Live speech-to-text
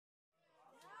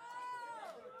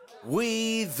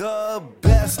We the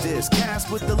bestest, cast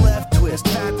with the left twist,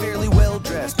 fat, fairly well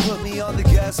dressed. Put me on the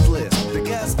guest list, the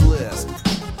guest list.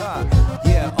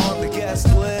 Yeah, on the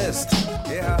guest list.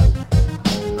 Yeah.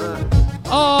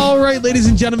 All right, ladies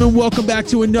and gentlemen, welcome back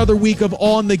to another week of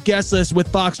On the Guest List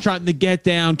with Foxtrot and the Get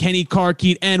Down, Kenny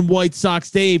Carkeet, and White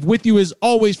Sox Dave. With you as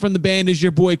always from the band is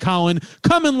your boy Colin.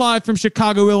 Coming live from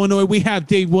Chicago, Illinois, we have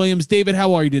Dave Williams. David,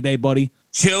 how are you today, buddy?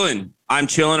 Chilling. I'm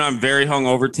chilling. I'm very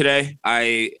hungover today.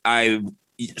 I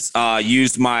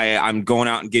used my I'm going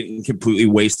out and getting completely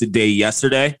wasted day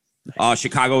yesterday.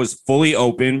 Chicago was fully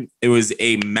open. It was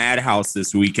a madhouse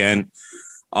this weekend.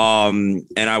 And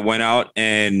I went out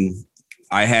and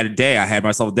I had a day. I had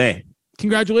myself a day.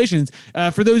 Congratulations.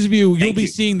 For those of you, you'll be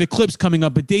seeing the clips coming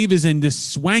up, but Dave is in this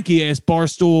swanky ass bar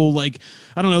stool, like,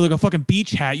 I don't know, like a fucking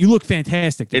beach hat. You look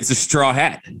fantastic, dude. It's a straw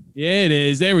hat. Yeah, it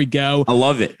is. There we go. I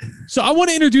love it. So I want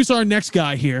to introduce our next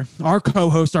guy here, our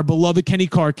co-host, our beloved Kenny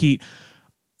Carkeet.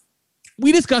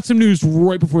 We just got some news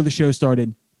right before the show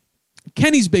started.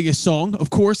 Kenny's biggest song,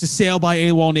 of course, is Sail by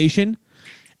AWOL Nation.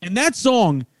 And that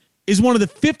song is one of the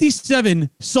 57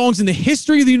 songs in the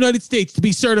history of the United States to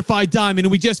be certified diamond.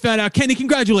 And we just found out. Kenny,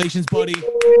 congratulations, buddy.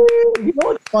 You know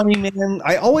what's funny, man?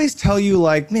 I always tell you,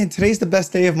 like, man, today's the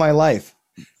best day of my life.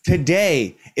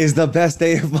 Today is the best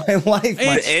day of my life.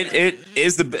 It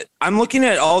is the. I'm looking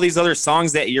at all these other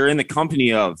songs that you're in the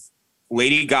company of: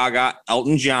 Lady Gaga,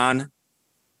 Elton John,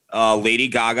 Lady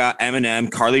Gaga,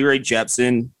 Eminem, Carly Rae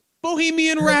Jepsen,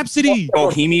 Bohemian Rhapsody.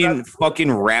 Bohemian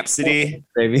fucking Rhapsody,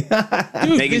 baby.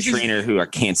 Dude, Megan Trainor, who I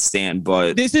can't stand,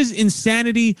 but this is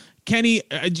insanity. Kenny,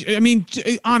 I mean,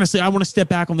 honestly, I want to step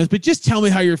back on this, but just tell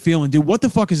me how you're feeling, dude. What the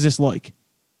fuck is this like?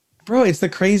 Bro, it's the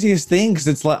craziest thing because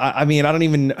it's like, I mean, I don't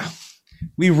even,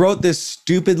 we wrote this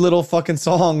stupid little fucking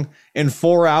song in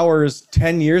 4 hours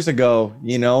 10 years ago,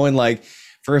 you know, and like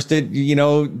first it, you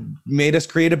know, made us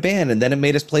create a band and then it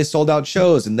made us play sold out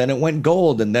shows and then it went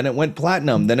gold and then it went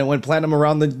platinum. Then it went platinum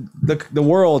around the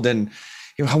world. And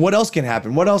you know, what else can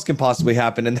happen? What else can possibly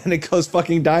happen? And then it goes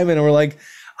fucking diamond. And we're like,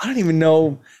 I don't even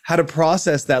know how to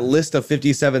process that list of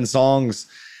 57 songs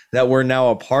that we're now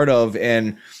a part of.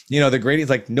 And, you know, the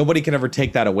greatest, like nobody can ever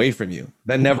take that away from you.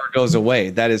 That never goes away.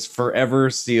 That is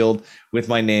forever sealed with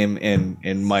my name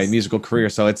in my musical career.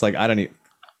 So it's like,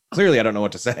 clearly I don't know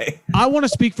what to say. I want to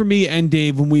speak for me and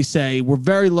Dave when we say we're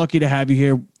very lucky to have you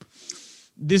here.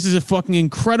 This is a fucking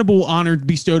incredible honor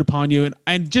bestowed upon you.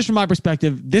 And just from my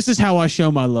perspective, this is how I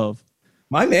show my love.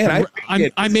 My man,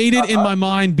 I made it in my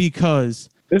mind because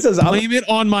blame it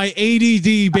on my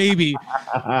ADD, baby.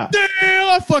 Damn,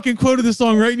 I fucking quoted the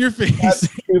song right in your face. That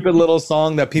stupid little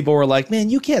song that people were like, man,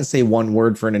 you can't say one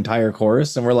word for an entire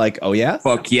chorus. And we're like, oh yeah?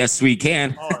 Fuck yes, we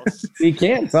can. We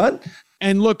can, son.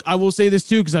 And look, I will say this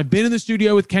too, because I've been in the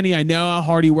studio with Kenny. I know how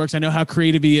hard he works. I know how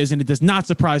creative he is. And it does not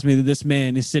surprise me that this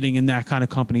man is sitting in that kind of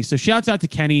company. So shouts out to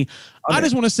Kenny. Okay. I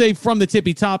just want to say from the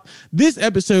tippy top, this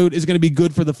episode is going to be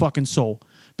good for the fucking soul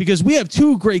because we have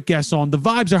two great guests on. The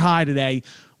vibes are high today.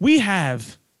 We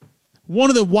have one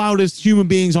of the wildest human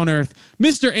beings on earth,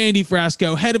 Mr. Andy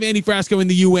Frasco, head of Andy Frasco in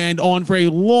the UN, on for a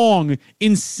long,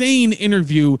 insane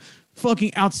interview.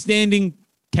 Fucking outstanding.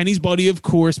 Kenny's buddy, of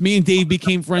course. Me and Dave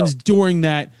became friends during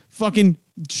that. Fucking,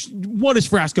 what is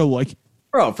Frasco like?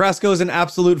 Bro, Frasco is an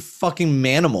absolute fucking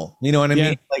manimal. You know what I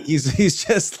mean? Like he's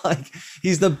just like,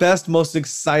 he's the best, most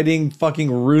exciting,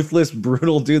 fucking ruthless,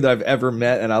 brutal dude that I've ever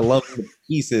met. And I love him to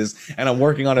pieces. And I'm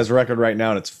working on his record right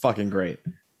now and it's fucking great.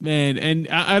 Man, and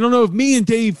I don't know if me and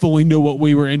Dave fully know what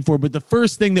we were in for, but the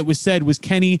first thing that was said was,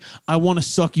 Kenny, I want to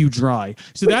suck you dry.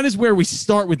 So that is where we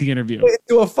start with the interview.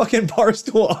 Do a fucking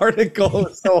Barstool article.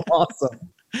 It's so awesome.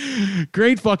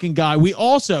 Great fucking guy. We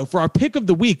also, for our pick of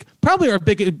the week, probably our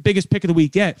biggest pick of the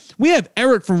week yet, we have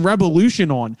Eric from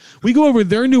Revolution on. We go over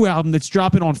their new album that's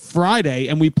dropping on Friday,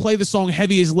 and we play the song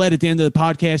Heavy as Lead at the end of the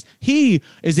podcast. He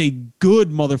is a good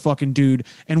motherfucking dude,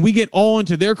 and we get all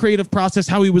into their creative process,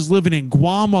 how he was living in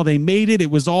Guam while they made it.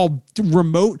 It was all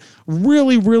remote.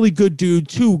 Really, really good dude.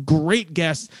 Two great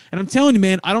guests. And I'm telling you,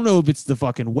 man, I don't know if it's the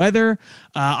fucking weather.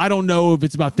 I don't know if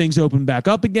it's about things opening back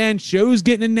up again, shows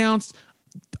getting announced.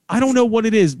 I don't know what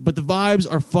it is, but the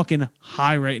vibes are fucking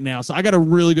high right now. So I got a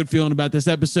really good feeling about this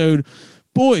episode.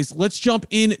 Boys, let's jump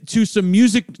into some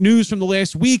music news from the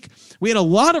last week. We had a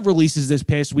lot of releases this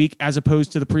past week as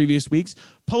opposed to the previous weeks.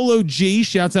 Polo G,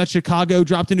 shouts out Chicago,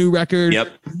 dropped a new record.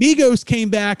 Yep. Migos came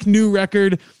back, new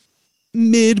record.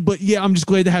 Mid, but yeah, I'm just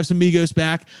glad to have some Migos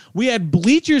back. We had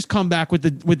Bleachers come back with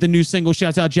the new single.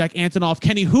 Shouts out Jack Antonoff.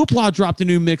 Kenny Hoopla dropped a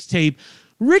new mixtape.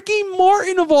 Ricky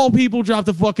Martin, of all people, dropped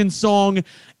a fucking song.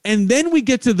 And then we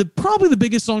get to probably the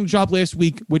biggest song to drop last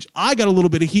week, which I got a little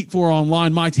bit of heat for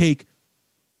online. My take.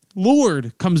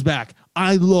 Lord comes back.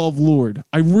 I love Lord.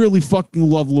 I really fucking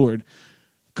love Lord.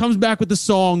 Comes back with the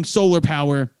song Solar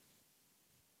Power.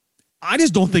 I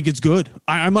just don't think it's good.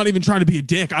 I'm not even trying to be a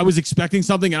dick. I was expecting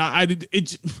something, and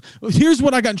here's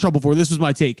what I got in trouble for. This was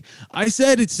my take. I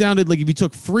said it sounded like if you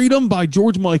took Freedom by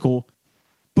George Michael,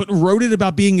 but wrote it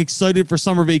about being excited for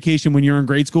summer vacation when you're in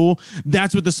grade school.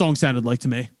 That's what the song sounded like to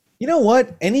me. You know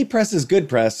what? Any press is good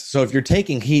press. So if you're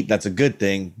taking heat, that's a good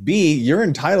thing. B, you're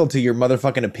entitled to your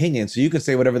motherfucking opinion. So you can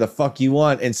say whatever the fuck you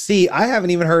want. And C, I haven't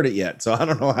even heard it yet. So I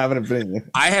don't know. I have an opinion.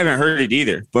 I haven't heard it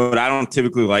either, but I don't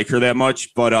typically like her that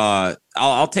much. But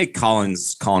I'll take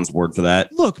Colin's word for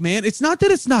that. Look, man, it's not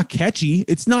that it's not catchy.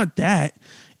 It's not that.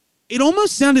 It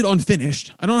almost sounded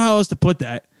unfinished. I don't know how else to put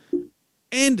that.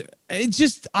 And it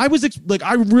just, I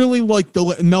really liked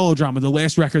the Melodrama, the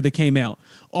last record that came out.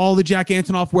 All the Jack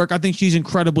Antonoff work. I think she's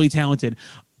incredibly talented.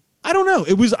 I don't know.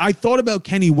 I thought about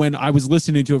Kenny when I was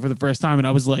listening to it for the first time, and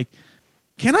I was like,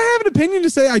 can I have an opinion to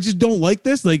say I just don't like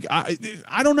this? Like, I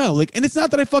don't know. Like, and it's not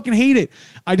that I fucking hate it.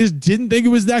 I just didn't think it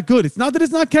was that good. It's not that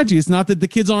it's not catchy. It's not that the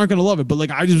kids aren't going to love it, but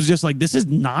like, I was just like, this is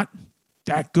not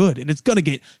that good. And it's going to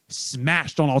get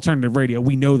smashed on alternative radio.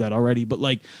 We know that already, but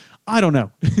like, I don't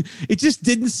know. It just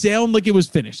didn't sound like it was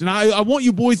finished. And I want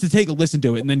you boys to take a listen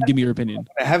to it and then give me your opinion.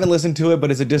 I haven't listened to it, but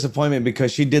it's a disappointment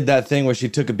because she did that thing where she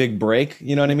took a big break,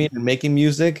 you know what I mean? And making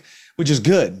music, which is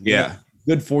good. Yeah. You know,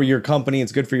 good for your company.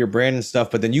 It's good for your brand and stuff.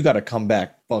 But then you got to come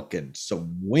back fucking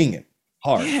swinging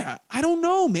hard. Yeah. I don't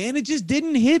know, man. It just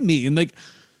didn't hit me. And like,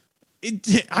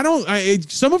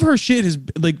 some of her shit is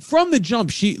like from the jump.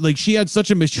 She had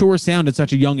such a mature sound at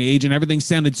such a young age, and everything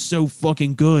sounded so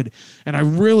fucking good. And I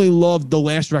really loved the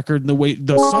last record and the way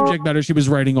the subject matter she was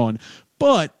writing on.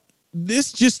 But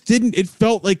this just didn't. It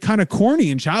felt like kind of corny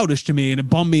and childish to me, and it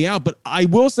bummed me out. But I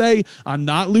will say I'm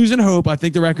not losing hope. I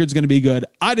think the record's going to be good.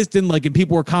 I just didn't like it.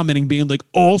 People were commenting, being like,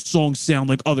 all songs sound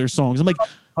like other songs. I'm like,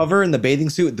 cover in the bathing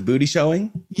suit with the booty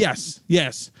showing. Yes.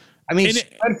 I mean, she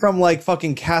went from like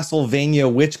fucking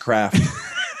Castlevania witchcraft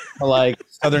to like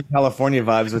Southern California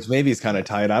vibes, which maybe is kind of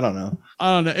tight. I don't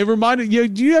know. It reminded you.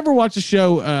 Do you ever watch the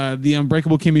show, The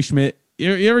Unbreakable Kimmy Schmidt?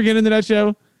 You ever get into that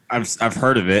show? I've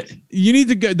heard of it. You need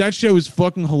to go. That show is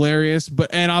fucking hilarious.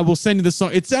 And I will send you the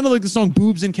song. It sounded like the song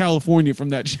 "Boobs in California" from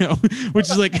that show, which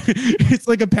is like it's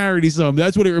like a parody song.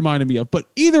 That's what it reminded me of. But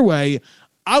either way,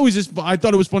 I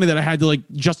thought it was funny that I had to like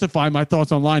justify my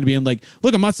thoughts online, being like,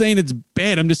 look, I'm not saying it's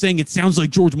bad. I'm just saying it sounds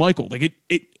like George Michael. Like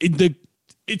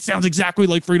it sounds exactly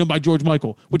like Freedom by George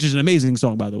Michael, which is an amazing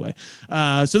song, by the way.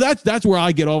 So that's where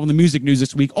I get all of the music news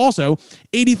this week. Also,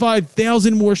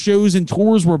 85,000 more shows and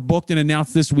tours were booked and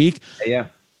announced this week. Yeah.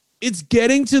 It's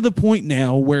getting to the point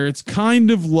now where it's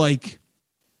kind of like,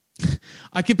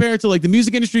 I compare it to like the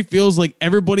music industry feels like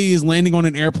everybody is landing on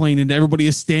an airplane and everybody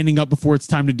is standing up before it's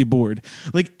time to deboard.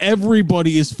 Like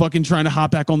everybody is fucking trying to hop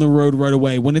back on the road right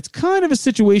away when it's kind of a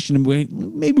situation where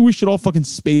maybe we should all fucking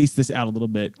space this out a little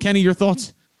bit. Kenny, your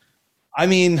thoughts? I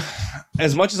mean,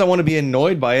 as much as I want to be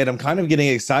annoyed by it, I'm kind of getting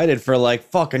excited for like,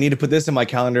 fuck, I need to put this in my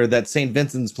calendar that St.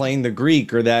 Vincent's playing the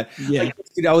Greek or that. Yeah.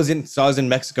 Like, I was in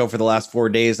Mexico for the last 4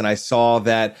 days and I saw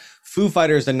that Foo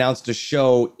Fighters announced a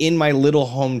show in my little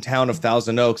hometown of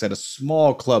Thousand Oaks at a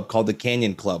small club called the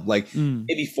Canyon Club, like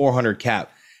maybe 400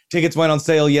 cap. Tickets went on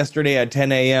sale yesterday at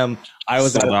 10 a.m. I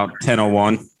was sold out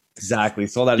 10:01. Exactly.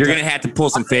 Sold out. You're going to have to pull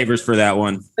some favors for that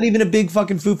one. Not even a big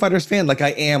fucking Foo Fighters fan. Like I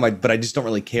am, but I just don't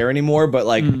really care anymore. But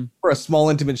like for a small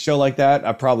intimate show like that,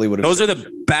 I probably would have. Those are the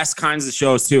best kinds of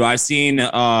shows too. I've seen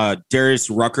Darius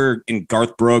Rucker and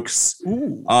Garth Brooks.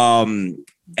 And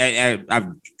I've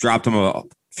dropped them a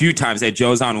few times at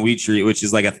Joe's on Wheat Street, which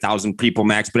is like 1,000 people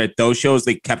max. But at those shows,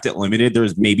 they kept it limited. There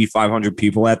was maybe 500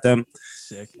 people at them.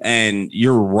 Sick. And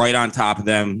you're right on top of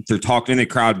them. They're talking to the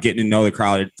crowd, getting to know the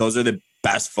crowd. Those are the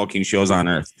best fucking shows on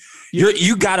earth.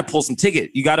 You got to pull some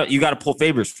ticket. You got to pull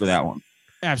favors for that one.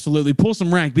 Absolutely. Pull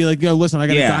some rank. Be like, yo, listen, I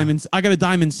got a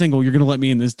diamond single. You're going to let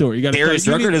me in this door. You got Darius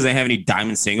Rucker doesn't have any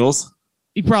diamond singles.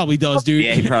 He probably does, dude.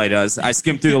 Yeah, he probably does. I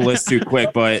skimmed through the list too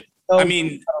quick, but I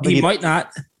mean, he might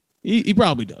not. He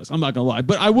probably does. I'm not going to lie.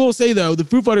 But I will say, though, the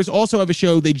Foo Fighters also have a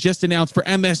show they just announced for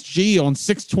MSG on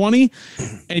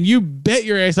 6/20. And you bet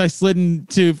your ass I slid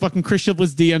into fucking Chris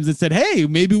Shiflett's DMs and said, hey,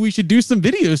 maybe we should do some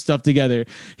video stuff together.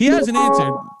 He hasn't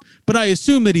answered, but I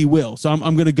assume that he will. So I'm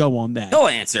going to go on that. He'll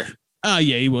answer.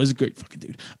 Yeah, he was a great fucking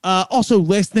dude. Also,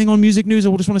 last thing on music news,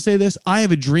 I just want to say this. I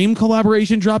have a Dream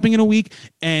collaboration dropping in a week,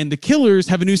 and the Killers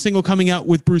have a new single coming out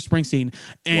with Bruce Springsteen,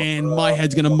 and my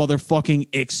head's going to motherfucking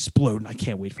explode, and I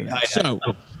can't wait for that. So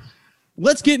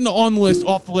let's get into on the list,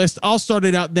 off the list. I'll start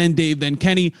it out then, Dave, then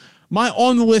Kenny. My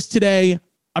on the list today,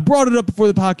 I brought it up before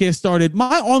the podcast started.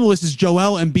 My on the list is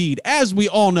Joel Embiid. As we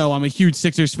all know, I'm a huge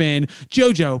Sixers fan.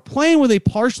 JoJo, playing with a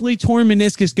partially torn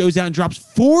meniscus, goes out and drops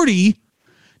 40.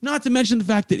 Not to mention the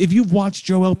fact that if you've watched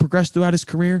Joel progress throughout his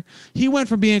career, he went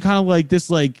from being kind of like this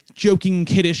like joking,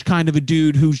 kiddish kind of a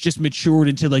dude who's just matured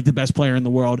into like the best player in the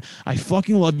world. I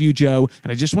fucking love you, Joe.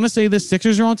 And I just want to say this,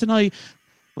 Sixers are on tonight.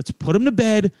 Let's put him to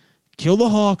bed, kill the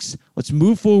Hawks. Let's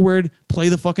move forward, play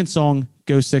the fucking song.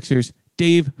 Go Sixers.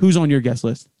 Dave, who's on your guest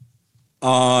list?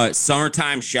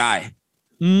 Summertime Shy.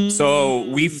 So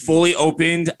we fully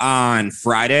opened on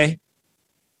Friday.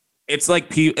 It's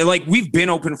like we've been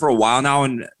open for a while now,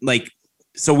 and like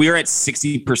so we're at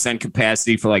 60%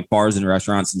 capacity for like bars and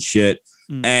restaurants and shit.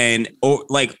 And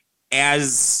like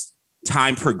as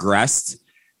time progressed,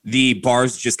 the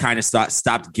bars just kind of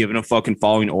stopped giving a fucking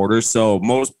following orders. So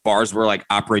most bars were like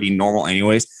operating normal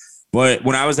anyways. But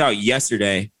when I was out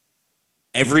yesterday,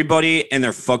 everybody and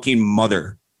their fucking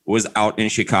mother was out in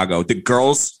Chicago. The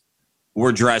girls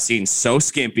were dressing so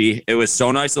skimpy. It was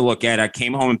so nice to look at. I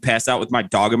came home and passed out with my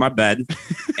dog in my bed,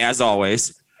 as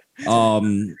always.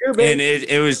 And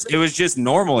it was just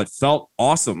normal. It felt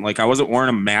awesome. Like I wasn't wearing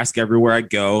a mask everywhere I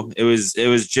go. It was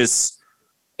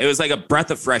like a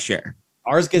breath of fresh air.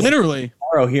 Ours gets literally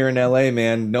tomorrow here in LA,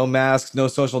 man. No masks, no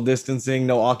social distancing,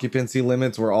 no occupancy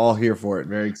limits. We're all here for it.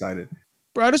 Very excited.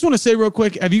 Bro, I just want to say real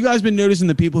quick, have you guys been noticing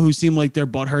the people who seem like they're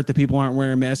butthurt that people aren't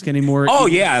wearing masks anymore? Oh,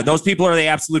 yeah. Those people are the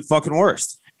absolute fucking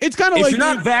worst. It's kind of if like... you're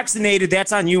not vaccinated,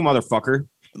 that's on you, motherfucker.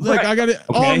 Like, right. I got it.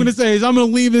 Okay. All I'm going to say is I'm going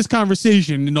to leave this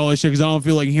conversation and all this shit because I don't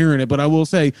feel like hearing it. But I will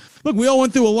say, look, we all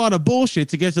went through a lot of bullshit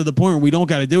to get to the point where we don't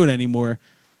got to do it anymore.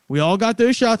 We all got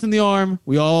those shots in the arm.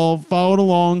 We all followed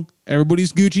along.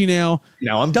 Everybody's Gucci now.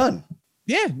 Now I'm done.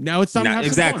 Yeah, now it's time to have some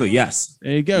exactly, fun. yes.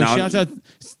 There you go. Now, Shouts out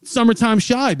Summertime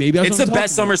Shy, baby. That's it's the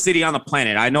best summer city on the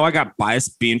planet. I know I got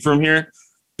biased being from here,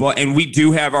 and we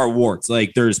do have our warts.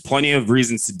 Like there's plenty of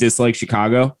reasons to dislike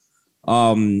Chicago.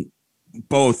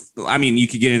 Both, I mean, you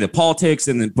could get into politics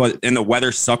and the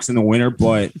weather sucks in the winter,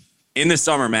 but in the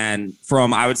summer, man,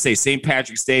 from I would say St.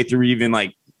 Patrick's Day through even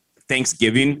like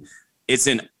Thanksgiving, it's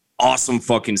an awesome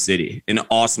fucking city. An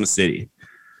awesome city.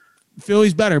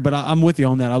 Philly's better, but I'm with you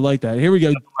on that. I like that. Here we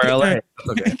go. Okay.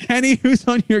 Kenny, who's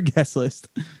on your guest list?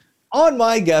 On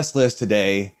my guest list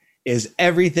today is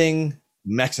everything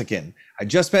Mexican. I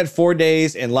just spent 4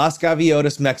 days in Las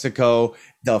Gaviotas, Mexico.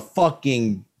 The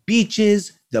fucking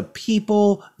beaches, the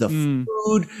people, the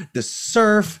food, the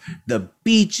surf, the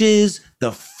beaches,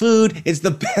 the food. It's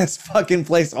the best fucking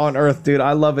place on earth, dude.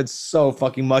 I love it so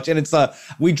fucking much. And it's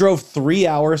we drove 3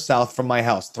 hours south from my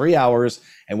house, 3 hours,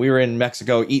 and we were in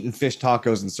Mexico eating fish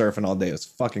tacos and surfing all day. It was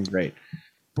fucking great.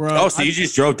 Bro, Oh, so you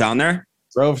just drove down there?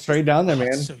 Drove straight down there,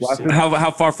 man. So Walked sick. through-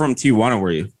 How far from Tijuana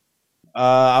were you?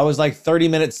 I was like 30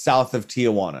 minutes south of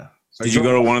Tijuana. So Did you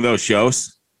go to one of those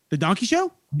shows? The Donkey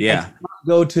Show? Yeah.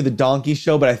 go to the donkey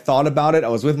show, but I thought about it. I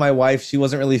was with my wife. She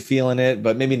wasn't really feeling it,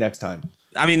 but maybe next time.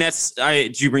 I mean,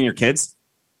 did you bring your kids?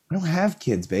 I don't have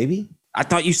kids, baby. I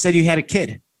thought you said you had a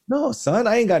kid. No, son,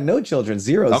 I ain't got no children.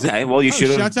 Zero. Okay, well, you should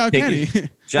have. Shouts out Kenny.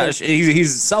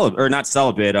 He's celibate, or not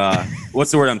celibate.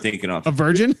 What's the word I'm thinking of? A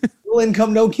virgin? Full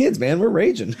income, no kids, man. We're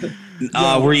raging.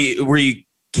 Where you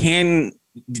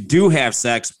do have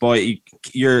sex, but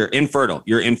you're infertile.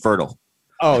 You're infertile.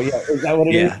 Oh, yeah. Is that what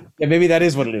it is? Yeah. Yeah, maybe that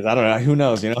is what it is. I don't know. Who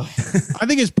knows, you know? I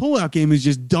think his pullout game is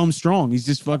just dumb strong. He's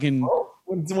just fucking...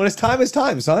 When it's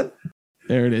time, son.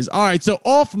 There it is. All right, so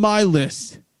off my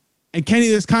list, and Kenny,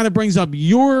 this kind of brings up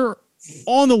your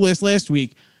on the list last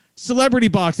week, celebrity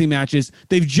boxing matches.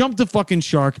 They've jumped the fucking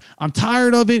shark. I'm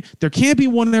tired of it. There can't be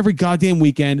one every goddamn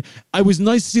weekend. I was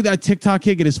nice to see that TikTok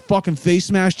kid get his fucking face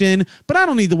smashed in, but I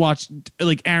don't need to watch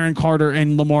like Aaron Carter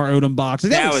and Lamar Odom box.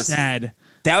 Like, that was sad.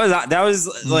 That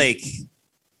was like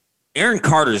Aaron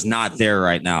Carter's not there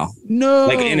right now. No,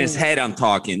 Like in his head, I'm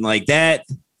talking like that.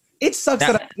 It sucks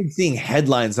that I've been seeing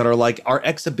headlines that are like, "Are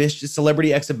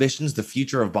celebrity exhibitions the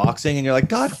future of boxing?" And you're like,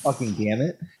 God fucking damn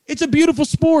it. It's a beautiful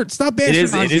sport. Stop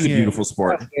bastardizing It is a beautiful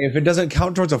sport. If it doesn't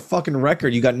count towards a fucking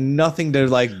record, you got nothing to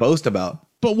like boast about.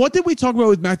 But what did we talk about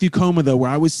with Matthew Coma, though,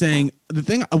 where I was saying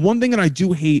one thing that I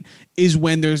do hate is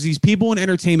when there's these people in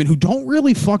entertainment who don't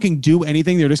really fucking do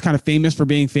anything. They're just kind of famous for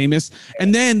being famous.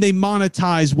 And then they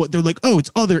monetize what they're like, oh,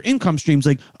 it's other income streams.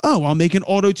 Like, oh, I'll make an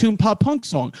auto-tune pop punk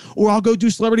song, or I'll go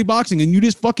do celebrity boxing. And you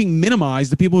just fucking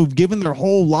minimize the people who've given their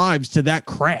whole lives to that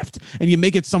craft. And you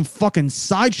make it some fucking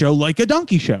sideshow like a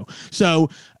donkey show. So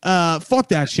fuck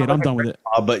that shit. I'm done with it.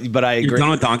 But I You're agree. done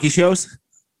with donkey shows?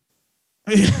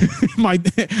 My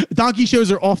donkey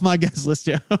shows are off my guest list,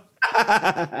 Joe. All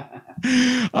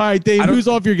right, Dave, who's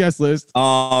off your guest list?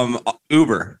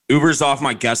 Uber's off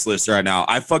my guest list right now.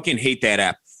 I fucking hate that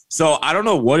app. So I don't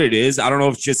know what it is. I don't know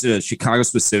if it's just a Chicago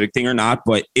specific thing or not,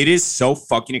 but it is so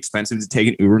fucking expensive to take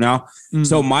an Uber now.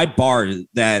 So my bar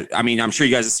that, I mean, I'm sure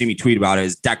you guys have seen me tweet about it,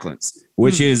 is Declan's,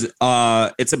 which is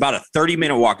it's about a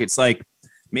 30-minute walk. It's like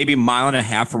maybe a mile and a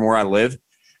half from where I live.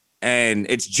 And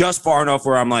it's just far enough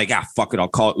where I'm like, fuck it, I'll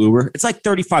call it Uber. It's like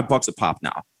 $35 a pop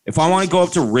now. If I want to go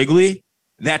up to Wrigley,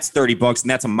 that's $30,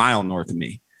 and that's a mile north of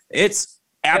me. It's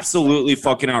absolutely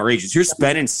fucking outrageous. You're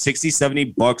spending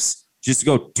 $60-$70 just to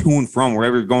go to and from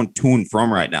wherever you're going to and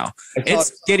from right now.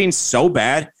 It's getting so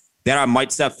bad that I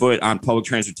might step foot on public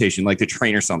transportation, like the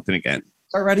train or something again.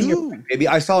 Start writing your baby.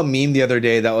 I saw a meme the other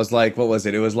day that was like, what was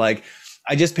it? It was like,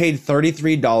 I just paid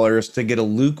 $33 to get a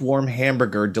lukewarm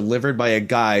hamburger delivered by a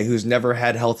guy who's never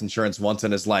had health insurance once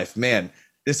in his life. Man,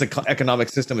 this economic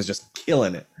system is just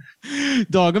killing it.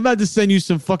 Dog, I'm about to send you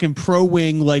some fucking Pro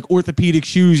Wing like orthopedic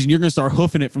shoes, and you're gonna start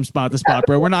hoofing it from spot to spot,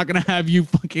 bro. We're not gonna have you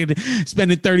fucking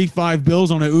spending 35 bills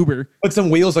on an Uber. Put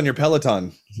some wheels on your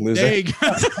Peloton, loser. There you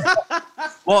go.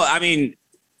 Well, I mean,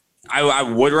 I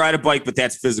would ride a bike, but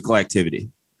that's physical activity.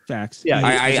 Facts. Yeah,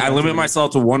 I limit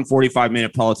myself to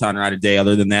 145-minute Peloton ride a day.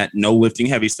 Other than that, no lifting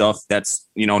heavy stuff. That's,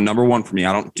 number one for me.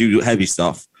 I don't do heavy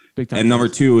stuff. Big time. And number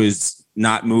two is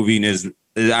not moving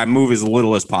I move as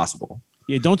little as possible.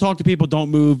 Yeah, don't talk to people, don't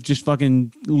move, just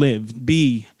fucking live.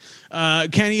 Be.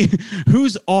 Kenny,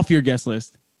 who's off your guest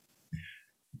list?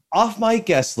 Off my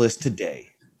guest list today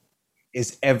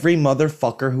is every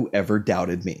motherfucker who ever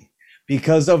doubted me.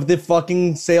 Because of the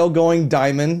fucking sale going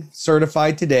diamond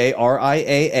certified today,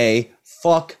 RIAA,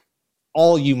 fuck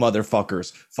all you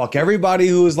motherfuckers. Fuck everybody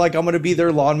who was like, I'm going to be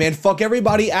their lawn man. Fuck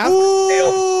everybody after the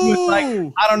sale who was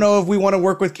like, I don't know if we want to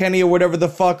work with Kenny or whatever the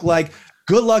fuck. Like,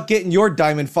 good luck getting your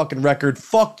diamond fucking record.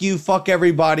 Fuck you. Fuck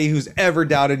everybody who's ever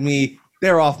doubted me.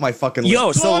 They're off my fucking list.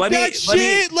 Yo, so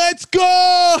Let's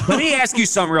go. Let me ask you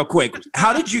something real quick.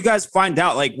 How did you guys find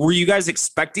out? Like, were you guys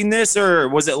expecting this, or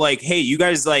was it like, hey, you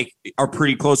guys like are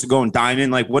pretty close to going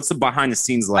diamond? Like, what's the behind the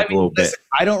scenes like a little bit?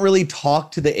 I don't really talk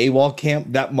to the AWOL camp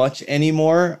that much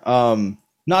anymore.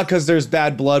 Not because there's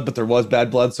bad blood, but there was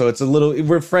bad blood. So it's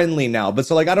we're friendly now. But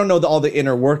so like, I don't know all the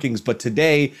inner workings, but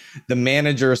today the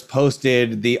managers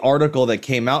posted the article that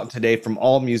came out today from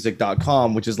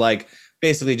allmusic.com, which is like,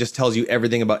 basically just tells you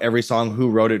everything about every song, who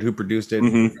wrote it, who produced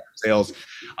it, sales.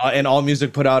 And All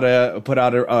Music put out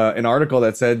an article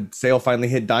that said sale finally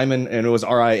hit diamond and it was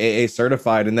RIAA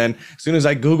certified. And then as soon as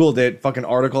I Googled it, fucking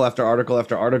article after article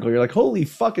after article, you're like, holy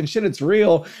fucking shit, it's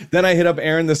real. Then I hit up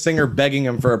Aaron, the singer, begging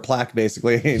him for a plaque,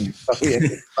 basically.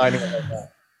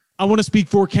 I want to speak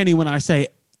for Kenny when I say,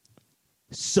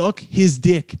 suck his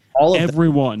dick,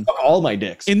 everyone. Fuck all my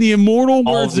dicks. In the immortal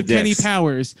words of Kenny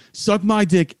Powers, suck my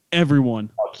dick, everyone.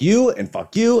 Fuck you and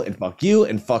fuck you and fuck you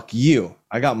and fuck you.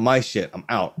 I got my shit. I'm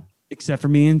out. Except for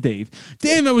me and Dave.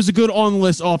 Damn, that was a good on the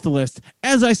list, off the list.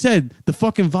 As I said, the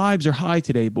fucking vibes are high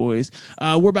today, boys.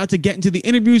 We're about to get into the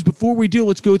interviews. Before we do,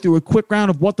 let's go through a quick round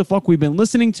of what the fuck we've been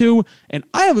listening to. And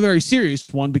I have a very serious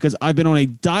one because I've been on a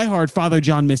diehard Father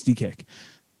John Misty kick.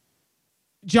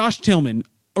 Josh Tillman,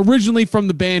 originally from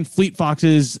the band Fleet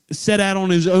Foxes, set out on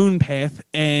his own path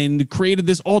and created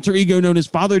this alter ego known as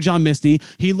Father John Misty.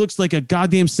 He looks like a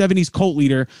goddamn 70s cult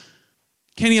leader.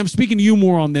 Kenny, I'm speaking to you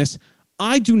more on this.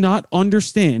 I do not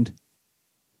understand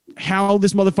how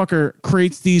this motherfucker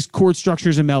creates these chord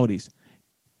structures and melodies.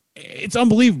 It's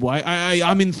unbelievable.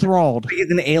 I'm enthralled. He's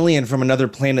an alien from another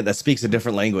planet that speaks a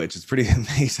different language. It's pretty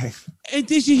amazing. And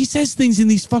he says things in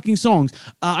these fucking songs.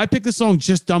 I picked the song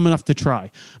Just Dumb Enough to Try.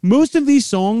 Most of these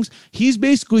songs, he's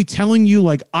basically telling you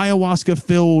like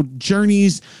ayahuasca-filled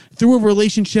journeys through a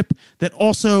relationship that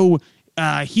also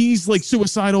he's like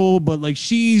suicidal, but like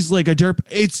she's like a derp.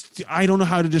 I don't know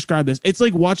how to describe this. It's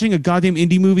like watching a goddamn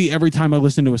indie movie every time I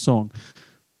listen to a song.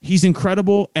 He's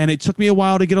incredible, and it took me a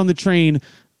while to get on the train.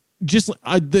 Just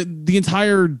the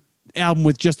entire album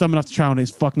with Just Dumb Enough to Try on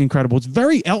is fucking incredible. It's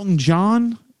very Elton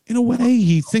John in a way.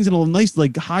 He sings in a nice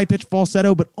like high pitched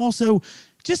falsetto, but also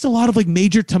just a lot of like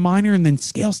major to minor and then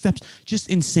scale steps. Just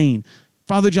insane.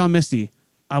 Father John Misty,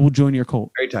 I will join your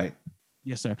cult. Very tight.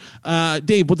 Yes, sir.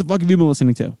 Dave, what the fuck have you been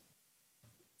listening to?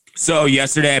 So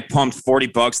yesterday I pumped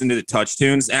 $40 into the Touch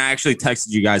Tunes, and I actually texted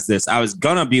you guys this. I was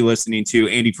gonna be listening to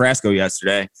Andy Frasco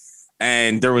yesterday,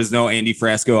 and there was no Andy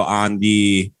Frasco on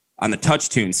the Touch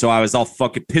Tunes. So I was all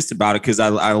fucking pissed about it because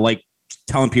I like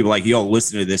telling people like, yo,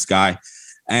 listen to this guy.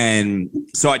 And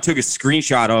so I took a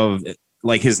screenshot of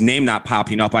like his name not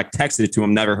popping up. I texted it to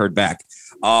him, never heard back.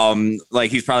 Like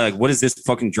he's probably like, what is this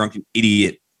fucking drunken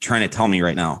idiot trying to tell me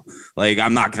right now? Like,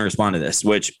 I'm not going to respond to this,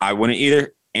 which I wouldn't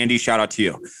either. Andy, shout out to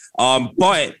you.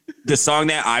 But the song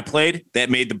that I played that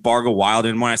made the bar go wild,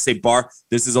 and when I say bar,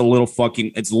 this is a little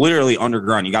fucking, it's literally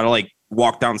underground. You got to like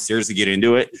walk downstairs to get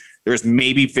into it. There's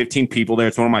maybe 15 people there.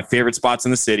 It's one of my favorite spots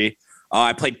in the city.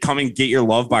 I played Come and Get Your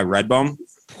Love by Redbone.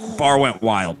 Bar went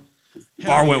wild.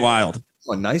 Bar went wild.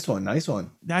 Oh, nice one.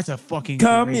 That's a fucking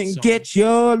Come great and song. get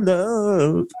your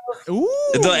love. Ooh.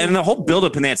 And the whole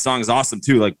buildup in that song is awesome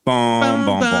too. Like boom,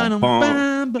 boom,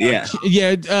 boom, boom.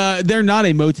 Yeah. They're not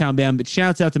a Motown band, but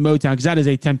shouts out to Motown because that is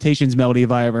a Temptations melody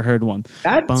if I ever heard one.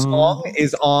 That Bum. song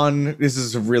is on. This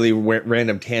is a really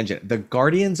random tangent. The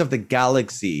Guardians of the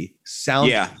Galaxy sound.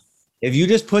 Yeah. If you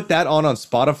just put that on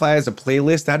Spotify as a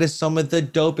playlist, that is some of the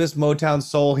dopest Motown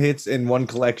soul hits in one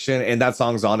collection, and that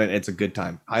song's on it. It's a good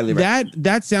time. Highly recommend.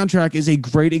 That soundtrack is a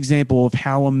great example of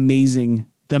how amazing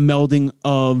the melding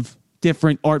of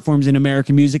different art forms in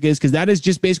American music is, because that is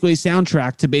just basically a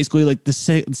soundtrack to basically like the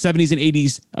 70s and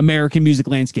 80s American music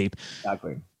landscape.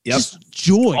 Exactly. Yep. Just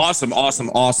joy. Awesome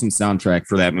soundtrack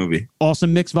for that movie.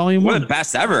 Awesome Mix Volume One 1. of the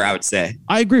best ever, I would say.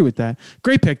 I agree with that.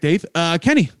 Great pick, Dave.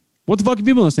 Kenny, what the fuck have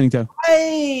you been listening to?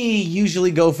 I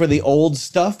usually go for the old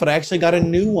stuff, but I actually got a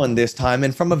new one this time,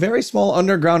 and from a very small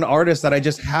underground artist that I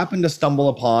just happened to stumble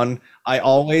upon. I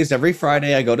always, every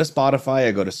Friday, I go to Spotify,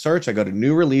 I go to search, I go to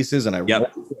new releases, and I roll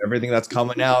through everything that's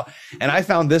coming out. And I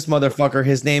found this motherfucker.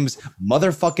 His name's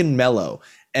motherfucking Mellow.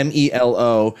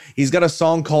 Melo. He's got a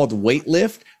song called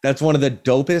Weightlift. That's one of the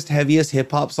dopest, heaviest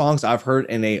hip hop songs I've heard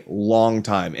in a long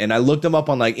time. And I looked him up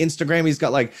on like Instagram. He's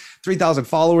got like 3,000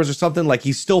 followers or something. Like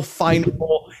he's still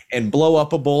findable and blow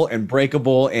upable and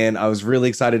breakable. And I was really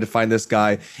excited to find this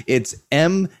guy. It's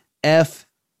MF,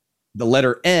 the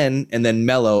letter N, and then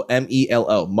Mellow,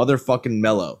 Melo. Motherfucking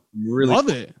Mellow. Really Love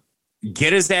cool. it.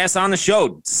 Get his ass on the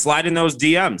show. Slide in those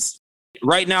DMs.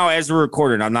 Right now, as we're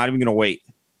recording, I'm not even going to wait.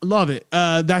 Love it.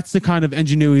 That's the kind of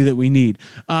ingenuity that we need.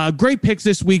 Great picks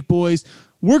this week, boys.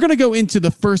 We're going to go into the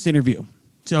first interview.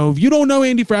 So if you don't know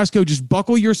Andy Frasco, just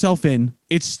buckle yourself in.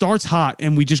 It starts hot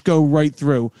and we just go right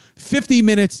through. 50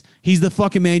 minutes. He's the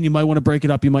fucking man. You might want to break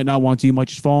it up. You might not want to. You might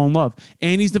just fall in love.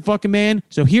 And he's the fucking man.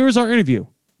 So here is our interview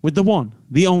with the one,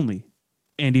 the only,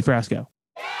 Andy Frasco.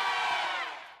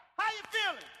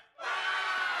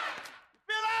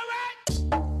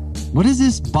 What is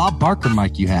this Bob Barker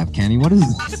mic you have, Kenny? What is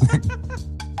this?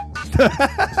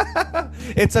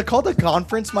 It's called a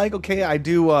conference mic. Okay, I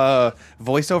do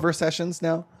voiceover sessions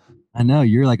now. I know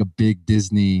you're like a big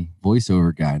Disney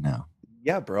voiceover guy now.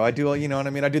 Yeah, bro. I do. You know what I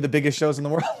mean? I do the biggest shows in the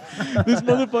world. This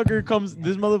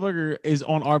motherfucker is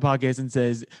on our podcast and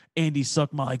says, Andy,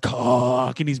 suck my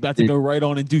cock. And he's about to go right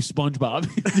on and do SpongeBob.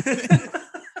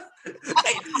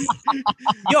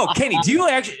 Yo, Kenny, do you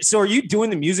actually, so are you doing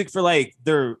the music for like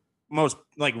their most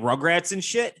like Rugrats and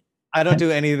shit? I don't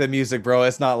do any of the music, bro.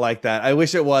 It's not like that. I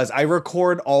wish it was. I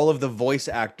record all of the voice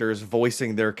actors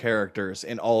voicing their characters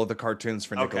in all of the cartoons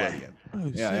for Nickelodeon. Oh,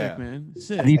 sick, yeah. man. How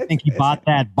Sick. do you think he bought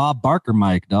that Bob Barker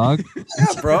mic, dog?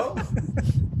 Yeah, bro.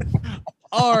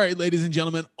 All right, ladies and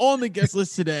gentlemen, on the guest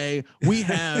list today, we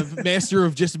have master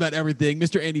of just about everything,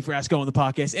 Mr. Andy Frasco on the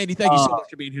podcast. Andy, thank you so much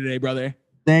for being here today, brother.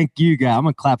 Thank you, guy. I'm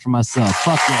gonna clap for myself.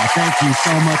 Fuck yeah! Thank you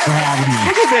so much for having me.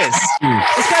 Look at this.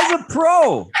 This guy's a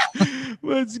pro.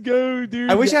 Let's go,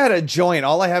 dude. I wish I had a joint.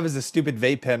 All I have is a stupid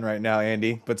vape pen right now,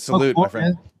 Andy. But salute, my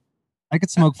friend. I could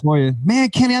smoke for you,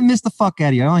 man. Kenny, I missed the fuck out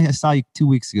of you. I saw you 2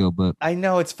 weeks ago, but I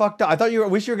know it's fucked up. I thought I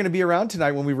wish you were going to be around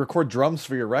tonight when we record drums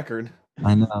for your record.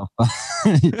 I know.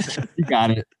 You got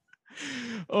it.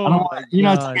 Oh, I don't, my you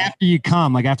know, it's God. after you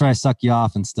come, like after I suck you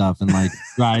off and stuff, and like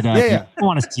right up. Yeah. You don't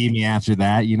want to see me after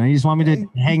that. You know, you just want me to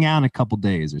hang out in a couple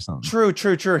days or something. True.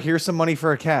 Here's some money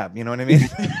for a cab. You know what I mean?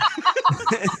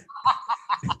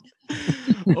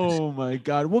 Oh my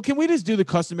God. Well, can we just do the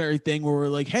customary thing where we're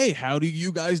like, hey, how do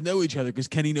you guys know each other? Because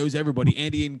Kenny knows everybody.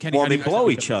 Andy and Kenny. Well, how do they you guys blow know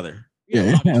each other.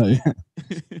 Yeah.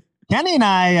 Kenny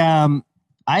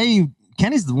and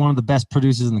Kenny's one of the best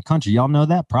producers in the country. Y'all know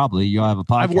that probably. Y'all have a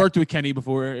podcast. I've worked with Kenny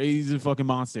before. He's a fucking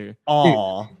monster.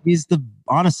 Aw. He's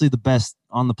honestly the best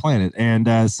on the planet.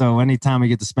 And so anytime I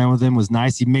get to spend with him was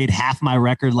nice. He made half my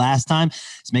record last time.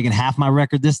 He's making half my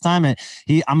record this time. And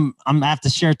I'm I have to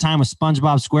share time with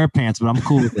SpongeBob SquarePants, but I'm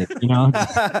cool with it, you know?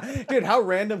 Dude, how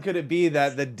random could it be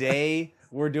that the day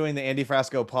we're doing the Andy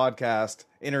Frasco podcast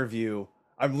interview,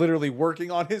 I'm literally working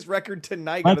on his record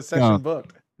tonight, got a Let's session go.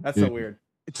 booked. That's so weird.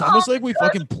 It's almost like we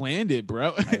fucking planned it,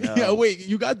 bro. know. Yeah, wait,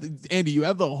 you got Andy, you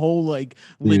have the whole like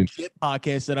legit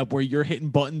podcast set up where you're hitting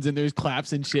buttons and there's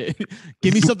claps and shit.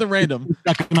 Give me something random.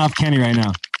 Sucking off Kenny right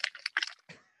now.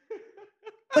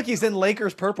 Look, he's in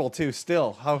Lakers purple too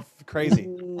still. How crazy.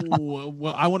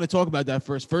 well, I want to talk about that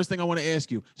first. First thing I want to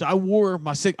ask you. So I wore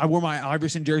my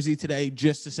Iverson jersey today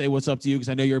just to say what's up to you because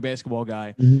I know you're a basketball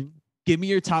guy. Mm-hmm. Give me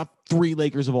your top 3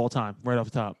 Lakers of all time, right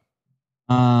off the top.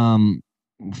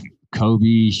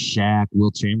 Kobe, Shaq,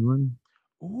 Will Chamberlain.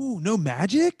 Ooh, no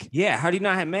Magic? Yeah, how do you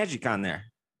not have Magic on there?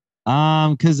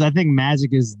 Because I think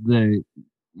Magic is the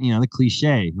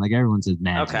cliche. Like everyone says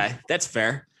Magic. Okay, that's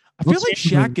fair. I feel Will like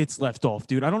Chamberlain- Shaq gets left off,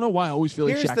 dude. I don't know why. I always feel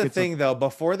like Here's Shaq the gets thing, though.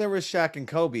 Before there was Shaq and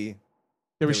Kobe,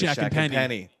 there was Shaq and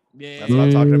Penny. That's Yeah. what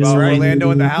I'm talking about. right. Orlando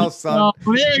in the house, son.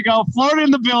 Oh, there you go. Florida in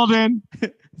the building.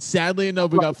 Sadly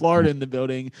enough, we got Florida in the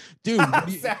building. Dude,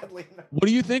 Sadly. what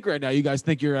do you think right now? You guys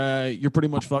think you're pretty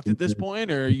much fucked at this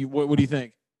point, or what do you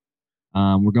think?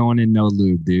 We're going in no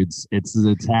lube, dudes. It's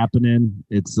happening.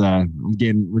 We're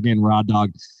getting raw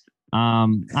dogged. I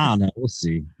don't know. We'll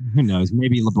see. Who knows?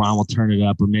 Maybe LeBron will turn it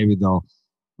up, or maybe they'll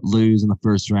lose in the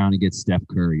first round and get Steph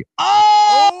Curry.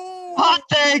 Oh, hot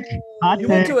take. Hot You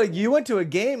take. went to a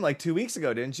game like 2 weeks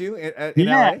ago, didn't you? In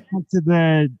Yeah, LA? I went to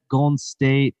the Golden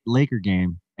State Laker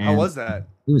game. How and was that?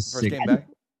 It was First sick. game back?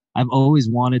 I've always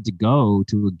wanted to go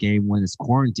to a game when it's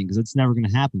quarantine because it's never going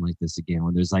to happen like this again.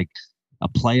 When there's like a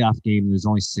playoff game, there's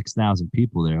only 6,000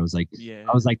 people there. I was like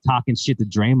talking shit to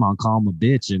Draymond, call him a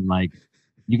bitch, and like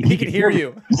He can hear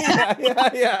you.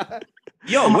 yeah.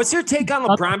 Yo, what's your take on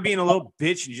LeBron being a little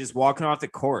bitch and just walking off the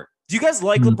court? Do you guys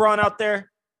like LeBron out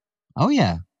there? Oh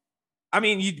yeah. I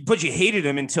mean, but you hated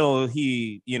him until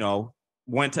he,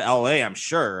 went to LA. I'm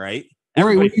sure, right? Where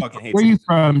Everybody fucking hates are him. you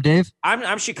from, Dave?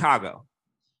 I'm Chicago.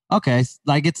 Okay,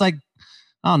 like it's like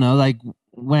I don't know, like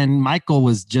when Michael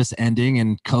was just ending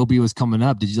and Kobe was coming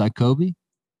up. Did you like Kobe?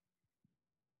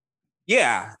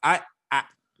 Yeah,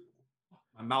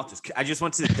 my mouth is. I just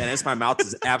went to the dentist. My mouth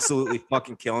is absolutely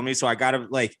fucking killing me. So I gotta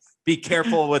be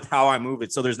careful with how I move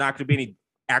it. So there's not gonna be any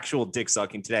actual dick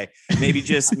sucking today. Maybe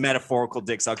just metaphorical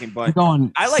dick sucking. But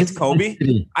I liked Kobe.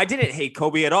 I didn't hate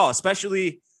Kobe at all.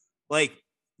 Especially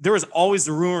there was always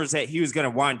the rumors that he was gonna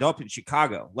wind up in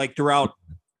Chicago. Like throughout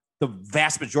the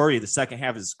vast majority of the second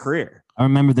half of his career. I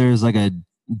remember there was like a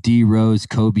D Rose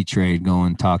Kobe trade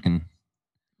talking.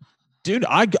 Dude,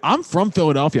 I'm from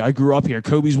Philadelphia. I grew up here.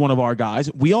 Kobe's one of our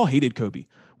guys. We all hated Kobe.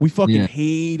 We fucking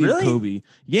hated Kobe.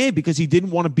 Yeah, because he didn't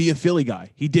want to be a Philly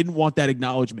guy. He didn't want that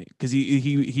acknowledgement because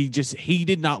he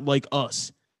did not like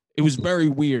us. It was very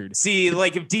weird. See,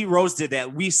 if D Rose did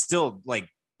that, we still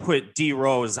put D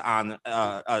Rose on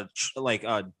a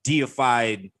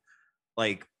deified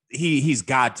he's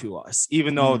God to us,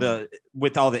 even though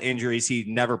with all the injuries, he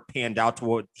never panned out to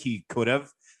what he could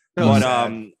have. But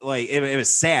it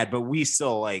was sad, but we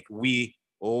still we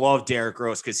love Derrick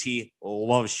Rose because he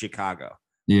loves Chicago.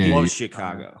 Yeah, he loves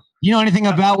Chicago. You know anything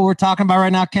about what we're talking about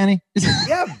right now, Kenny?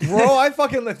 Yeah, bro. I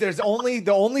fucking there's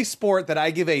the only sport that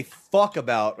I give a fuck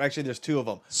about. Actually, there's 2 of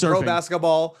them: pro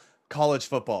basketball, college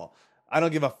football. I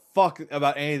don't give a fuck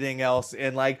about anything else.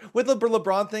 And with the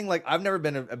LeBron thing, I've never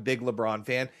been a big LeBron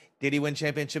fan. Did he win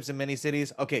championships in many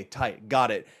cities? Okay, tight, got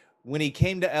it. When he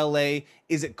came to LA,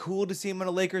 is it cool to see him in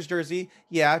a Lakers jersey?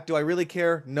 Yeah. Do I really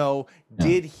care? No.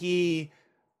 Did he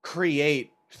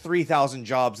create 3,000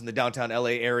 jobs in the downtown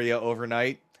LA area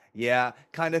overnight? Yeah,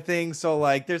 kind of thing. So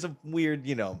there's a weird,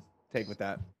 take with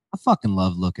that. I fucking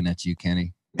love looking at you,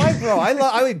 Kenny. My bro,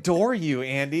 I adore you,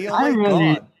 Andy. Oh my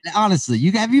God. Honestly,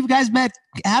 you guys met?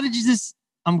 How did you just?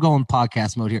 I'm going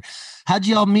podcast mode here. How'd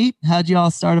you all meet? How'd you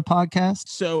all start a podcast?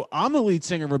 So I'm a lead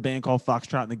singer of a band called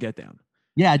Foxtrot and the Get Down.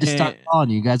 Yeah, I just started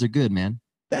following you. You guys are good, man.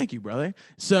 Thank you, brother.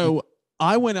 So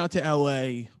I went out to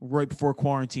LA right before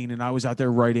quarantine and I was out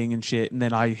there writing and shit. And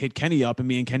then I hit Kenny up and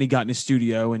me and Kenny got in his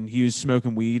studio and he was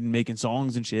smoking weed and making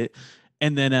songs and shit.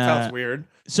 And then sounds weird.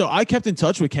 So I kept in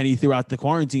touch with Kenny throughout the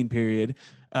quarantine period.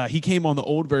 He came on the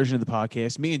old version of the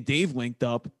podcast. Me and Dave linked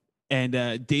up.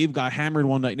 And Dave got hammered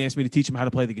one night and asked me to teach him how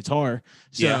to play the guitar.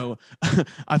 So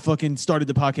I fucking started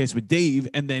the podcast with Dave.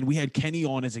 And then we had Kenny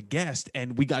on as a guest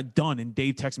and we got done. And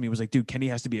Dave texted me, was like, dude, Kenny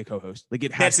has to be a co-host.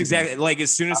 That's exactly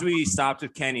as soon as we stopped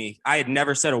with Kenny, I had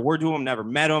never said a word to him, never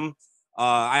met him.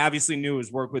 I obviously knew his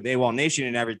work with AWOL Nation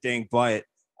and everything, but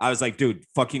I was like, dude,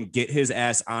 fucking get his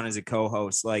ass on as a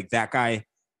co-host. That guy,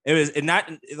 it was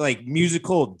not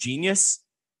musical genius,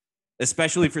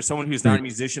 especially for someone who's not a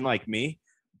musician like me.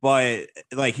 But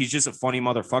he's just a funny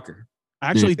motherfucker.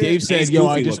 Actually, Dave said,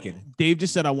 Dave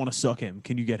just said, I want to suck him.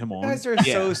 Can you get him on? You guys are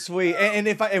so sweet. And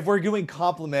if we're doing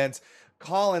compliments,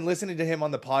 Colin, listening to him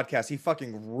on the podcast, he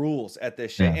fucking rules at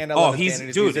this shit. Yeah. And I love his he's- band and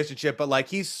his dude. musicianship, but like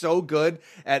he's so good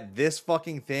at this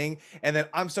fucking thing. And then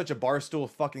I'm such a Barstool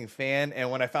fucking fan.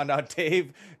 And when I found out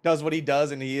Dave does what he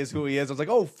does and he is who he is, I was like,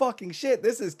 oh fucking shit,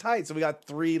 this is tight. So we got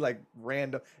 3 like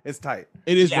random. It's tight.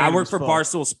 It is. Yeah, I random work as for fuck.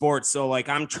 Barstool Sports, so like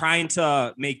I'm trying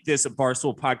to make this a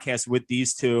Barstool podcast with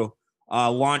these two,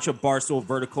 launch a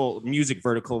Barstool music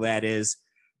vertical that is,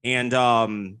 and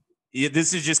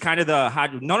this is just kind of how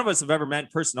none of us have ever met in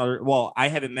person. Well, I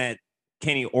haven't met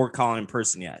Kenny or Colin in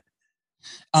person yet.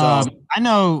 So, I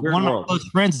know weird one of my world. close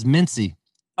friends is Mincy.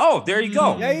 oh, there you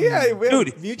go. Yeah. We have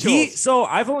Dude, mutuals. so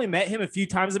I've only met him a few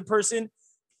times in person.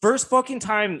 First fucking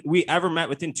time we ever met,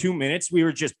 within 2 minutes, we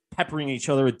were just peppering each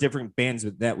other with different bands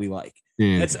that we like.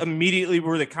 Dude. That's immediately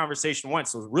where the conversation went.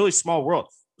 So it's a really small world.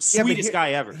 Yeah, but Sweetest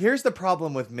guy ever. Here's the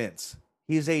problem with Mintz.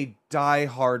 He's a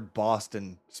diehard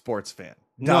Boston sports fan.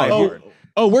 No. Diehard.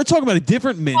 Oh, we're talking about a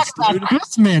different Mince, dude.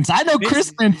 Chris Mintz. I know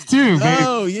Chris Mintz too, baby.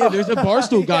 Oh yeah, there's a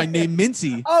Barstool guy named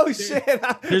Mincy. Oh shit!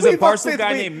 There's We a both Barstool think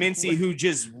guy we- named Mincy who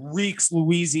just reeks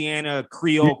Louisiana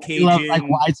Creole He loves, like Cajun.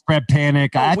 widespread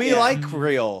panic. We like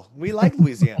Creole. We like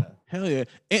Louisiana. Hell yeah,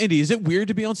 Andy. Is it weird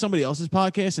to be on somebody else's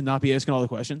podcast and not be asking all the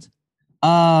questions?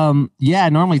 Yeah, I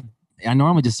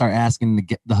normally just start asking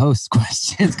the host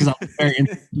questions because I'm very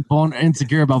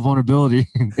insecure about vulnerability.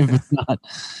 If it's not,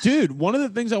 Dude, one of the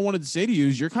things I wanted to say to you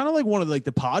is you're kind of like one of like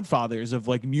the podfathers of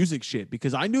like music shit,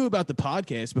 because I knew about the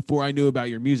podcast before I knew about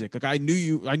your music. Like I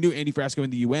knew Andy Frasco in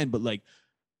the UN, but like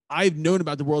I've known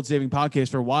about the World Saving Podcast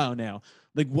for a while now.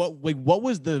 Like what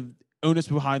was the onus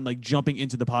behind like jumping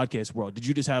into the podcast world? Did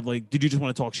you just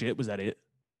want to talk shit? Was that it?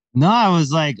 no, I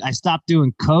was like, I stopped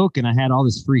doing coke and I had all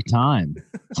this free time.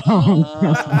 Oh,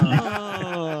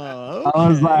 I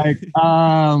was okay. like,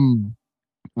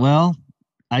 well,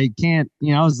 I can't,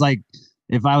 I was like,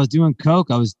 if I was doing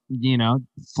coke, I was,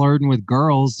 flirting with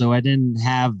girls. So I didn't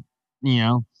have,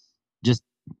 just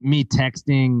me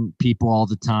texting people all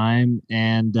the time.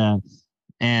 And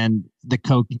the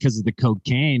coke, because of the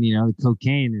cocaine, the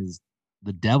cocaine is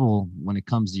the devil when it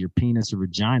comes to your penis or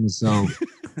vagina. So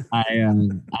I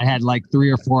had like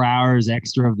 3 or 4 hours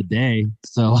extra of the day.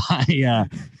 So I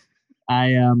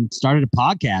started a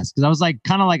podcast because I was like,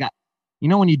 kind of like,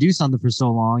 when you do something for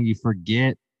so long, you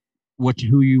forget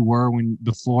who you were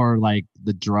before like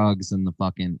the drugs and the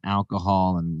fucking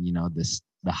alcohol and,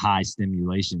 the high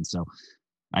stimulation. So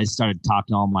I started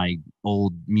talking to all my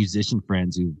old musician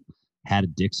friends who had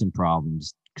addiction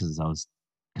problems because I was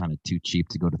kind of too cheap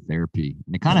to go to therapy,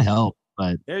 and it kind of helped,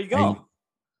 but There you go. So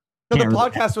the Can't really-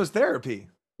 podcast was therapy.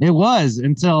 it was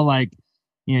until like,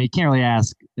 you can't really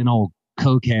ask an old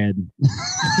cokehead,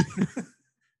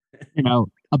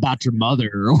 about your mother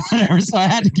or whatever. So I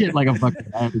had to get like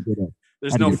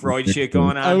There's no Freud shit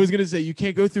going on. I was gonna say you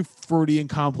can't go through Freudian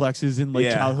complexes and like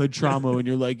Yeah. childhood trauma, and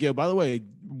you're like, yeah. By the way,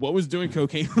 what was doing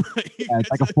cocaine? like? Yeah, it's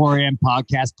like a 4 a.m.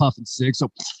 podcast, puffing six. So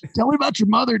tell me about your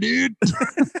mother, dude.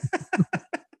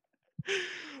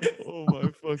 Oh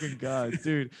my fucking god,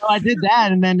 dude! So I did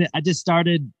that, and then I just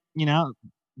started,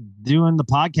 doing the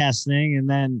podcast thing, and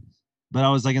then, but I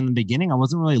was like in the beginning, I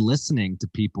wasn't really listening to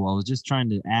people. I was just trying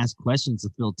to ask questions to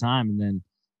fill time, and then,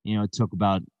 it took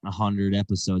about 100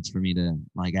 episodes for me to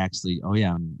like actually, oh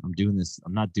yeah, I'm doing this.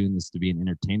 I'm not doing this to be an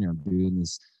entertainer. I'm doing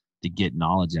this to get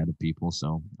knowledge out of people.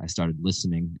 So I started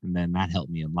listening, and then that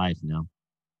helped me in life.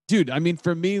 Dude, I mean,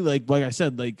 for me, like I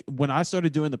said, like when I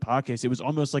started doing the podcast, it was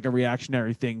almost like a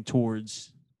reactionary thing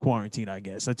towards quarantine, I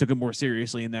guess. I took it more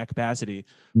seriously in that capacity.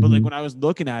 But like when I was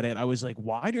looking at it, I was like,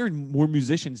 why are more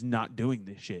musicians not doing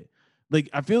this shit? Like,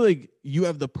 I feel like you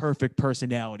have the perfect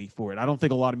personality for it. I don't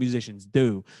think a lot of musicians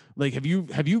do. Like, have you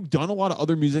done a lot of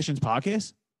other musicians'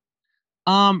 podcasts?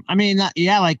 I mean,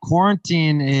 yeah, like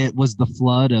quarantine, it was the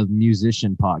flood of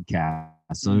musician podcasts.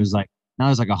 So there's like, now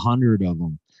there's like 100 of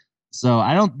them. So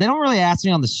they don't really ask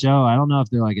me on the show. I don't know if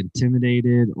they're like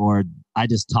intimidated or I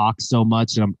just talk so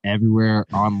much and I'm everywhere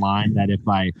online that if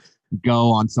I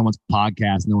go on someone's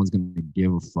podcast, no one's going to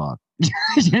give a fuck.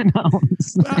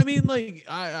 But I mean, like,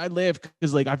 I laugh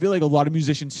because, like, I feel like a lot of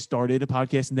musicians started a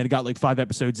podcast and then it got like 5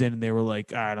 episodes in and they were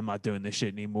like, all right, I'm not doing this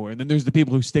shit anymore. And then there's the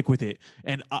people who stick with it.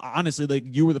 And honestly, like,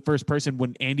 you were the first person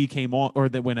when Andy came on, or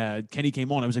that when Kenny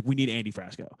came on, I was like, we need Andy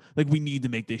Frasco. Like, we need to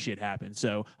make this shit happen.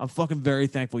 So I'm fucking very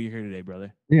thankful you're here today,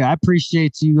 brother. Yeah, I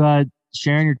appreciate you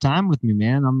sharing your time with me,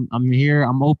 man. I'm here.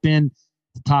 I'm open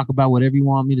to talk about whatever you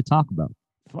want me to talk about.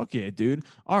 Fuck yeah, dude.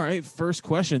 All right, first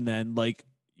question then. Like,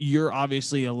 you're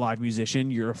obviously a live musician.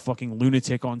 You're a fucking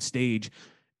lunatic on stage.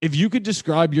 If you could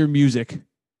describe your music,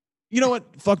 you know what?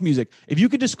 Fuck music. If you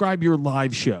could describe your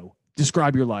live show,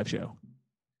 describe your live show.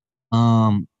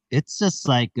 It's just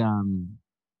like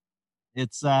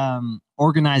It's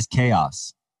organized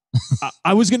chaos.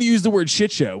 I was going to use the word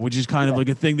shit show, which is kind of like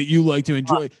a thing that you like to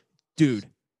enjoy, dude.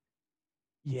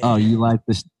 Yeah. Oh, you like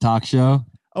this talk show?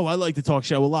 Oh, I like the talk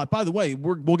show a lot. By the way,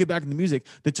 we'll get back into music.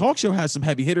 The talk show has some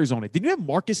heavy hitters on it. Did you have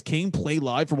Marcus King play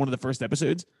live for one of the first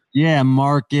episodes? Yeah,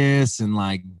 Marcus and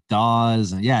like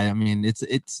Dawes. And yeah, I mean, it's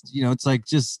it's like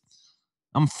just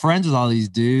I'm friends with all these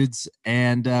dudes,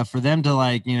 and for them to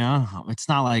like, it's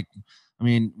not like, I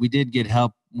mean, we did get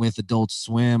help with Adult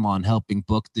Swim on helping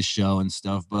book the show and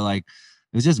stuff, but like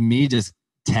it was just me just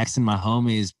texting my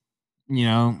homies.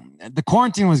 The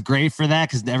quarantine was great for that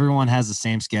because everyone has the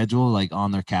same schedule, like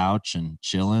on their couch and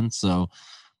chilling. So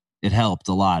it helped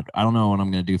a lot. I don't know what I'm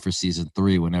going to do for season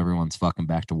 3 when everyone's fucking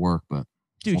back to work, but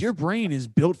dude, your brain is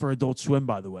built for Adult Swim,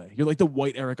 by the way. You're like the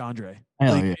white Eric Andre.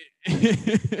 Hell like, yeah.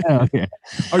 Hell yeah.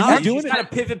 Are you doing it? Got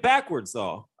to pivot backwards,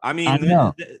 though. I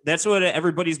mean, that's what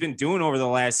everybody's been doing over the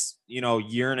last,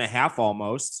 year and a half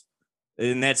almost.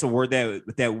 And that's a word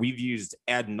that we've used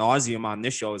ad nauseum on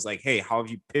this show is like, hey, how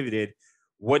have you pivoted?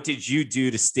 What did you do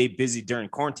to stay busy during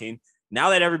quarantine? Now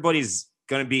that everybody's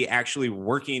going to be actually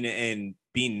working and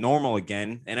being normal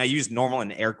again, and I use normal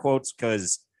in air quotes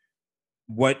because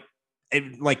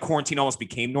like quarantine almost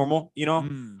became normal,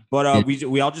 but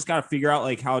we all just got to figure out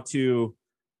like how to,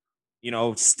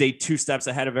 stay 2 steps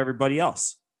ahead of everybody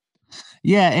else.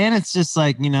 Yeah, and it's just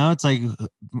like, it's like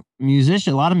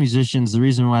a lot of musicians, the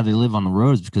reason why they live on the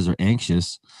road is because they're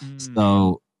anxious.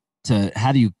 So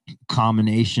how do you calm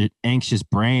an anxious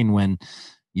brain when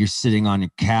you're sitting on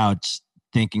your couch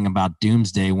thinking about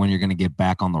doomsday when you're going to get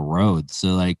back on the road?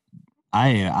 So like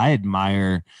I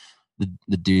admire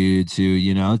the dudes who,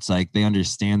 it's like they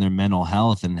understand their mental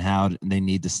health and how they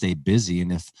need to stay busy.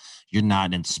 And if you're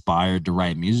not inspired to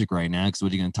write music right now, because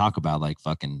what are you going to talk about? Like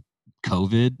fucking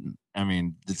COVID? I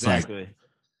mean, it's like,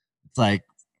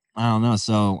 I don't know.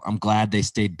 So I'm glad they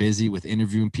stayed busy with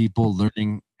interviewing people,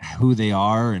 learning who they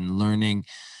are and learning,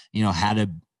 how to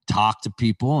talk to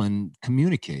people and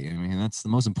communicate. I mean, that's the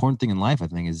most important thing in life, I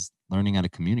think, is learning how to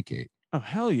communicate. Oh,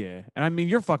 hell yeah. And I mean,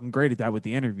 you're fucking great at that with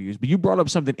the interviews, but you brought up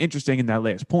something interesting in that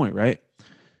last point, right?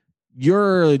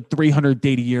 You're a 300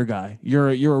 date a year guy. You're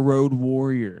a road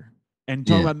warrior. And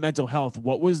talking about mental health,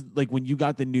 what was like when you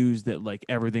got the news that like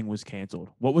everything was canceled?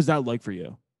 What was that like for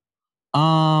you?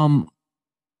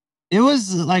 It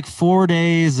was like 4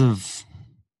 days of,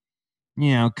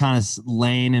 kind of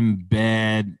laying in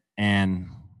bed and,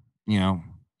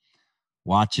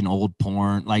 watching old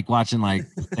porn, like watching like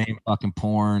the same fucking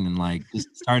porn and like just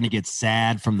starting to get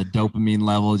sad from the dopamine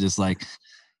level. Just like,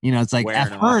 it's like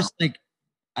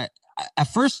at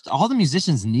first, all the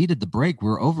musicians needed the break. We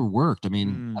were overworked. I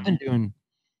mean, I've been doing,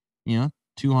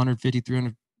 250,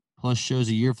 300 plus shows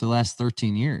a year for the last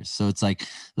 13 years. So it's like,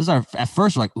 at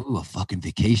first we're like, ooh, a fucking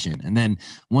vacation. And then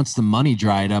once the money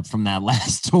dried up from that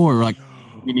last tour, we're like,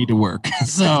 we need to work.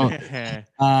 So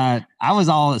I was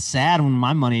all sad when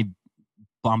my money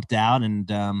bumped out,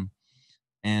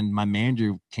 and my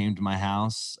manager came to my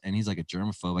house, and he's like a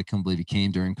germaphobe. I couldn't believe he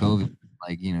came during COVID.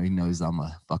 Like, he knows I'm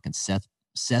a fucking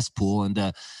cesspool. And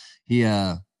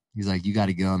he's like, you got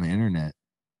to get on the internet.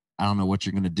 I don't know what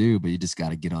you're going to do, but you just got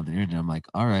to get on the internet. I'm like,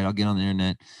 all right, I'll get on the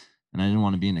internet. And I didn't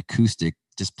want to be an acoustic,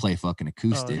 just play fucking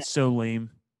acoustic. Oh, it's so lame.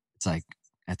 It's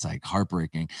like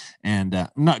heartbreaking. And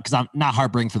not because I'm not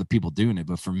heartbreaking for the people doing it,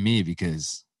 but for me,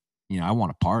 because, I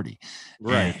want to party.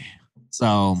 Right. And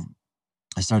so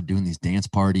I started doing these dance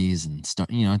parties and stuff.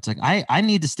 It's like, I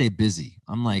need to stay busy.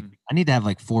 I'm like, I need to have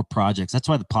like 4 projects. That's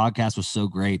why the podcast was so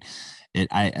great.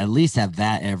 I at least have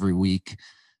that every week.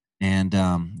 And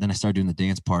then I started doing the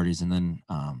dance parties, and then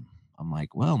I'm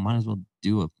like, well, might as well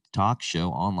do a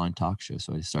online talk show.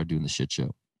 So I started doing the shit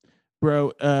show.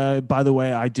 Bro, by the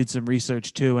way, I did some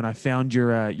research too, and I found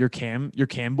your cam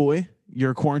boy,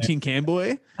 your quarantine cam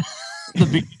boy. The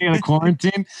beginning of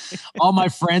quarantine, all my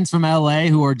friends from LA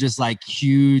who are just like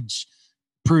huge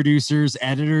producers,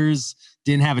 editors,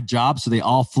 didn't have a job, so they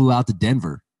all flew out to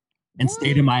Denver and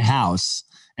stayed in my house.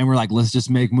 And we're like, let's just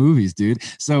make movies, dude.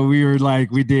 So we were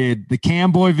like, we did the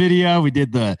Cam Boy video. We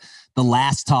did the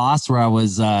Last Toss, where I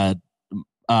was the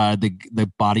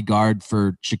bodyguard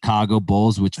for Chicago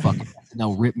Bulls, which fucking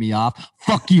SNL ripped me off.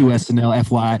 Fuck you, SNL,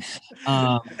 FY.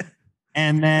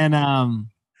 And then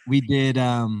we did,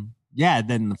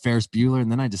 then the Ferris Bueller.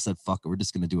 And then I just said, fuck it, we're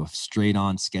just going to do a straight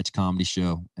on sketch comedy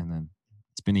show. And then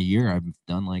it's been a year. I've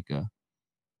done like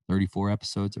 34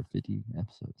 episodes or 50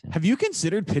 episodes. Yeah. Have you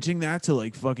considered pitching that to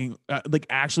like fucking like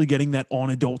actually getting that on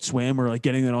Adult Swim or like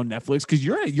getting it on Netflix? Because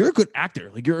you're a good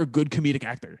actor. Like, you're a good comedic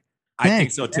actor. I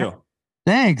think so too.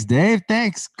 Thanks, Dave.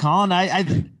 Thanks, Colin.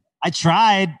 I I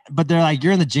tried, but they're like,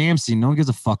 you're in the jam scene. No one gives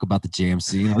a fuck about the jam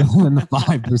scene. In the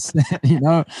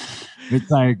 5%, It's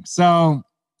like, so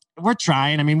we're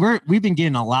trying. I mean, we've been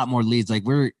getting a lot more leads. Like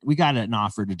we got an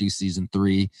offer to do season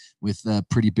 3 with a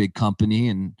pretty big company.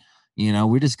 And,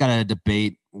 we just got to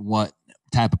debate what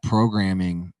type of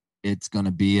programming it's going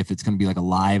to be. If it's going to be like a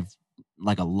live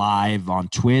on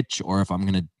Twitch, or if I'm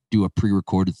going to do a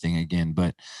pre-recorded thing again.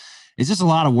 But it's just a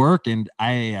lot of work. And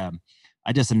I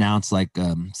just announced like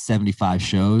 75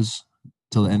 shows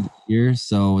till the end of the year.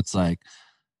 So it's like,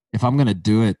 if I'm going to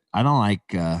do it, I don't like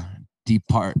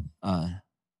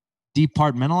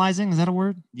departmentalizing. Is that a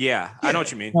word? Yeah, I know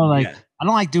what you mean. I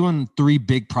don't like doing 3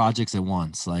 big projects at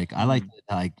once. Like I like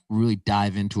to really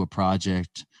dive into a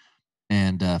project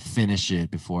and finish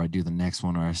it before I do the next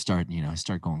one, or I start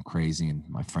going crazy and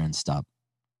my friends stop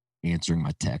answering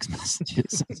my text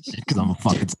messages because I'm a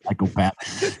fucking psychopath.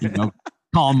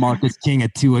 Calling Marcus King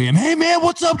at 2 a.m. Hey man,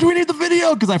 what's up? Do we need the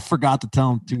video? Because I forgot to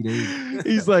tell him 2 days.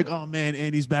 He's like, oh man,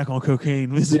 Andy's back on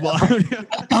cocaine. This is why.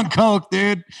 On coke,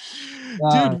 dude.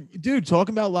 Dude,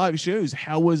 talking about live shows,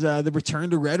 how was the return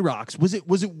to Red Rocks? Was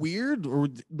it weird, or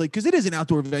like, because it is an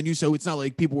outdoor venue, so it's not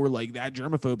like people were like that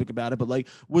germophobic about it, but like,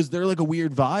 was there like a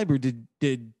weird vibe, or did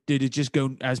it just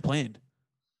go as planned?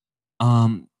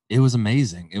 It was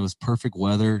amazing. It was perfect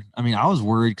weather. I mean, I was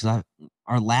worried because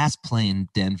our last play in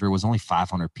Denver was only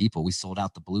 500 people. We sold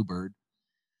out the Bluebird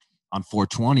on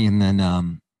 420, and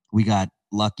then we got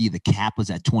lucky. The cap was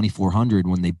at 2,400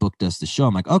 when they booked us the show.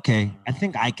 I'm like, okay, I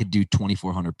think I could do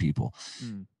 2,400 people.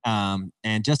 And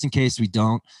just in case we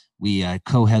don't, we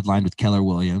co-headlined with Keller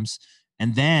Williams.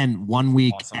 And then 1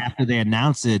 week after they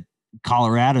announced it,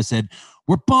 Colorado said,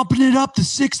 we're bumping it up to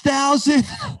 6,000.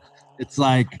 It's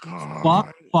like,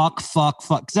 fuck.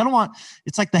 Because I don't want,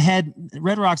 it's like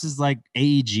Red Rocks is like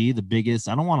AEG, the biggest.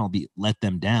 I don't want to let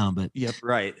them down, but yep,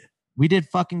 right. We did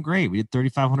fucking great. We did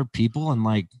 3,500 people, and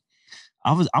like,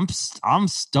 I'm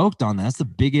stoked on that. That's the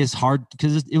biggest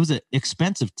because it was an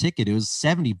expensive ticket. It was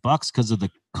 $70 because of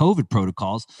the COVID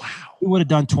protocols. Wow. We would have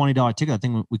done $20 ticket. I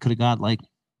think we could have got like,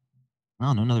 I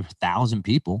don't know, another 1,000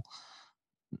 people.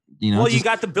 Well, you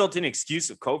got the built-in excuse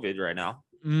of COVID right now.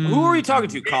 Who were you talking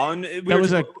to, Colin? That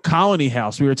was a Colony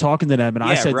House. We were talking to them, and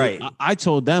I said, right. I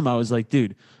told them, I was like,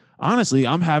 dude, honestly,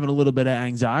 I'm having a little bit of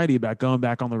anxiety about going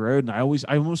back on the road. And I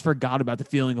almost forgot about the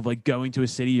feeling of like going to a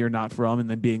city you're not from and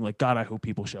then being like, God, I hope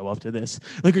people show up to this.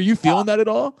 Like, are you feeling that at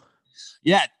all?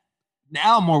 Yeah.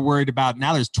 Now I'm more worried about,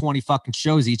 now there's 20 fucking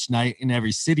shows each night in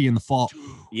every city in the fall.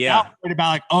 Yeah. Now I'm worried about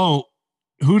like, oh,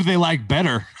 who do they like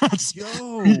better?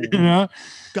 Yo,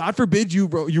 God forbid you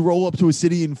roll up to a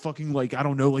city and fucking like, I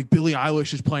don't know, like Billie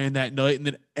Eilish is playing that night, and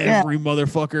then every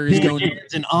motherfucker is going to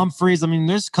and Humphreys. I mean,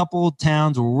 there's a couple of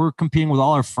towns where we're competing with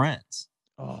all our friends.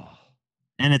 Oh.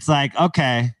 And it's like,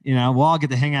 okay, we'll all get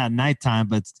to hang out at nighttime,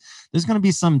 but there's going to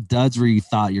be some duds where you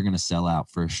thought you're going to sell out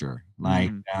for sure.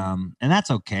 Like, and that's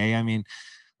okay. I mean,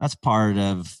 that's part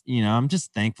of, I'm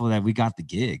just thankful that we got the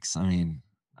gigs. I mean,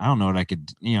 I don't know what I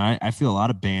could, I feel a lot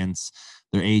of bands,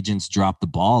 their agents dropped the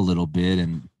ball a little bit,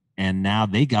 and now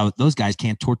those guys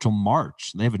can't tour till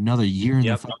March. They have another year in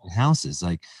their fucking houses.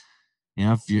 Like,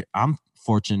 I'm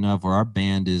fortunate enough where our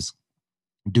band is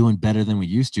doing better than we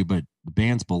used to, but the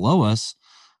bands below us,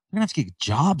 they're gonna have to get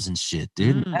jobs and shit,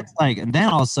 dude. That's like, and then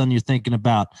all of a sudden you're thinking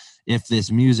about if this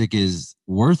music is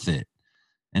worth it.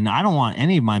 And I don't want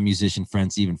any of my musician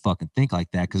friends to even fucking think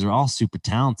like that, because they're all super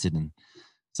talented. And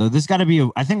so there's got to be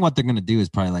I think what they're going to do is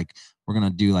probably like, we're going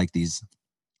to do like these,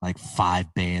 like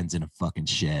 5 bands in a fucking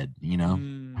shed,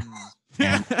 and,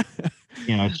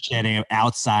 shedding an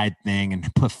outside thing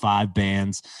and put 5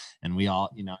 bands, and we all,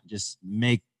 just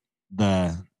make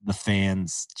the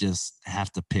fans just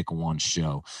have to pick one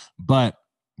show. But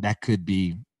that could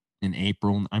be in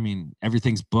April. I mean,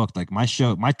 everything's booked. Like my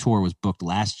tour was booked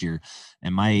last year,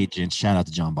 and my agent, shout out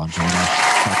to John Bongiorno,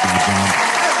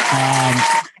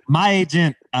 my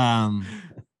agent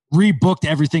rebooked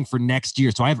everything for next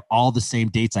year, so I have all the same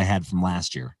dates I had from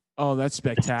last year. Oh, that's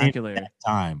spectacular.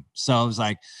 Time. So I was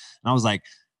like,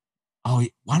 oh,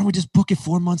 why don't we just book it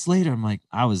 4 months later? I'm like,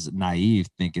 I was naive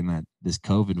thinking that this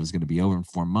COVID was going to be over in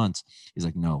 4 months. He's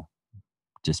like, no,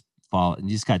 just follow. And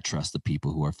you just got to trust the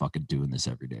people who are fucking doing this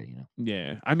every day,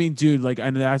 Yeah. I mean, dude, like,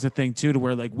 and that's a thing too, to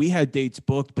where like we had dates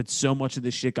booked, but so much of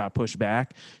this shit got pushed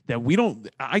back that we don't,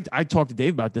 I talked to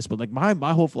Dave about this, but like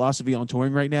my whole philosophy on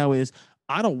touring right now is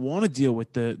I don't want to deal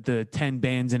with the 10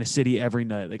 bands in a city every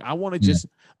night. Like I want to just,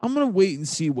 I'm going to wait and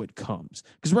see what comes.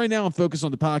 Because right now I'm focused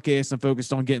on the podcast. I'm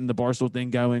focused on getting the Barstool thing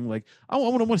going. Like I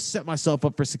want to set myself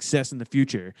up for success in the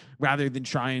future rather than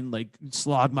try and like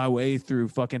slog my way through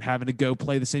fucking having to go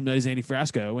play the same night as Andy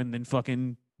Frasco and then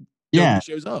fucking Yeah. nobody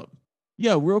shows up.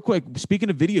 Yeah, real quick. Speaking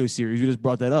of video series, you just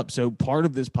brought that up. So part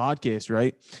of this podcast,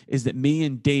 right, is that me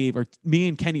and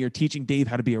Kenny are teaching Dave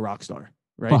how to be a rock star,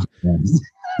 right? Fuck yes.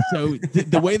 So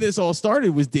the way this all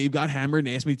started was Dave got hammered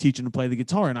and asked me to teach him to play the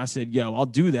guitar, and I said, "Yo, I'll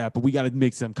do that, but we got to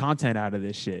make some content out of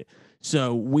this shit."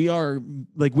 So we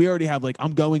already have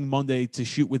I'm going Monday to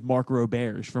shoot with Mark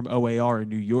Roberge from OAR in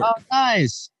New York. Oh,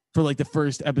 nice. For the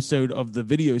first episode of the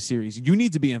video series. You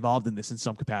need to be involved in this in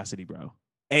some capacity, bro.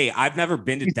 Hey, I've never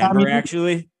been to Denver,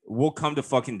 actually. We'll come to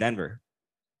fucking Denver.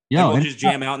 Yo, we'll just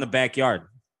jam out in the backyard.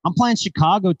 I'm playing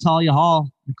Chicago, Talia Hall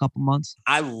in a couple months.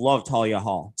 I love Talia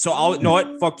Hall. So I'll you know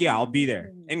what? Fuck yeah, I'll be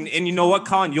there. And you know what,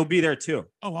 Colin? You'll be there too.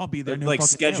 Oh, I'll be there. No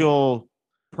schedule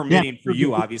permitting for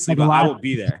you, obviously, but I will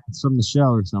be there. From the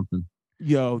show or something.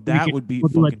 Yo, that would be we'll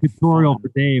do a tutorial for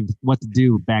Dave what to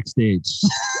do backstage.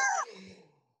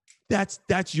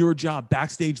 That's your job.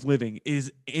 Backstage living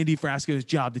is Andy Frasco's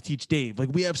job to teach Dave.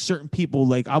 We have certain people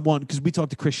because we talked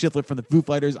to Chris Schiffer from the Foo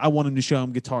Fighters. I want him to show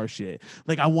him guitar shit.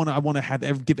 I want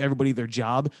to give everybody their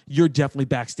job. You're definitely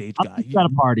backstage guy. You got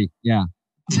a party. Yeah.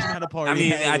 At a party. I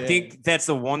mean, I think that's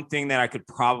the one thing that I could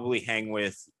probably hang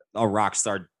with a rock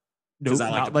star. Nope,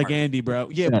 not like Andy, bro.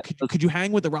 Yeah, but could you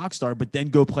hang with a rock star, but then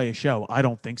go play a show? I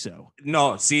don't think so.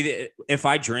 No, see, if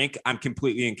I drink, I'm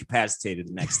completely incapacitated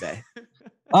the next day.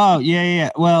 Oh, yeah.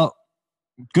 Well,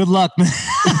 good luck, man.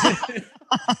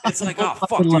 It's oh,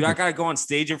 fuck, dude. I got to go on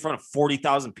stage in front of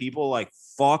 40,000 people.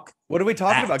 Fuck. What are we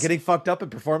talking about? Getting fucked up and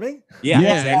performing? Yeah.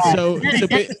 Exactly.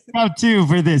 So too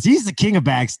for this. He's the king of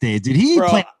backstage, dude. He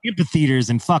played amphitheaters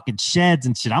and fucking sheds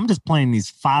and shit. I'm just playing these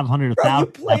 500 You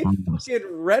 1,000. played fucking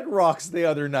Red Rocks the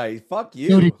other night. Fuck you.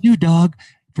 So did you, dog?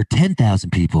 For 10,000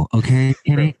 people, okay?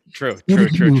 True.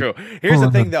 Here's the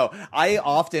thing, though. I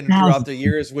often, throughout the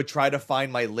years, would try to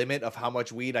find my limit of how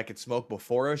much weed I could smoke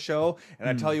before a show. And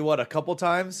I tell you what, a couple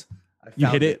times, I found you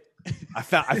hit it. I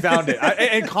found it.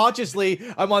 And consciously,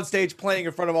 I'm on stage playing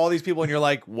in front of all these people, and you're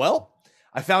like, well,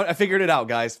 I figured it out,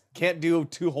 guys. Can't do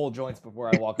 2 whole joints before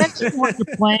I walk on stage.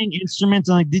 You're playing instruments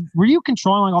and were you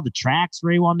controlling all the tracks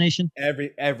for AWOL Nation?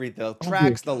 The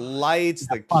tracks, the lights,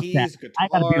 the keys,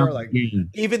 guitar,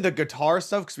 even the guitar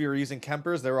stuff, because we were using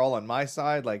Kempers, they were all on my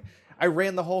side. I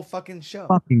ran the whole fucking show.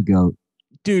 Fucking goat.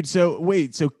 Dude, so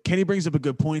Kenny brings up a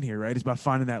good point here, right? It's about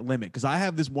finding that limit. Because I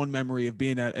have this one memory of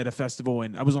being at a festival,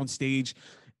 and I was on stage,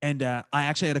 and I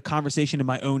actually had a conversation in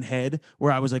my own head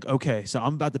where I was like, okay, so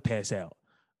I'm about to pass out.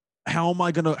 How am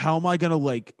I gonna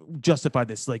justify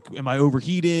this? Am I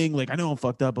overheating? I know I'm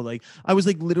fucked up, but I was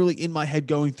literally in my head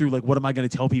going through what am I gonna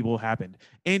tell people happened?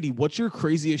 Andy, what's your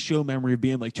craziest show memory of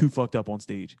being too fucked up on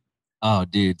stage? Oh,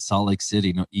 dude, Salt Lake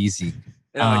City, no easy.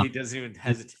 No, he doesn't even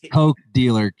hesitate. Coke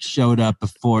dealer showed up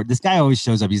before. This guy always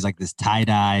shows up. He's this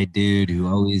tie-dye dude who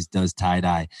always does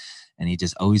tie-dye, and he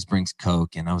just always brings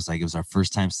Coke. And I was it was our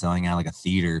first time selling out a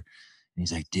theater, and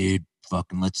he's like, dude,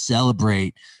 fucking let's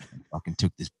celebrate. And fucking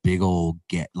took this big old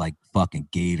fucking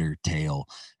gator tail.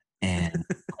 And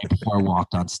right before I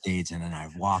walked on stage, and then I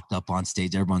walked up on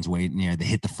stage, everyone's waiting there. They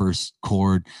hit the first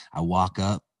chord. I walk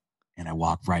up and I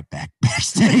walk right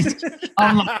backstage.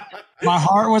 My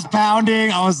heart was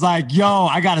pounding. I was like, yo,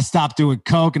 I got to stop doing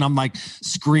Coke. And I'm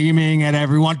screaming at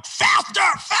everyone, faster.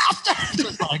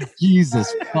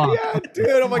 Jesus fuck. Yeah, dude.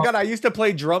 Oh my God. I used to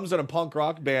play drums in a punk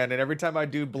rock band. And every time I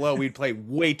do blow, we'd play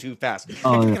way too fast. My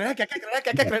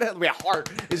heart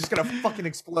is just going to fucking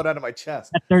explode out of my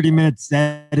chest. At 30 minutes,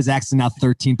 that is actually now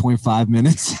 13.5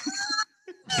 minutes.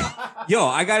 Yo,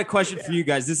 I got a question for you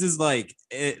guys. This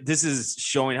is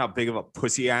showing how big of a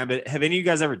pussy I am. But have any of you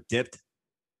guys ever dipped?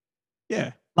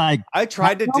 Yeah. I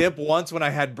tried to dip once when I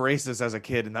had braces as a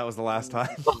kid, and that was the last time.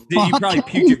 You probably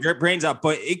puked your brains out,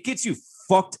 but it gets you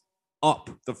fucked up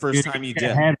the first time you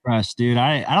dip. Head rush, dude.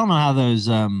 I don't know how those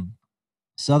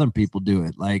Southern people do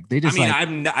it. They just. I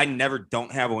mean, I never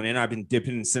don't have one in. I've been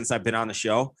dipping since I've been on the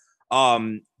show.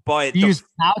 But you use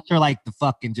pouch or the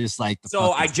fucking just the.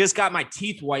 So I just got my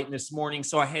teeth whitened this morning,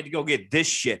 so I had to go get this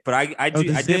shit. But I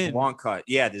did long cut.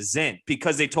 Yeah, the Zyn,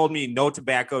 because they told me no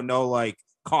tobacco, no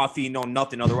coffee, no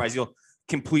nothing. Otherwise, you'll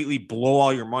completely blow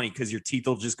all your money because your teeth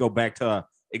will just go back to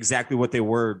exactly what they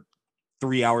were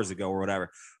 3 hours ago or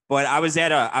whatever. But I was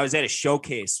at a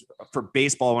showcase for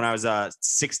baseball when I was a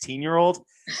 16-year-old,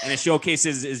 and a showcase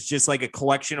is just a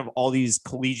collection of all these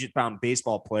collegiate bound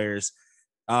baseball players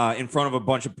in front of a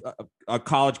bunch of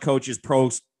college coaches, pro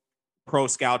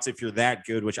scouts, if you're that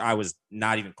good, which I was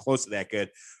not even close to that good.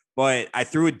 But I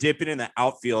threw a dip in the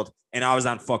outfield, and I was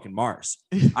on fucking Mars.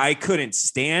 I couldn't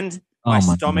stand. My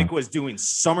stomach was doing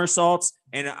somersaults,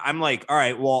 and I'm like, all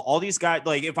right, well, all these guys,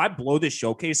 if I blow this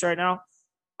showcase right now,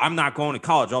 I'm not going to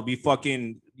college. I'll be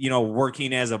fucking,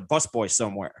 working as a busboy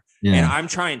somewhere. Yeah. And I'm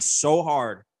trying so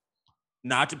hard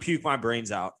not to puke my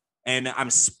brains out. And I'm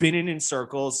spinning in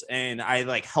circles, and I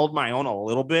like held my own a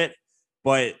little bit,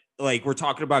 but like we're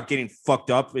talking about getting fucked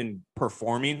up and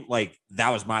performing, like that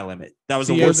was my limit. That was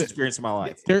the Yeah, worst experience of my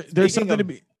life. There's Speaking something to of-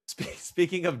 be.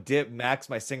 Speaking of dip, Max,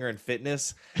 my singer in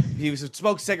fitness, he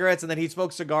smoked cigarettes and then he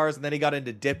smoked cigars and then he got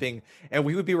into dipping, and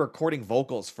we would be recording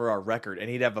vocals for our record and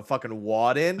he'd have a fucking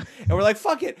wad in and we're like,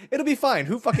 fuck it, it'll be fine.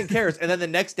 Who fucking cares? And then the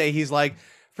next day he's like,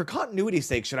 for continuity's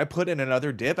sake, should I put in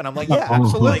another dip? And I'm like, yeah,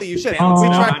 absolutely, you should. Balance We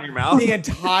it out tried on your mouth. the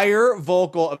entire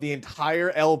vocal of the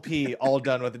entire LP all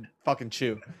done with a fucking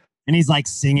chew. And he's like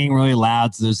singing really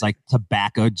loud. So there's like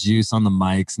tobacco juice on the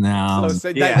mics now. So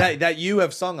yeah. that you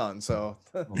have sung on, so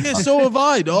Yeah, so have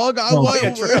I, dog.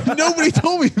 yeah, true. Nobody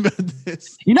told me about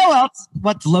this. You know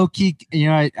what's low key? You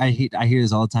know, I hear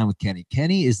this all the time with Kenny.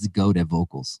 Kenny is the goat at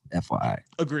vocals, FYI.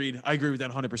 Agreed. I agree with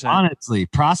that 100%. Honestly,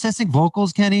 processing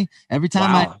vocals, Kenny. Every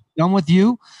time Wow. I'm done with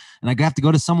you, and I have to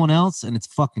go to someone else, and it's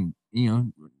fucking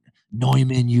Neumann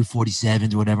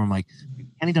U47s or whatever. I'm like,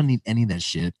 Kenny don't need any of that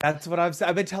shit. that's what I've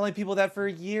been telling people that for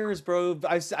years, bro.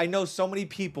 I know so many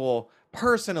people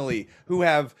personally who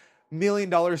have $1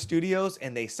 million studios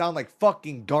and they sound like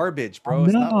fucking garbage, bro.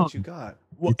 It's not what you got.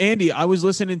 Well, Andy, I was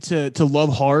listening to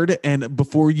Love Hard, and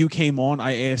before you came on,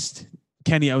 I asked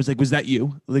Kenny, I was like, was that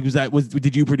you? Like,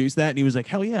 did you produce that? And he was like,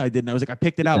 hell yeah, I did. And I was like, I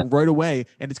picked it out right away.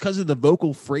 And it's because of the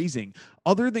vocal phrasing.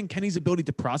 Other than Kenny's ability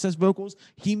to process vocals,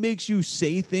 he makes you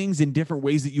say things in different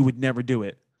ways that you would never do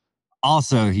it.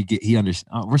 Also, he understands.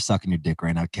 Oh, we're sucking your dick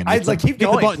right now, Kenny. I'd like keep Hit the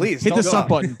going, button. please. Hit Don't the go sub on.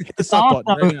 button. Hit the sub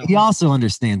button right now. He also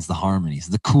understands the harmonies,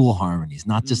 the cool harmonies,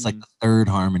 not just like the third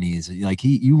harmonies. Like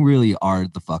you really are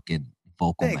the fucking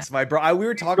vocal man. Thanks, my bro. We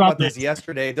were talking about this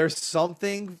yesterday. There's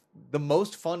something. The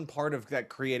most fun part of that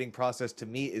creating process to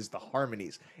me is the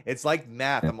harmonies. It's like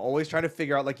math. I'm always trying to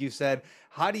figure out, like you said,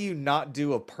 how do you not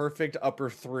do a perfect upper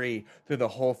three through the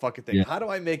whole fucking thing? Yeah. How do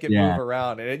I make it Yeah. move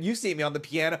around? And you see me on the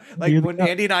piano, like You're when the-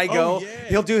 Andy and I go, yeah.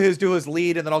 he'll do his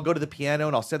lead, and then I'll go to the piano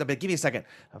and I'll set up. Give me a second.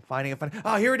 I'm finding.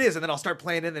 Oh, here it is, and then I'll start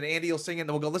playing it, and then Andy will sing it, and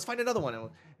then we'll go. Let's find another one. And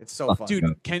it's so fun.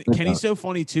 Dude, Kenny's so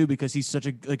funny too because he's such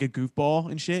a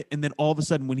goofball and shit. And then all of a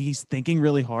sudden, when he's thinking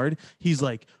really hard, he's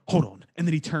like, "Hold on," and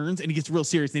then he turns and he gets real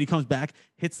serious. Then he comes back,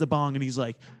 hits the bong, and he's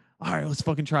like, "All right, let's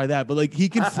fucking try that." But like, he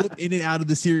can flip in and out of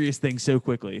the serious thing so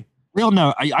quickly. Real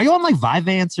no. Are you on like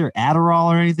Vyvanse or Adderall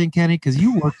or anything, Kenny? Because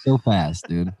you work so fast,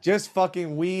 dude. Just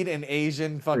fucking weed and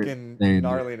Asian fucking Dude,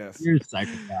 gnarliness. You're a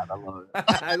psychopath. I love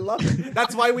it. I love it.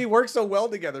 That's why we work so well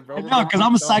together, bro. No, because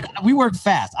I'm a psycho. We work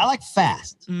fast. I like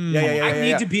fast. Yeah. I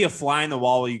need to be a fly in the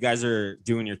wall while you guys are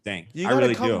doing your thing. You I gotta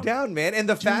really come do. down, man. And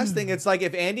the fast thing, it's like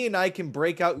if Andy and I can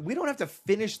break out, we don't have to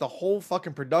finish the whole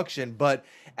fucking production, but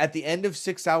at the end of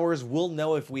 6 hours, we'll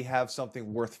know if we have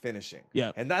something worth finishing.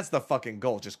 Yeah. And that's the fucking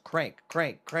goal. Just crank.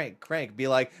 Be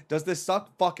like, does this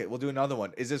suck? Fuck it. We'll do another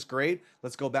one. Is this great?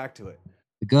 Let's go back to it.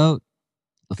 The goat.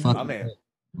 The fuck. My man.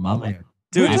 My My man. man.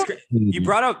 Dude, it's great. You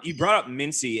brought up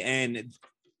Mincy, and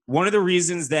one of the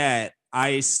reasons that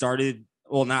I started,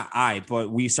 well, not I,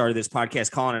 but we started this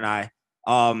podcast, Colin and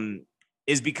I,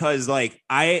 is because like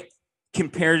I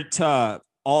compared to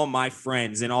all my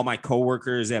friends and all my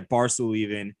coworkers at Barstool,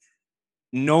 even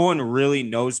no one really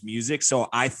knows music. So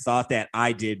I thought that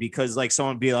I did because like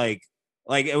someone would be like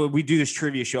we do this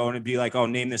trivia show and it'd be like, oh,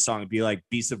 name this song. It'd be like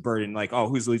Beast of Burden, like, oh,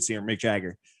 who's the lead singer? Mick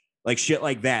Jagger. Like shit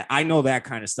like that. I know that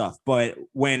kind of stuff. But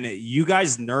when you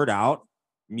guys nerd out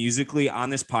musically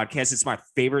on this podcast, it's my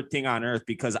favorite thing on earth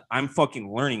because I'm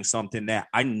fucking learning something that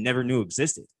I never knew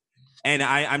existed. And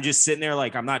I'm just sitting there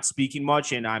like I'm not speaking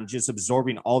much and I'm just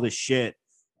absorbing all this shit.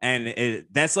 And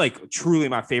that's like truly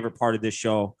my favorite part of this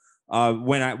show.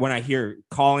 When I hear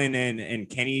Colin and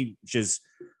Kenny just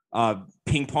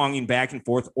ping ponging back and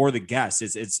forth, or the guests,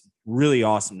 it's really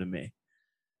awesome to me.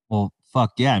 Well,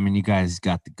 fuck yeah. I mean, you guys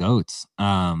got the goats.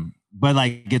 But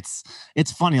like it's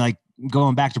funny, like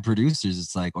going back to producers,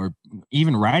 it's like, or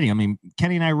even writing. I mean,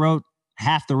 Kenny and I wrote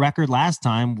half the record last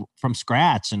time from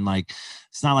scratch, and like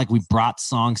it's not like we brought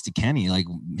songs to Kenny. Like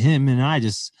him and I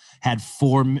just had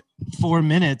 4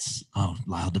 minutes. Oh,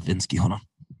 Lyle Davinsky, hold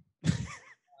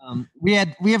on. We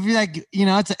have like, you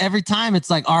know, it's every time it's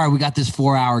like, all right, we got this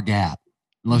 4-hour gap.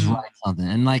 Let's write something.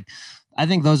 And like, I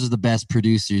think those are the best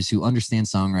producers who understand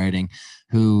songwriting,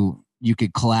 who you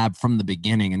could collab from the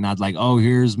beginning and not like, oh,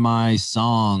 here's my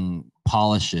song,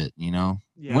 polish it, you know?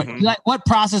 Yeah. What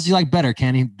process you like better,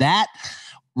 Kenny? That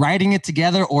writing it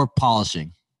together or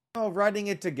polishing? Oh, writing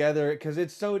it together, because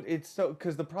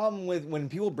because the problem with when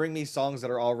people bring me songs that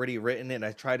are already written and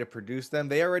I try to produce them,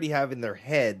 they already have in their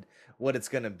head what it's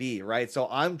going to be, right? So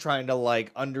I'm trying to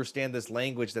like understand this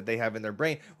language that they have in their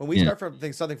brain. When we Yeah. start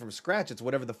from something from scratch, it's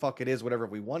whatever the fuck it is, whatever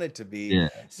we want it to be. Yeah.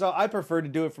 So I prefer to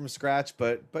do it from scratch,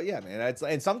 but yeah, man,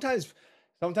 and sometimes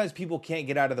people can't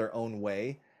get out of their own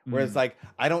way, where it's like,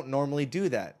 I don't normally do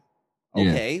that. Yeah.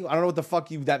 Okay, I don't know what the fuck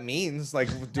that means. Like,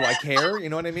 do I care? You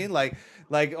know what I mean? Like,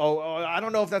 I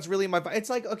don't know if that's really my. It's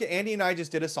like, okay, Andy and I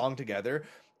just did a song together,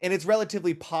 and it's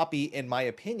relatively poppy in my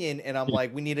opinion. And I'm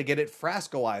like, we need to get it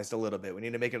Frascoized a little bit. We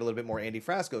need to make it a little bit more Andy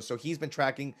Frasco. So he's been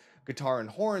tracking guitar and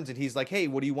horns, and he's like, hey,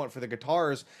 what do you want for the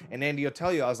guitars? And Andy will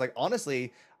tell you. I was like,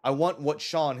 honestly, I want what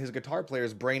Sean, his guitar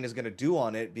player's brain, is going to do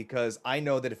on it, because I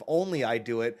know that if only I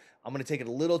do it, I'm going to take it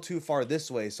a little too far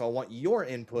this way. So I want your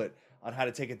input on how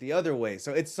to take it the other way.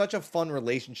 So it's such a fun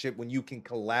relationship when you can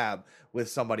collab with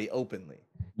somebody openly.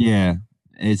 Yeah.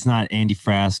 It's not Andy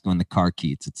Frasco and the car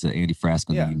keys. It's Andy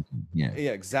Frasco. Yeah. And Yeah,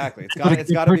 exactly. It's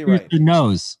But got to be right. He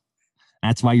knows.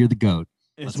 That's why you're the GOAT.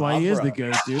 That's That's why he is the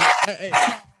opera. goat, dude.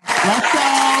 Let's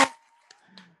go.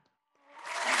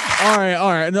 All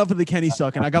right. Enough of the Kenny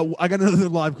sucking. I got another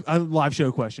live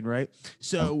show question, right?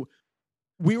 So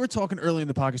we were talking earlier in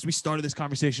the podcast. We started this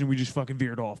conversation. We just fucking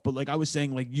veered off. But like I was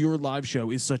saying, like your live show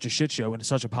is such a shit show in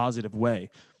such a positive way.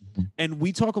 And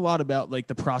we talk a lot about like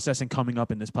the process and coming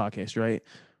up in this podcast, right?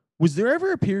 Was there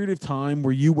ever a period of time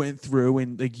where you went through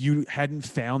and like you hadn't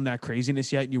found that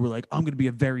craziness yet, and you were like, I'm going to be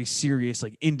a very serious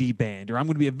like indie band, or I'm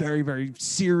going to be a very, very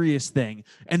serious thing,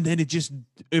 and then it just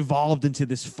evolved into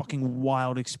this fucking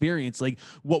wild experience? Like,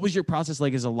 what was your process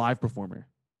like as a live performer?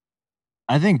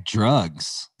 I think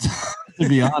drugs, to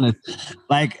be honest.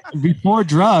 Like before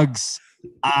drugs,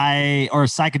 or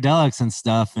psychedelics and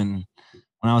stuff. And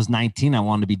when I was 19, I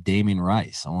wanted to be Damien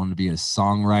Rice. I wanted to be a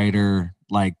songwriter,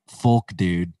 like folk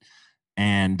dude.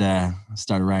 And I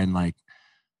started writing like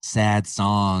sad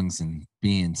songs and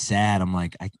being sad. I'm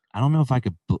like, I don't know if I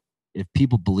could, if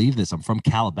people believe this. I'm from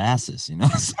Calabasas, you know.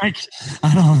 It's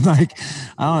like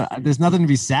there's nothing to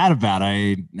be sad about.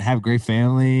 I have a great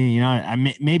family, you know.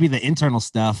 Maybe the internal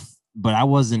stuff, but I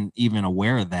wasn't even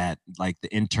aware of that, like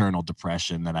the internal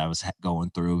depression that I was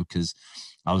going through, because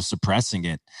I was suppressing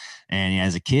it. And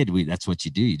as a kid, that's what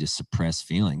you do. You just suppress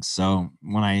feelings. So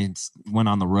when I went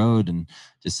on the road and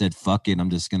just said, fuck it, I'm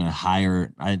just going to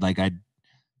hire, I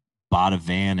bought a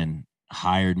van and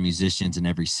hired musicians in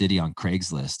every city on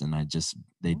Craigslist. And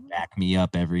they'd back me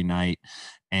up every night.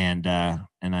 And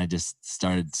I just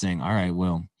started saying, all right,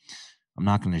 well, I'm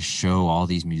not going to show all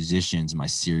these musicians my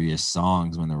serious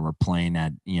songs when they were playing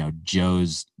at, you know,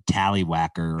 Joe's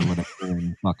Tallywhacker or whatever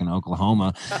in fucking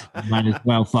Oklahoma. Might as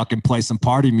well fucking play some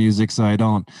party music so I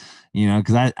don't, you know,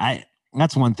 because I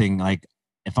that's one thing. Like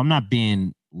if I'm not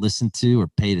being listened to or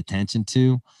paid attention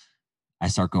to, I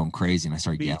start going crazy and I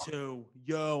start Me yelling. too.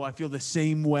 Yo, I feel the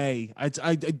same way.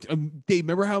 Dave,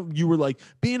 remember how you were like,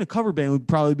 being a cover band would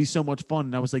probably be so much fun,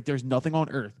 and I was like, there's nothing on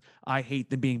earth I hate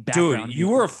than being background. Dude, you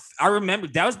were. I remember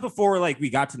that was before like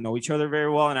we got to know each other very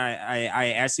well, and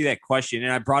I asked you that question,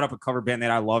 and I brought up a cover band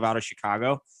that I love out of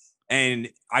Chicago, and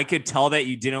I could tell that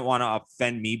you didn't want to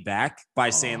offend me back by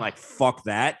saying like "fuck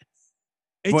that,"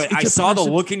 but I saw the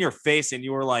look in your face, and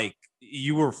you were like,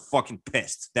 you were fucking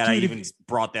pissed that I even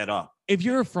brought that up. If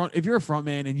you're a front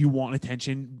man and you want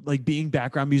attention, like being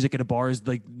background music at a bar is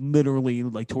like literally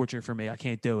like torture for me. I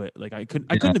can't do it. Like I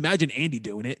couldn't imagine Andy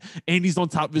doing it. Andy's on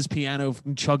top of his piano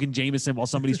chugging Jameson while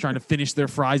somebody's trying to finish their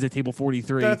fries at table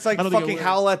 43. That's like fucking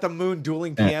Howl at the Moon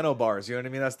dueling piano bars. You know what I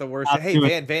mean? That's the worst. Hey,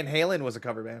 Van Halen was a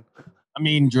cover band. I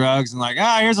mean, drugs and like,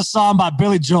 here's a song by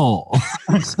Billy Joel.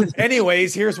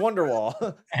 Anyways, here's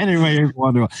Wonderwall. Anyway, here's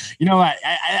Wonderwall. You know,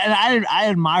 I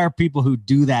admire people who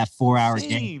do that 4-hour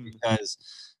game, because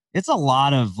it's a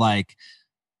lot of like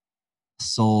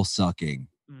soul sucking.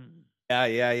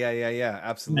 Yeah.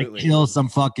 Absolutely. Like kill some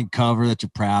fucking cover that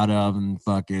you're proud of and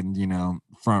fucking, you know,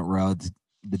 front row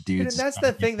the dudes. And that's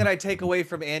the thing that I take away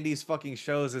from Andy's fucking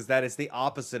shows, is that it's the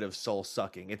opposite of soul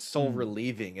sucking. It's soul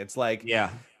relieving. It's like,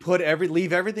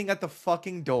 leave everything at the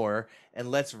fucking door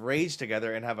and let's rage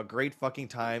together and have a great fucking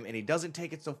time. And he doesn't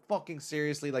take it so fucking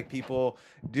seriously like people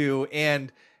do.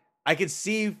 And I could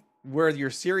see where your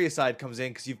serious side comes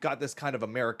in, because you've got this kind of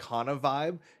Americana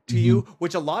vibe to you,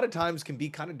 which a lot of times can be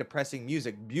kind of depressing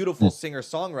music. Beautiful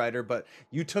singer-songwriter, but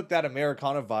you took that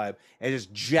Americana vibe and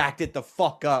just jacked it the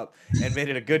fuck up and made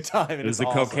it a good time. It was the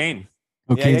awesome. cocaine.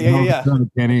 Yeah.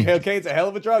 Kenny. Cocaine's a hell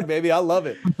of a drug, baby. I love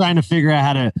it. I'm trying to figure out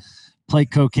how to play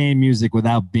cocaine music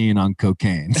without being on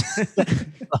cocaine. That's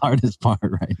the hardest part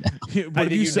right now. What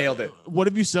have you nailed it. What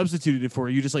have you substituted it for? Are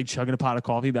you just like chugging a pot of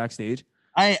coffee backstage?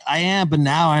 I am, but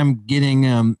now I'm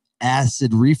getting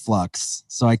acid reflux,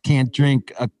 so I can't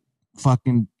drink a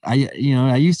fucking, I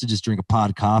used to just drink a pot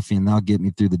of coffee and that'll get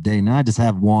me through the day. Now I just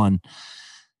have one.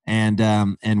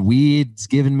 And weed's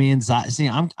giving me anxiety. See,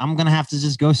 I'm going to have to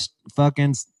just go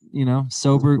fucking,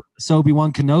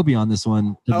 Sobi-Wan Kenobi on this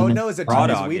one. Oh no, is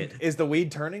the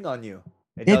weed turning on you?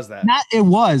 It does that. It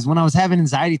was when I was having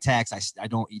anxiety attacks. I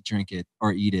don't drink it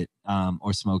or eat it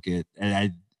or smoke it.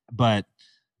 But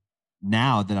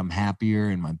now that I'm happier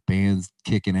and my band's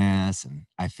kicking ass and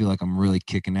I feel like I'm really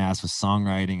kicking ass with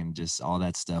songwriting and just all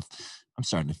that stuff, I'm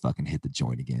starting to fucking hit the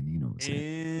joint again. You know what I'm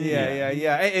saying?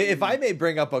 Yeah. If I may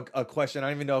bring up a question, I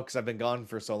don't even know because I've been gone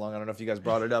for so long. I don't know if you guys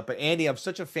brought it up, but Andy, I'm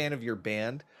such a fan of your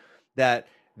band that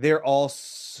they're all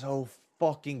so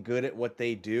fucking good at what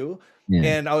they do. Yeah.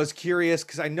 And I was curious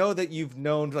because I know that you've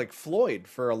known like Floyd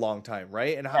for a long time,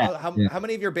 right? And how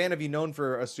many of your band have you known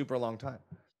for a super long time?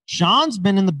 Sean's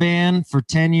been in the band for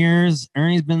 10 years.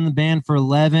 Ernie's been in the band for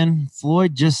 11.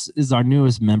 Floyd just is our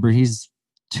newest member. He's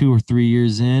 2 or 3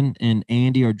 years in, and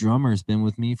Andy, our drummer, has been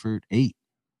with me for 8.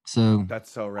 So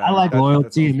that's so rad. I like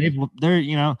loyalty, and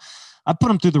they're I put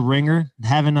them through the ringer,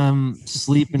 having them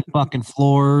sleep in fucking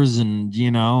floors, and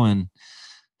and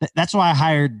that's why I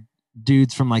hired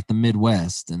dudes from like the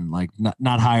Midwest and like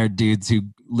not hired dudes who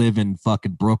live in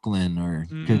fucking Brooklyn or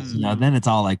because then it's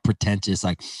all like pretentious,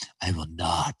 like I will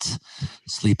not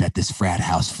sleep at this frat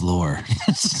house floor.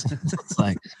 It's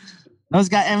like those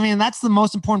guys. I mean, that's the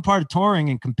most important part of touring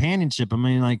and companionship. I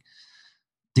mean, like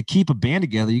to keep a band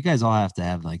together, you guys all have to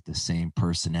have like the same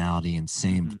personality and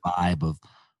same vibe of,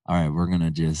 all right, we're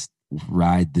gonna just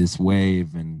ride this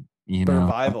wave, and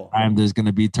survival. Sometimes there's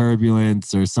gonna be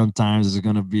turbulence, or sometimes there's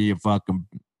gonna be a fucking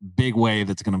big wave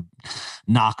that's gonna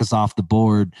knock us off the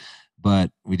board.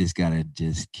 But we just gotta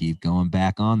just keep going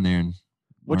back on there. And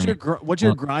what's your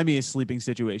grimiest sleeping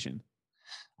situation?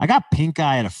 I got pink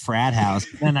eye at a frat house.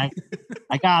 Then I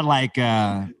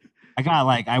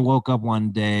woke up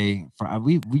one day.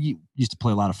 We used to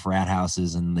play a lot of frat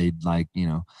houses, and they'd like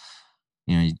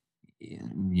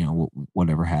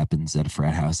whatever happens at a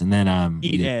frat house, and then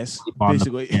eat ass,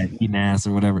 basically. Eating ass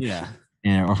or whatever. Yeah,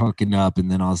 or hooking up,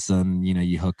 and then all of a sudden,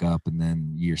 you hook up, and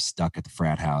then you're stuck at the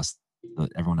frat house.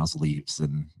 Everyone else leaves,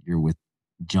 and you're with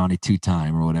Johnny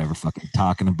Two-Time or whatever, fucking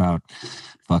talking about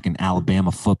fucking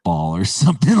Alabama football or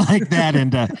something like that,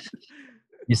 and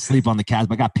you sleep on the couch.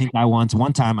 But I got pink eye once.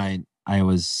 One time I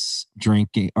was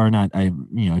drinking, or not, I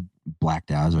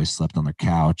blacked out, so I slept on the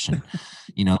couch, and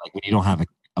like when you don't have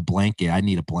a blanket, I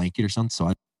need a blanket or something, so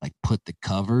I like put the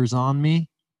covers on me,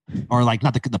 or like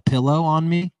not the pillow on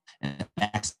me, and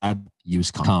backside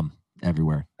use cum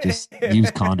everywhere, just use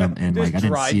condom, and like I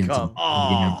didn't see it until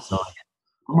again, so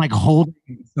I'm like holding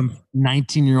some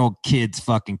 19-year-old kid's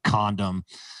fucking condom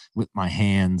with my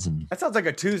hands, and that sounds like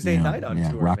a Tuesday night on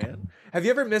tour, man. Have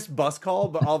you ever missed Bus Call?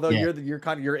 But although you're Andy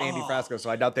Frasco, so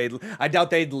I doubt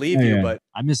they'd leave you. But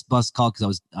I missed Bus Call because I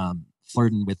was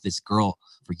flirting with this girl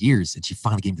for years, and she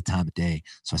finally gave me the time of day,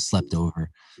 so I slept over,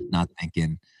 not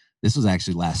thinking. This was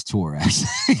actually last tour,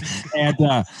 actually, and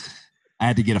I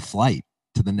had to get a flight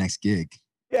to the next gig.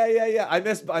 Yeah. I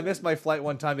missed my flight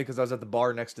one time because I was at the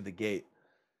bar next to the gate.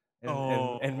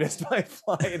 And missed my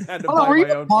flight and had to buy were you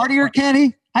my own partier,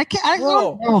 Kenny? I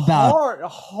don't know about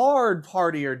hard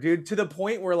partier, dude. To the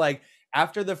point where like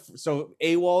after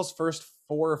AWOL's first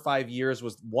 4 or 5 years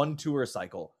was one tour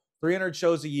cycle, 300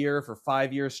 shows a year for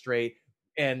 5 years straight,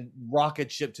 and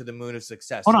rocket ship to the moon of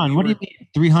success. Hold on, what do you mean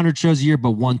 300 shows a year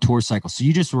but one tour cycle? So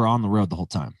you just were on the road the whole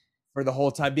time? For the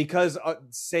whole time, because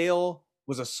Sail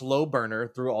was a slow burner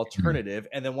through alternative,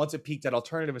 and then once it peaked at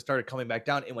alternative and started coming back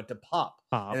down, it went to pop.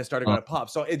 And it started going to pop.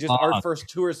 So it just our first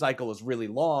tour cycle was really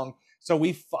long. So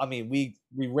we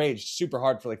raged super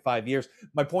hard for like 5 years.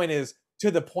 My point is,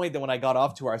 to the point that when I got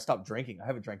off tour, I stopped drinking. I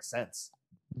haven't drank since.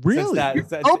 Really?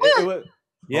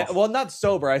 Well, not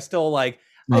sober. I still I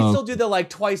still do the like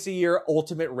twice a year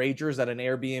ultimate ragers at an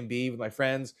Airbnb with my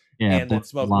friends, and then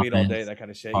smoke weed all day, that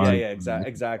kind of shit.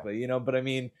 Exactly. But I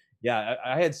mean, yeah,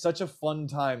 I had such a fun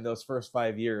time those first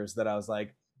 5 years that I was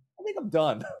like, I think I'm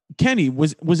done. Kenny,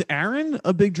 was Aaron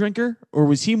a big drinker, or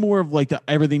was he more of like the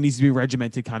everything needs to be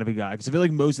regimented kind of a guy? Because I feel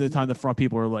like most of the time the front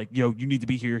people are like, yo, you need to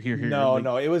be here.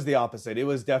 No, it was the opposite. It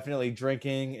was definitely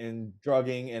drinking and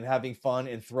drugging and having fun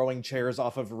and throwing chairs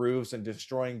off of roofs and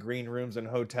destroying green rooms and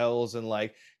hotels and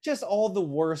like just all the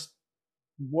worst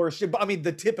shit. I mean,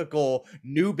 the typical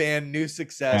new band, new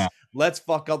success. Yeah. Let's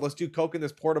fuck up. Let's do coke in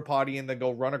this porta potty and then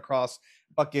go run across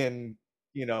fucking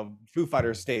Foo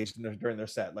Fighters stage during their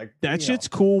set. Like that shit's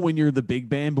cool when you're the big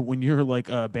band, but when you're like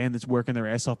a band that's working their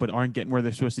ass off but aren't getting where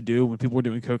they're supposed to do, when people are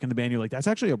doing coke in the band, you're like, that's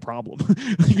actually a problem.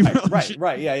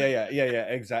 Right. Yeah.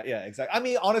 Exactly. I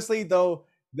mean, honestly though,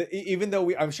 Even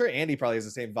though I'm sure Andy probably has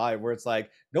the same vibe where it's like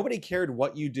nobody cared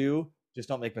what you do, just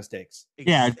don't make mistakes.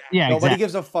 Yeah, Nobody exactly.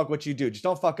 gives a fuck what you do. Just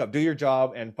don't fuck up. Do your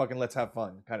job and fucking let's have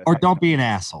fun. Kind of. Or don't be an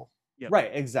asshole. Yep.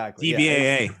 Right, exactly. Yeah.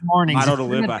 DBAA. Mornings, Motto if to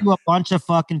you're live gonna by. do a bunch of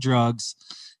fucking drugs.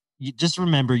 You just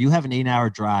remember you have an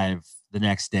 8-hour drive the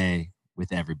next day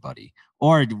with everybody.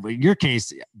 Or in your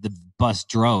case, the bus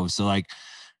drove. So like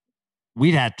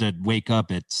we'd have to wake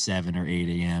up at 7 or 8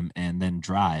 a.m. and then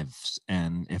drive.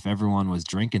 And if everyone was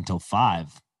drinking till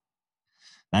 5,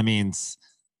 that means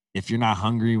if you're not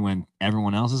hungry when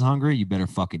everyone else is hungry, you better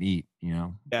fucking eat, you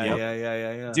know?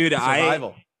 Yeah. Dude,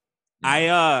 Survival.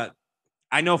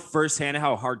 I know firsthand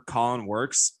how hard Colin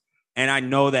works. And I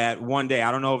know that one day,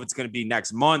 I don't know if it's going to be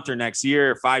next month or next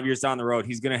year, or 5 years down the road,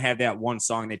 he's going to have that one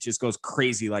song that just goes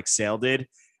crazy like Sale did.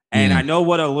 And I know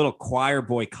what a little choir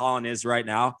boy Colin is right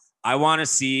now. I want to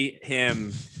see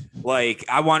him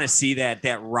I want to see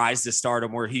that rise to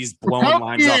stardom where he's blowing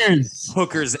lines up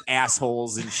hookers'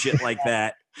 assholes and shit like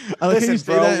that. I like how you Listen,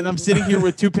 say bro. that, and I'm sitting here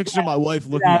with 2 pictures of my wife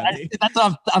looking at me. That's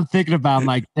what I'm thinking about. I'm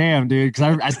like, damn, dude,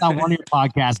 because I saw one of your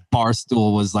podcasts,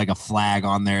 Barstool was like a flag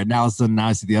on there. And now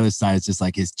I see the other side, it's just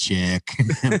like his chick.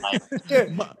 And like,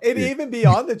 Dude, and even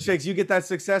beyond the chicks, you get that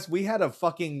success. We had a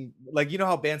fucking you know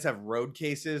how bands have road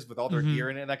cases with all their gear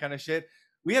in it and that kind of shit.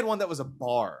 We had one that was a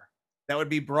bar that would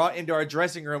be brought into our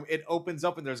dressing room. It opens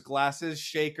up and there's glasses,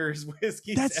 shakers,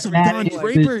 whiskeys. That's some everything. Don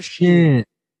Like, Draper shit.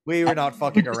 we were not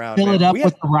fucking around. Fill Man. it up We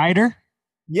with had, the rider.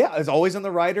 yeah, it's always on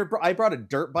the rider. I brought a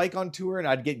dirt bike on tour and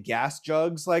I'd get gas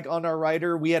jugs like on our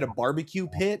rider. We had a barbecue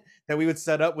pit that we would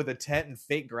set up with a tent and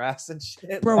fake grass and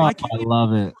shit. Bro, I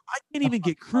love it. I can't even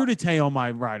get crudité on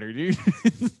my rider, dude.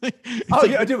 Oh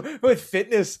yeah, dude. With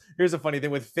fitness, here's a funny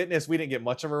thing. With fitness, we didn't get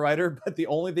much of a rider, but the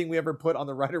only thing we ever put on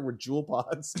the rider were jewel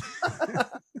pods.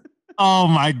 Oh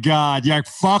my God. You're like,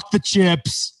 fuck the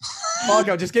chips.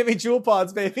 Mongo, just give me jewel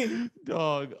pods, baby.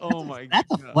 Dog. Oh my That's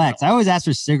god. a flex. I always ask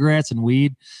for cigarettes and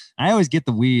weed. I always get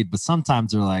the weed, but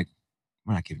sometimes they're like,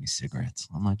 we're not giving you cigarettes.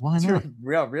 I'm like, why not?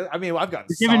 Real, really. I mean, I've got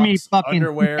You're giving me fucking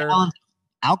underwear.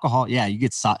 alcohol. Yeah, you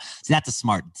get See, that's a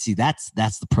smart. See, that's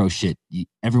the pro shit.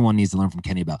 Everyone needs to learn from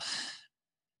Kenny about.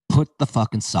 Put the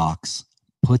fucking socks.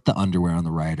 Put the underwear on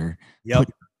the rider. Yep. Put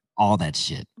all that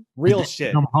shit. Real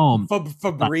shit. Come home.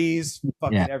 Febreze,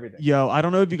 fucking Yeah. everything. Yo, I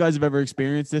don't know if you guys have ever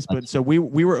experienced this, but so we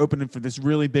were opening for this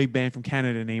really big band from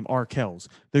Canada named Arkells.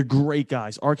 They're great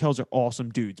guys. Arkells are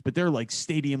awesome dudes, but they're like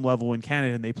stadium level in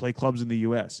Canada and they play clubs in the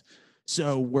US.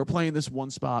 So we're playing this one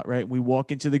spot, right? We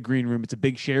walk into the green room. It's a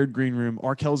big shared green room.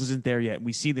 Arkells isn't there yet. And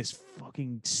we see this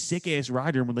fucking sick ass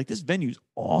rider and we're like, this venue's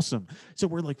awesome. So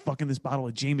we're like fucking this bottle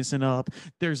of Jameson up.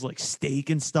 There's like steak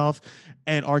and stuff.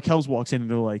 And Arkells walks in and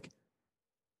they're like,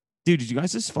 dude, did you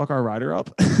guys just fuck our rider up?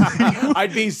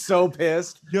 I'd be so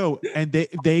pissed. Yo, and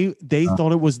they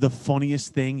thought it was the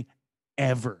funniest thing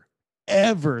ever.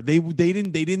 They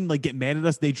didn't like get mad at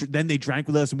us. Then they drank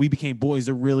with us and we became boys.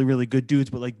 They're really, really good dudes.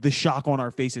 But like the shock on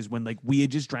our faces when like we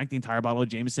had just drank the entire bottle of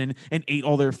Jameson and ate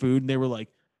all their food and they were like,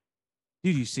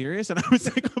 dude, you serious? And I was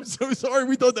like, I'm so sorry.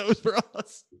 We thought that was for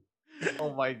us.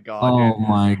 Oh my god. Oh dude.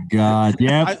 my God.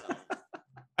 Yeah.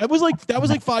 That was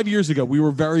like 5 years ago. We were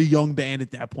a very young band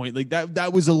at that point. Like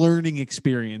that was a learning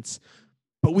experience.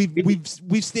 But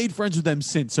we've stayed friends with them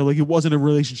since. So like it wasn't a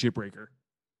relationship breaker.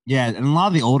 Yeah, and a lot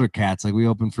of the older cats, like we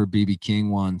opened for BB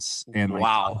King once, and like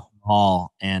Wow.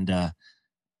 Hall, and I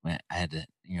had to,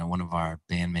 one of our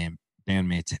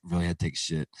bandmates really had to take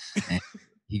shit. And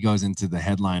he goes into the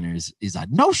headliners. He's like,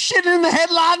 "No shit in the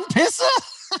headline, pisser."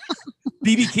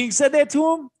 BB King said that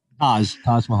to him. Taj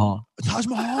Mahal. Taj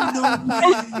Mahal, no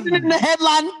No shit in the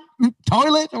headline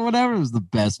toilet or whatever. It was the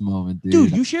best moment, dude.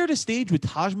 dude, you shared a stage with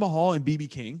Taj Mahal and BB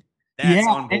King. That's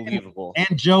Yeah, unbelievable.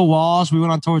 And Joe Walsh. We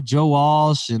went on tour with Joe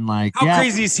Walsh, and like, How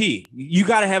crazy is he? You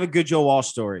got to have a good Joe Walsh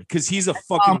story because he's a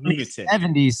fucking lunatic.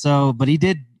 70s. So, but he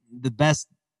did the best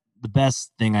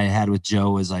thing I had with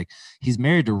Joe was like he's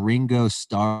married to Ringo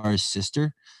Starr's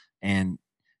sister, and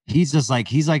he's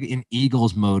like in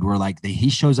Eagles mode where like he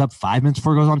shows up 5 minutes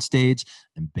before he goes on stage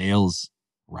and bails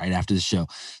right after the show.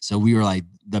 So we were like,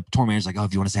 the tour manager's like, "Oh,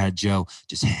 if you want to say hi to Joe,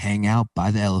 just hang out by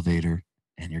the elevator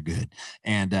and you're good."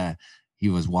 And he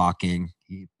was walking,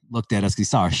 he looked at us, he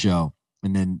saw our show,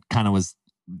 and then kind of was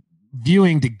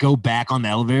viewing to go back on the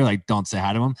elevator, like, don't say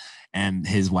hi to him. And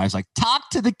his wife's like, "Talk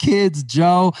to the kids,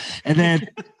 Joe." And then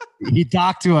he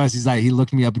talked to us. He's like, he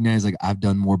looked me up and down. He's like, "I've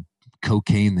done more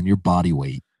cocaine than your body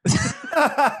weight."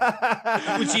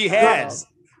 Which he has.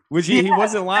 He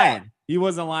wasn't lying. He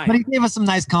wasn't lying. But he gave us some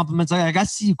nice compliments. Like, I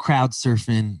see you crowd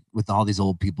surfing with all these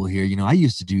old people here. I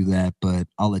used to do that, but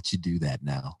I'll let you do that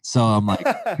now. So I'm like,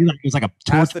 it was like a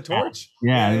torch. Pass the torch.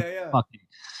 Yeah. Yeah. Fucking,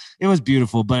 it was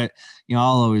beautiful. But I'll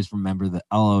always remember that.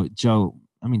 Oh, Joe.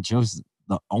 I mean, Joe's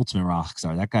the ultimate rock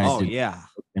star. That guy. Oh yeah.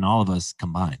 And all of us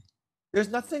combined. There's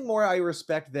nothing more I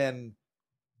respect than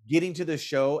getting to the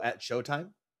show at showtime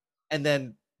and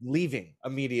then leaving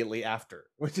immediately after,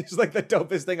 which is like the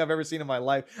dopest thing I've ever seen in my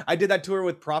life. I did that tour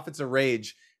with Prophets of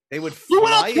Rage. They would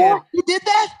fly in. You did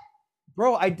that?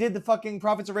 Bro, I did the fucking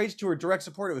Prophets of Rage tour, direct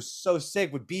support. It was so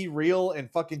sick with Be Real and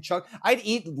fucking Chuck. I'd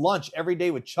eat lunch every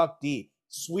day with Chuck D,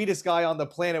 sweetest guy on the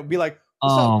planet. Would be like,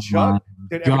 what's up, Chuck?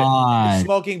 Dude, God.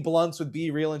 smoking blunts with Be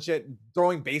Real and shit,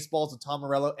 throwing baseballs with Tom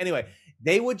Morello. Anyway,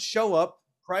 they would show up,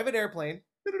 private airplane,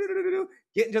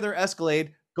 get into their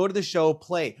Escalade, go to the show,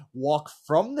 play, walk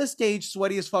from the stage,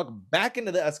 sweaty as fuck, back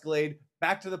into the Escalade,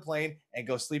 back to the plane, and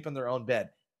go sleep in their own bed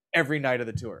every night of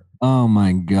the tour. Oh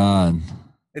my God.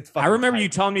 It's I remember you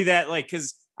telling me that, like,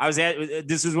 because I was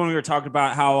this is when we were talking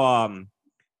about how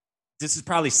this is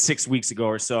probably 6 weeks ago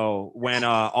or so when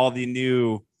all the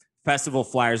new festival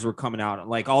flyers were coming out,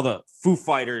 like all the Foo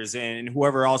Fighters and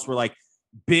whoever else were like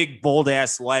big bold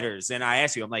ass letters. And I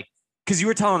asked you, I'm like, because you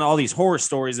were telling all these horror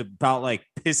stories about like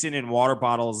pissing in water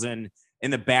bottles and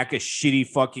in the back of shitty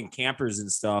fucking campers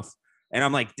and stuff. And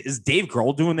I'm like, is Dave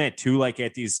Grohl doing that too? Like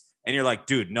at these. And you're like,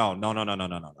 dude, no. No,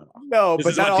 This but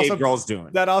is that what Dave also Grohl's doing.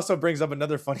 that also brings up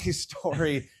another funny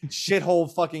story.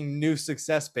 Shithole fucking new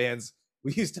success bands.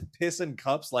 We used to piss in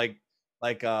cups like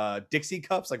Dixie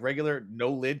cups, like regular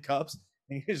no lid cups,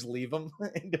 and you just leave them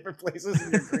in different places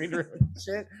in your green room and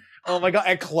shit. Oh my god!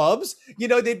 At clubs,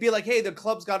 they'd be like, "Hey, the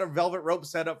club's got a velvet rope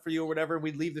set up for you or whatever."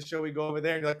 We'd leave the show, we go over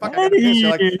there, and you're like, "Fuck, I gotta piss."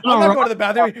 You're like, "I'm not going to the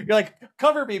bathroom." You're like,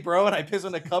 "Cover me, bro," and I piss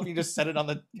in the cup. And you just set it on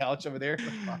the couch over there.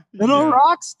 Little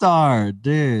rock star,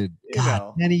 dude. You God,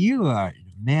 know. Kenny, you are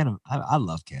man. I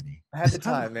love Kenny. I had the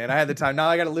time, man. I had the time. Now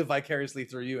I got to live vicariously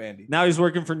through you, Andy. Now he's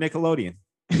working for Nickelodeon.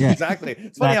 Yeah, Exactly.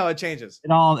 It's funny how it changes.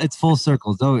 it's full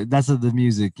circle. So that's the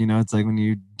music. It's like when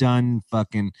you're done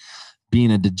fucking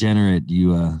being a degenerate,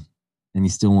 and you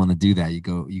still want to do that, you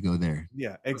go there.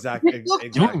 Yeah, exactly. You're still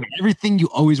Exactly. doing everything you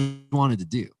always wanted to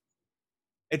do.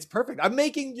 It's perfect. I'm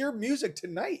making your music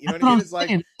tonight. You know That's what I what mean? I'm It's like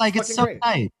saying. Like it's fucking so great.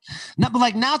 tight. No, but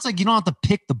like now it's like you don't have to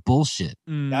pick the bullshit.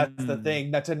 That's the Mm.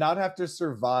 thing. That to not have to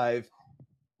survive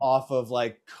off of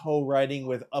like co-writing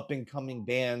with up and coming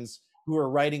bands who are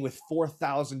writing with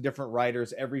 4,000 different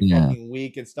writers every Yeah. fucking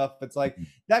week and stuff. It's like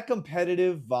that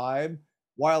competitive vibe,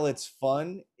 while it's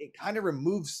fun, it kind of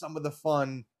removes some of the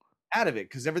fun out of it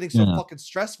because everything's so Yeah. fucking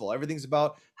stressful. Everything's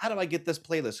about how do I get this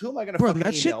playlist? Who am I gonna Bro, fucking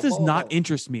that shit email? does Blah, blah, not blah.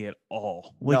 interest me at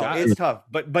all. Like, No, it's tough.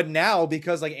 But now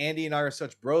because like Andy and I are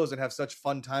such bros and have such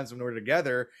fun times when we're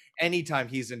together, anytime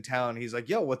he's in town, he's like,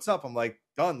 "Yo, what's up?" I'm like,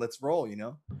 "Done, let's roll,"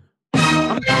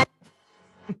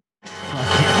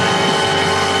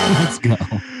 Let's go.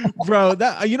 bro,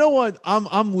 that you know what?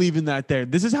 I'm leaving that there.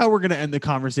 This is how we're gonna end the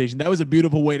conversation. That was a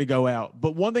beautiful way to go out.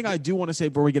 But one thing I do want to say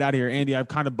before we get out of here, Andy, I've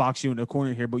kind of boxed you in a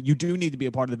corner here, but you do need to be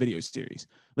a part of the video series.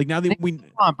 Like now that we Come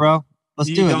on, bro. Let's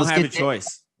You do it. don't Let's have a get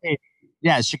choice.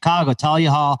 Yeah, Chicago,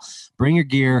 Talia Hall. Bring your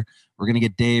gear. We're gonna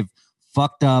get Dave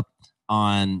fucked up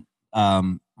on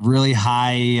really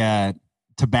high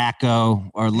tobacco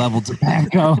or level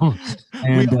tobacco.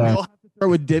 And we all have to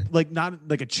throw a dip, like not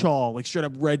like a chaw, like straight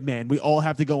up Red Man. We all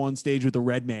have to go on stage with the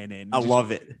Red Man in. I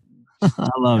love it. I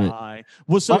love it.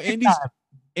 Well, so Fucking Andy's time.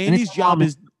 Andy's Anytime job I'm-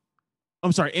 is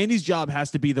I'm sorry, Andy's job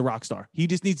has to be the rock star. He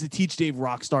just needs to teach Dave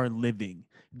rock star living.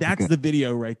 That's Okay. the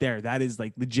video right there. That is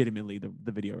like legitimately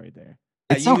the video right there.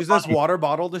 It's you so use this funny. water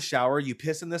bottle to shower. You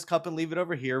piss in this cup and leave it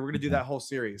over here. We're gonna do that whole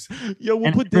series. Yo, we'll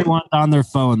And put Dave, everyone's on their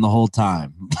phone the whole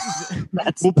time.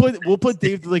 That's we'll put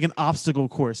Dave through like an obstacle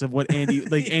course of what Andy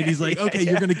like. Andy's like, okay,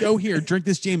 you're gonna go here, drink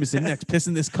this Jameson, next piss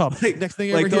in this cup. Next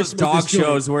thing, Like ever, those here, smoke dog this joint.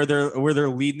 shows where they're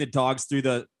leading the dogs through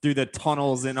the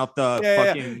tunnels and up the Yeah.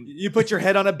 fucking. You put your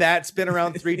head on a bat, spin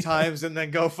around 3 times, and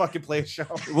then go fucking play a show.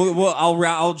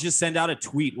 I'll just send out a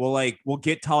tweet. We'll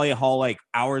get Talia Hall like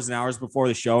hours and hours before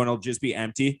the show, and it'll just be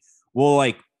empty. We'll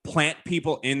like plant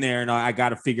people in there, and I got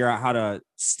to figure out how to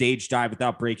stage dive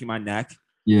without breaking my neck.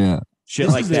 yeah. Shit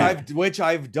This like is that. Which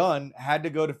I've done. Had to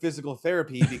go to physical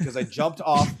therapy because I jumped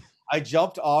off. I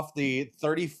jumped off the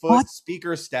 30-foot What?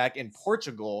 speaker stack in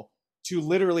Portugal to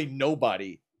literally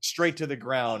nobody, straight to the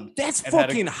ground. That's and had a-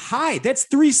 fucking high. That's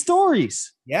 3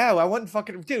 stories. Yeah, I wasn't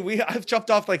fucking dude. I've jumped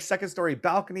off like second-story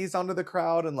balconies onto the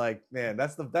crowd, and like, man,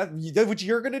 that's what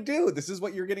you're gonna do. This is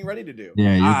what you're getting ready to do.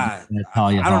 Yeah. Ah, that's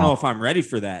Talia I don't know Hall. if I'm ready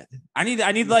for that. I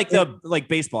need like like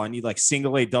baseball. I need like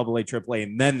single A, double A, triple A,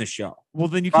 and then the show. Well,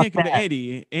 then you Fuck can't come to that.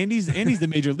 Andy. Andy's the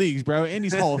major leagues, bro.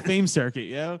 Andy's Hall of Fame circuit,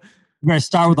 yo. You better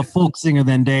start with a folk singer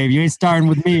then, Dave. You ain't starting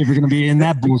with me if you're gonna be in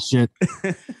that bullshit.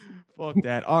 Fuck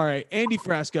that. All right. Andy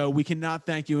Frasco, we cannot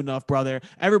thank you enough, brother.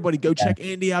 Everybody go check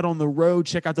Andy out on the road.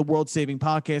 Check out the World Saving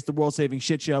Podcast, the World Saving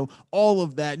Shit Show, all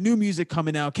of that. New music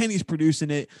coming out. Kenny's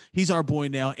producing it. He's our boy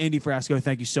now. Andy Frasco,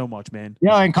 thank you so much, man. Yo,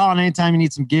 and Colin, anytime you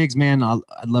need some gigs, man, I'd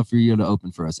love for you to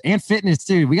open for us. And fitness,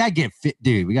 too. We got to get fit,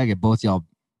 dude. We got to get both y'all.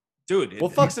 Dude,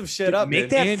 We'll fuck some shit up, make man.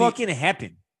 that Andy- fucking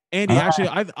happen. Andy, actually,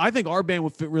 I think our band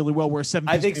would fit really well. We're a seven.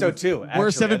 I think so too. We're a actually. I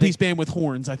seven-piece think- band with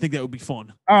horns. I think that would be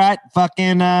fun. All right,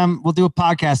 fucking, we'll do a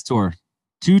podcast tour.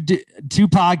 Two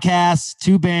podcasts,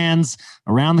 two bands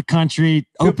around the country.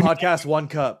 Two podcasts, one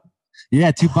cup.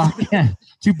 Yeah, two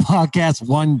podcasts,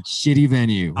 one shitty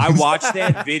venue. I watched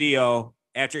that video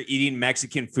after eating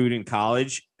Mexican food in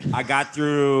college. I got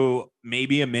through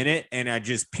maybe a minute and I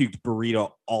just puked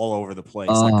burrito all over the place.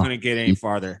 I couldn't get any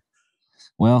farther.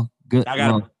 Well, good. I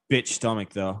got a bitch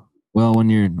stomach though. Well,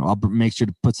 I'll make sure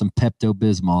to put some Pepto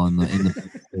Bismol in the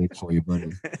bag for you,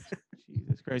 buddy.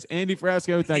 Jesus Christ. Andy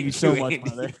Frasco, thank you so much, Andy.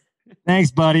 brother.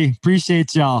 Thanks, buddy.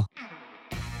 Appreciate y'all.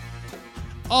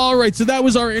 All right, so that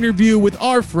was our interview with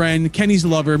our friend, Kenny's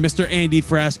lover, Mr. Andy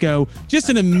Frasco. Just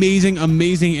an amazing,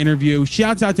 amazing interview.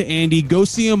 Shouts out to Andy. Go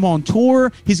see him on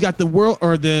tour. He's got the World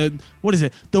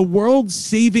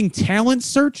Saving Talent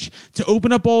Search to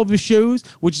open up all of his shows,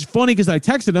 which is funny because I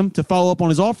texted him to follow up on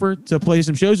his offer to play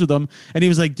some shows with him. And he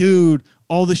was like, dude,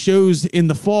 all the shows in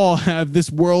the fall have this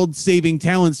World Saving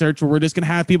Talent Search where we're just going to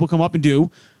have people come up and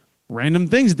do random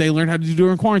things that they learned how to do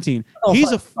during quarantine. Oh, He's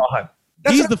my God.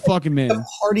 That's He's the fucking man. a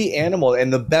party animal in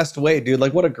the best way, dude.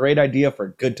 Like, what a great idea for a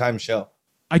good time show.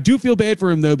 I do feel bad for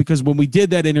him, though, because when we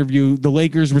did that interview, the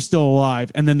Lakers were still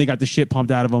alive, and then they got the shit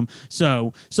pumped out of them.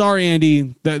 So, sorry,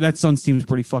 Andy. That Suns team is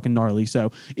pretty fucking gnarly.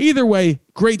 So, either way,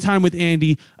 great time with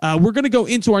Andy. We're going to go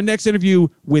into our next interview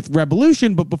with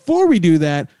Revolution, but before we do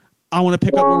that, I want to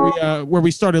pick up where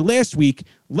we started last week.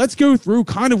 Let's go through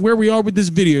kind of where we are with this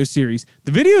video series.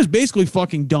 The video is basically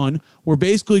fucking done. We're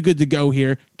basically good to go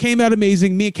here. Came out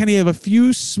amazing. Me and Kenny have a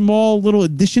few small little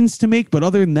additions to make, but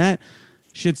other than that,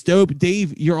 shit's dope.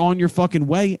 Dave, you're on your fucking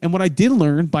way. And what I did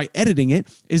learn by editing it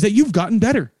is that you've gotten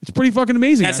better. It's pretty fucking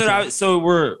amazing. That's what so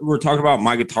we're talking about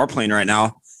my guitar playing right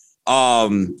now.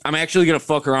 I'm actually gonna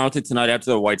fuck around with it tonight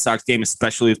after the White Sox game,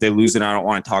 especially if they lose it. I don't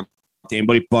want to talk to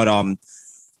anybody, but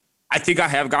I think I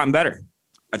have gotten better.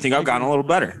 I think I've gotten a little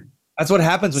better. That's what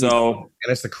happens when So-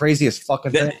 and it's the craziest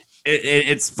fucking thing.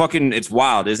 It's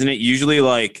wild, isn't it? Usually,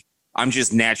 like, I'm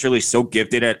just naturally so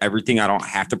gifted at everything I don't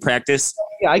have to practice.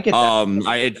 Yeah, I get that.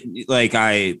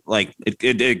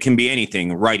 It can be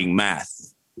anything, writing,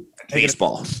 math,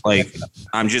 baseball. Like,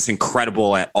 I'm just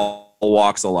incredible at all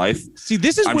walks of life. See,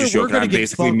 this is I'm where just we're joking. going I'm to get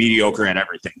basically fucked. mediocre at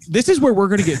everything. This is where we're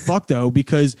going to get fucked, though,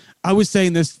 because I was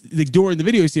saying this like, during the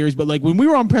video series, but like when we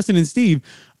were on Preston and Steve,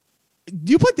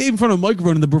 you put Dave in front of a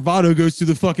microphone and the bravado goes through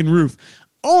the fucking roof.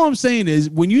 All I'm saying is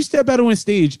when you step out on a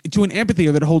stage to an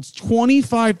amphitheater that holds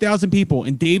 25,000 people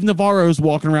and Dave Navarro's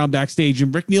walking around backstage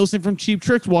and Rick Nielsen from Cheap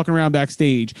Tricks walking around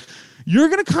backstage, you're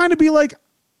going to kind of be like,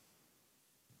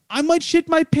 I might shit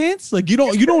my pants. Like you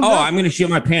don't know. I'm going to shit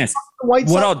my pants. White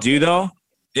What Sox- I'll do though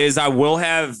is I will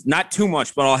have not too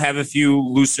much, but I'll have a few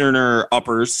loosener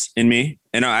uppers in me,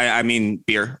 and I mean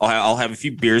beer. I'll have a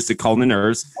few beers to calm the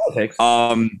nerves.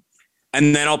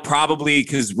 And then I'll probably,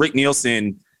 because Rick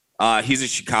Nielsen, he's a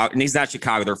Chicago, and he's not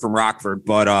Chicago. They're from Rockford,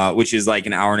 but which is like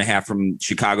an hour and a half from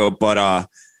Chicago, but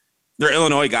they're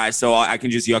Illinois guys, so I can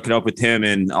just yuck it up with him,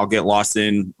 and I'll get lost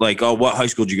in like, oh, what high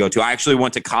school did you go to? I actually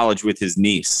went to college with his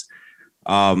niece.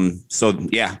 So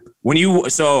yeah,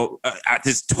 at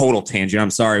this total tangent, I'm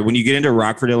sorry. When you get into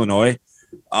Rockford, Illinois,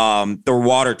 the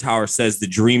water tower says the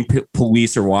Dream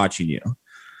Police are watching you.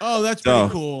 Oh, that's pretty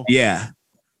cool. Yeah.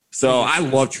 So I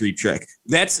love Tree Trick.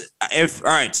 All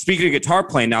right, speaking of guitar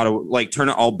playing now to like turn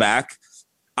it all back,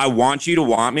 I want you to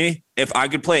want me. If I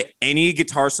could play any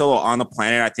guitar solo on the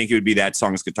planet, I think it would be that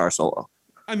song's guitar solo.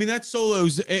 I mean, that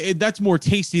solo's that's more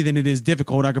tasty than it is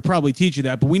difficult. I could probably teach you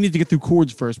that, but we need to get through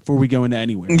chords first before we go into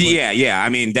anywhere. But, Yeah. I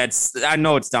mean, I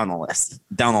know it's down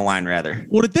the line rather.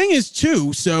 well, the thing is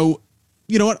too, so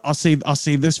you know what? I'll save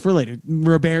this for later.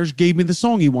 Roberge gave me the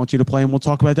song he wants you to play, and we'll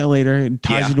talk about that later. And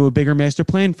ties into a bigger master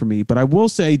plan for me. But I will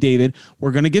say, David,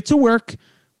 we're gonna get to work.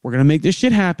 We're gonna make this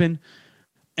shit happen.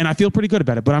 And I feel pretty good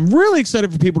about it. But I'm really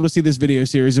excited for people to see this video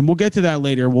series, and we'll get to that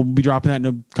later. We'll be dropping that in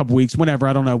a couple weeks, whenever.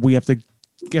 I don't know. We have to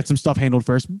get some stuff handled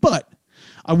first. But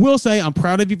I will say I'm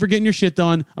proud of you for getting your shit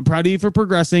done. I'm proud of you for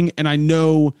progressing, and I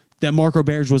know that Mark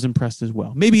Roberge was impressed as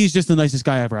well. Maybe he's just the nicest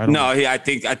guy ever. I don't know. I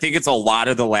think it's a lot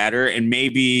of the latter, and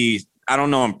maybe I don't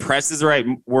know. Impressed is the right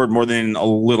word more than a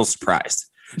little surprised,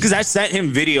 because I sent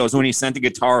him videos when he sent the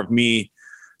guitar of me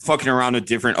fucking around with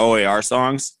different OAR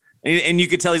songs, And you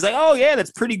could tell he's like, oh yeah,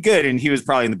 that's pretty good. And he was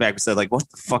probably in the back said like, what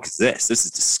the fuck is this? This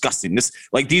is disgusting. This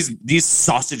like these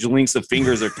sausage links of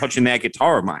fingers are touching that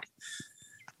guitar of mine.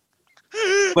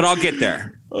 But I'll get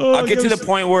there. I'll get to the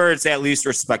point where it's at least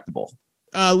respectable.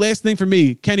 Last thing for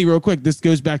me, Kenny, real quick. This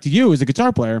goes back to you as a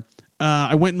guitar player.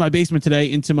 I went in my basement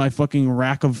today into my fucking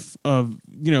rack of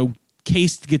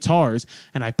cased guitars,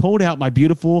 and I pulled out my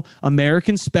beautiful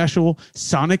American Special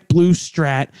Sonic Blue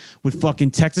Strat with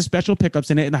fucking Texas Special pickups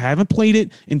in it, and I haven't played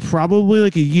it in probably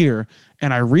like a year,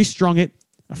 and I restrung it,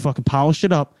 I fucking polished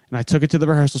it up, and I took it to the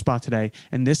rehearsal spot today,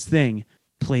 and this thing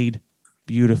played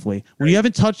beautifully. When you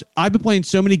haven't touched, I've been playing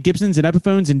so many Gibsons and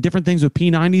Epiphones and different things with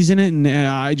P90s in it, and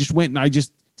I just went and I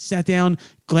just sat down,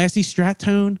 glassy Strat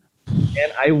tone.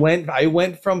 And I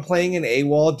went from playing an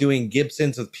AWOL doing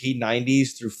Gibsons with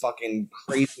P90s through fucking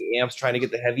crazy amps trying to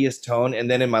get the heaviest tone, and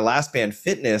then in my last band,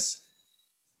 Fitness,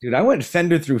 dude, I went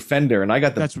Fender through Fender, and I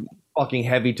got the fucking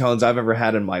heavy tones I've ever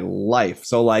had in my life.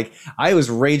 So like, I was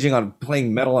raging on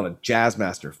playing metal on a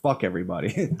Jazzmaster. Fuck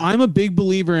everybody. I'm a big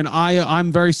believer, and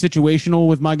I'm very situational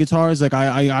with my guitars. Like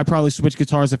I probably switch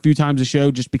guitars a few times a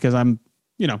show just because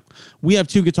we have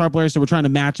two guitar players, so we're trying to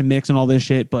match and mix and all this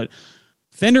shit, but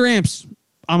Fender amps,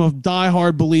 I'm a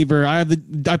diehard believer. I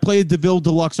play a DeVille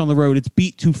Deluxe on the road. It's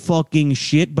beat to fucking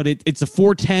shit, but it's a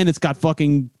 410. It's got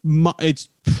fucking, it's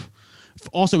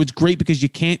great because you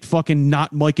can't fucking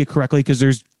not mic it correctly because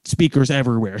there's speakers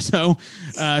everywhere. So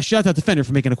shout out to Fender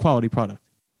for making a quality product.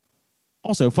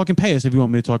 Also, fucking pay us if you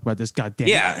want me to talk about this. God damn.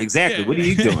 Yeah, exactly. What are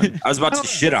you doing? I was about to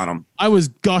shit on him. I was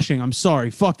gushing. I'm sorry.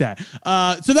 Fuck that.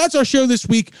 So that's our show this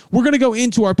week. We're going to go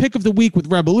into our pick of the week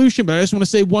with Revolution, but I just want to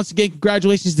say once again,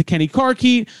 congratulations to Kenny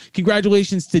Carkeet.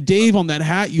 Congratulations to Dave on that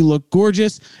hat. You look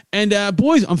gorgeous. And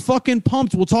boys, I'm fucking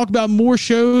pumped. We'll talk about more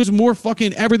shows, more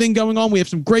fucking everything going on. We have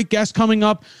some great guests coming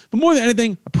up. But more than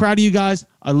anything, I'm proud of you guys.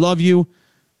 I love you.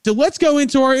 So let's go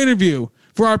into our interview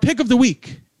for our pick of the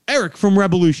week. Eric from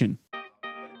Revolution.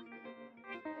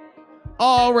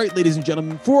 All right, ladies and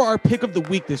gentlemen, for our pick of the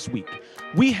week this week,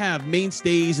 we have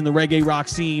mainstays in the reggae rock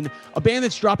scene, a band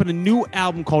that's dropping a new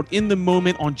album called In the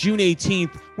Moment on June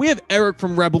 18th. We have Eric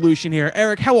from Revolution here.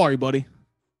 Eric, how are you, buddy?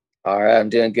 All right, I'm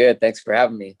doing good. Thanks for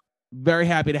having me. Very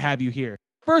happy to have you here.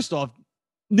 First off,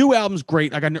 new album's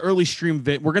great. I got an early stream of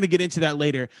it. We're going to get into that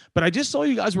later, but I just saw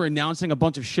you guys were announcing a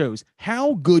bunch of shows.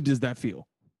 How good does that feel?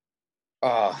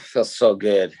 Oh, it feels so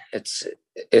good.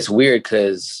 It's weird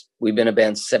because we've been a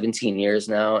band 17 years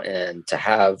now, and to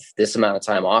have this amount of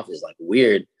time off is like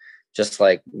weird. Just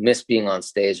like miss being on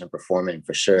stage and performing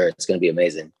for sure. It's going to be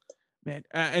amazing. Man,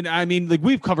 and I mean, like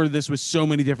we've covered this with so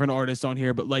many different artists on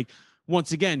here, but like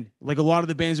once again, like a lot of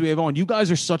the bands we have on, you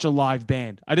guys are such a live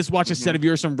band. I just watched a set of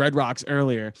yours from Red Rocks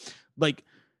earlier. Like,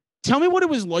 tell me what it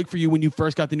was like for you when you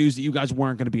first got the news that you guys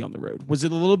weren't going to be on the road. Was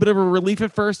it a little bit of a relief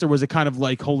at first, or was it kind of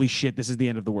like, holy shit, this is the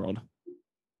end of the world?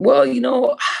 Well,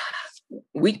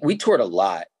 we toured a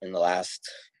lot in the last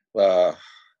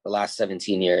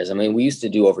 17 years. I mean, we used to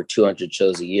do over 200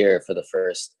 shows a year for the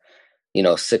first,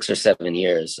 6 or 7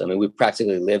 years. I mean, we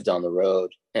practically lived on the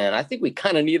road, and I think we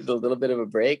kind of needed a little bit of a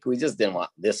break. We just didn't want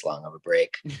this long of a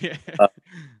break.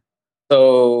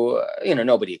 So,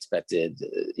 nobody expected,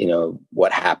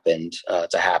 what happened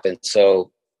to happen.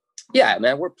 So yeah,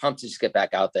 man, we're pumped to just get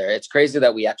back out there. It's crazy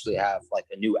that we actually have like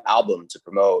a new album to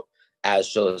promote as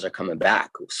shows are coming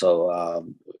back. So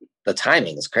the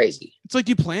timing is crazy. It's like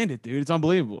you planned it, dude. It's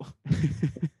unbelievable.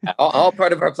 all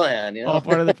part of our plan, All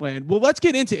part of the plan. Well, let's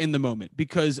get into In the Moment,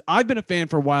 because I've been a fan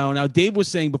for a while now. Dave was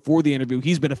saying before the interview,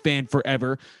 he's been a fan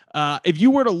forever. If you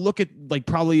were to look at like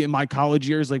probably in my college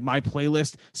years, like my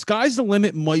playlist, Sky's the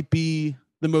Limit might be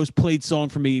the most played song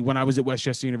for me when I was at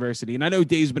Westchester University. And I know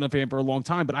Dave's been a fan for a long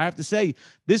time, but I have to say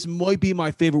this might be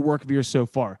my favorite work of yours so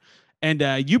far.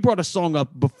 And you brought a song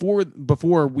up before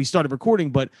we started recording,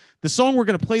 but the song we're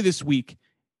going to play this week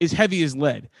is Heavy as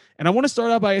Lead. And I want to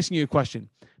start out by asking you a question.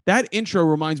 That intro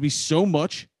reminds me so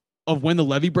much of When the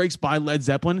Levee Breaks by Led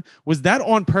Zeppelin. Was that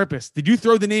on purpose? Did you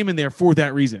throw the name in there for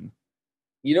that reason?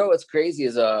 What's crazy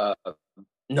is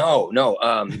no.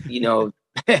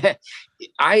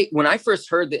 When I first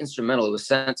heard the instrumental, it was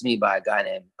sent to me by a guy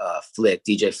named Flick,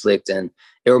 DJ Flick, and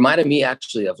it reminded me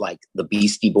actually of like the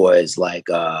Beastie Boys, like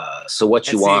So What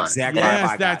That's You Want. Exactly.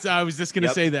 Yes, I was just gonna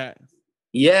say that.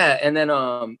 Yeah, and then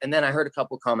I heard a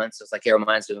couple of comments. It's like it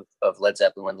reminds me of Led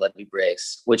Zeppelin When Levee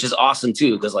Breaks, which is awesome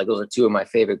too, because like those are two of my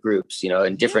favorite groups,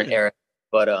 in different eras.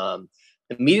 But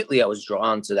immediately I was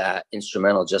drawn to that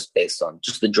instrumental just based on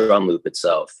just the drum loop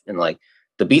itself, and like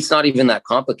the beat's not even that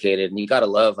complicated, and you gotta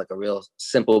love like a real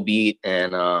simple beat.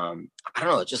 And I don't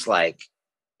know, just like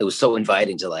it was so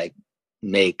inviting to like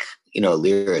make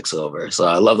lyrics over. So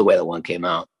I love the way that one came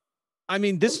out. I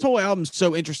mean, this whole album's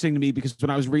so interesting to me because when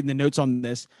I was reading the notes on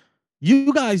this,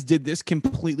 you guys did this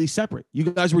completely separate. You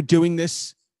guys were doing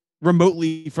this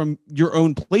remotely from your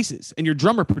own places, and your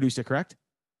drummer produced it, correct?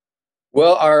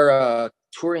 Well, our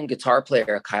touring guitar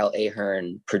player, Kyle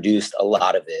Ahern, produced a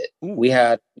lot of it. Ooh. We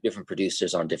had different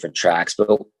producers on different tracks,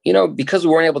 but, because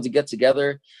we weren't able to get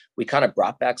together, we kind of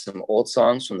brought back some old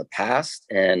songs from the past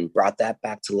and brought that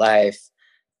back to life.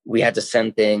 We had to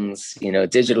send things,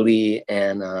 digitally,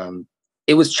 and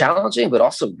it was challenging, but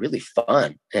also really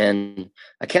fun. And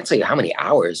I can't tell you how many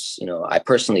hours, I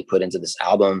personally put into this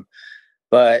album,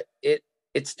 but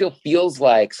it still feels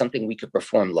like something we could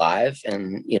perform live.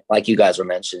 And like you guys were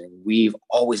mentioning, we've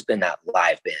always been that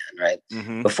live band, right?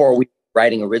 Mm-hmm. Before we were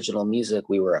writing original music,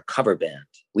 we were a cover band.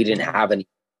 We didn't have any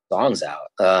songs out.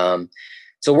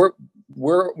 So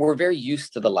we're very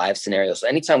used to the live scenario. So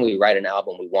anytime we write an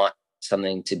album, we want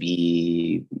to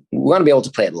be able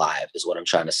to play it live, is what I'm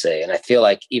trying to say. And I feel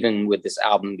like even with this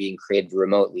album being created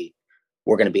remotely,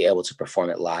 we're going to be able to perform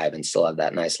it live and still have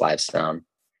that nice live sound.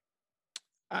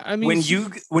 I mean,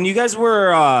 when you guys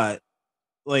were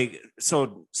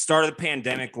so start of the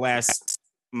pandemic last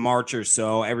March or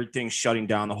so, everything's shutting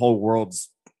down, the whole world's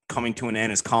coming to an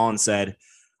end, as Colin said.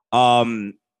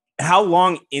 How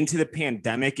long into the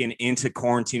pandemic and into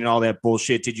quarantine and all that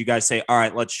bullshit did you guys say, all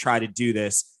right, let's try to do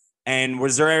this? And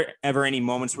was there ever any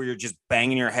moments where you're just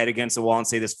banging your head against the wall and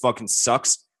say, this fucking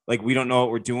sucks? Like, we don't know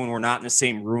what we're doing. We're not in the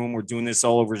same room. We're doing this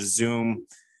all over Zoom.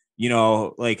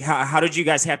 How did you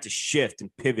guys have to shift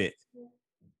and pivot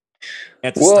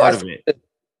at the start of it?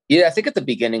 Yeah, I think at the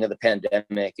beginning of the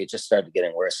pandemic, it just started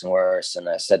getting worse and worse. And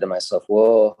I said to myself,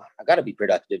 well, I got to be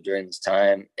productive during this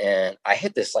time. And I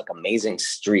hit this amazing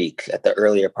streak at the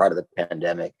earlier part of the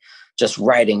pandemic, just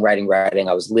writing.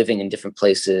 I was living in different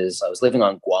places. I was living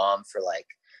on Guam for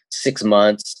 6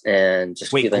 months and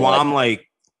just Guam, like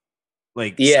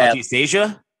Southeast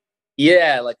Asia?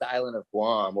 Yeah, like the island of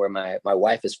Guam, where my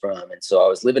wife is from. And so I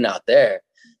was living out there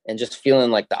and just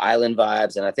feeling the island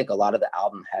vibes. And I think a lot of the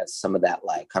album has some of that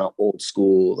kind of old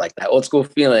school, that old school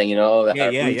feeling,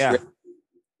 Yeah.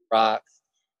 Rock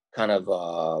kind of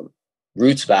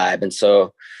roots vibe. And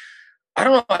so I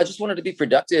don't know, I just wanted to be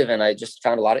productive, and I just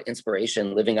found a lot of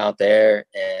inspiration living out there.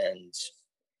 And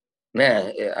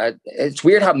man, it's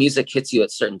weird how music hits you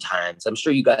at certain times. I'm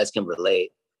sure you guys can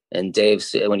relate. And Dave,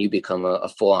 when you become a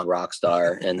full-on rock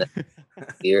star in the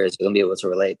years, you're gonna be able to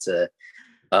relate to,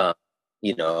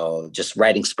 just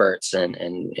writing spurts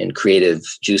and creative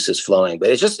juices flowing. But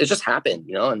it just happened,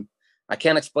 and I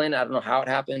can't explain it. I don't know how it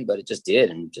happened, but it just did.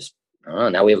 And just, I don't know,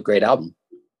 now we have a great album.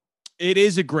 It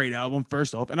is a great album,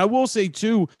 first off. And I will say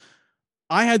too,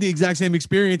 I had the exact same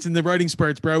experience in the writing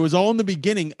spurts, bro. It was all in the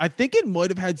beginning. I think it might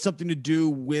have had something to do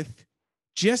with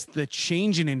just the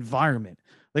change in environment.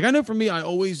 I know for me, I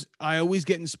always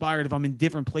get inspired if I'm in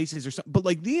different places or something. But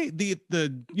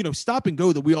the stop and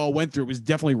go that we all went through was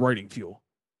definitely writing fuel.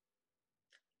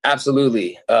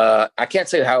 Absolutely. I can't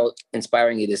say how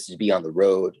inspiring it is to be on the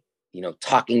road,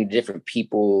 talking to different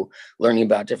people, learning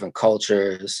about different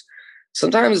cultures.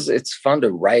 Sometimes it's fun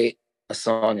to write a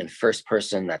song in first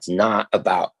person that's not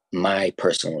about my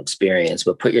personal experience,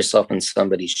 but put yourself in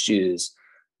somebody's shoes.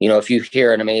 If you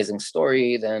hear an amazing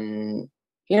story, then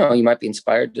you might be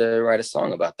inspired to write a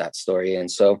song about that story. And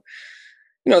so,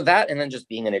 that, and then just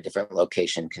being in a different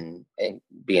location can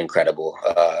be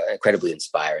incredibly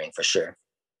inspiring for sure.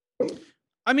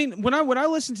 I mean, when I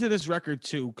listen to this record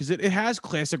too, because it has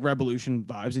classic Revolution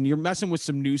vibes, and you're messing with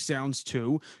some new sounds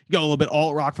too. You got a little bit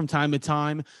alt rock from time to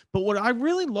time. But what I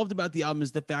really loved about the album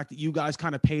is the fact that you guys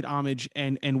kind of paid homage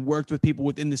and worked with people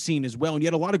within the scene as well. And you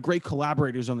had a lot of great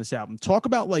collaborators on this album. Talk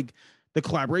about the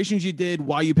collaborations you did,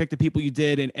 why you picked the people you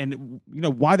did, and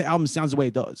why the album sounds the way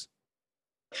it does.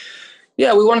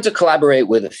 Yeah, we wanted to collaborate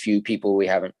with a few people we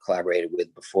haven't collaborated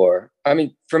with before. I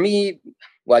mean, for me,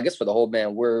 well, I guess for the whole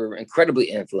band, we're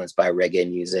incredibly influenced by reggae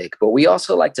music, but we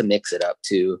also like to mix it up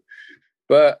too.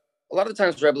 But a lot of the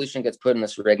times Revolution gets put in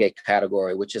this reggae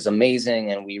category, which is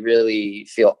amazing. And we really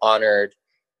feel honored,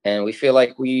 and we feel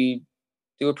like we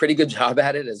do a pretty good job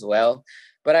at it as well.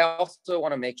 But I also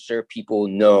want to make sure people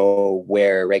know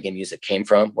where reggae music came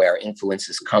from, where our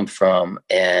influences come from.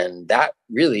 And that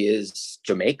really is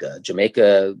Jamaica.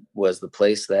 Jamaica was the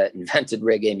place that invented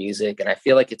reggae music. And I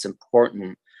feel like it's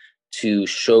important to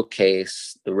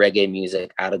showcase the reggae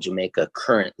music out of Jamaica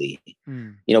currently.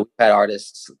 We've had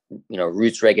artists,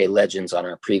 roots reggae legends on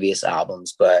our previous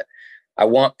albums, but I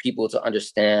want people to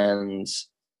understand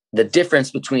the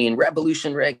difference between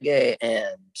Revolution reggae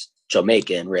and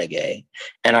Jamaican reggae.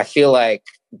 And I feel like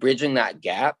bridging that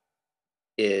gap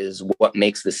is what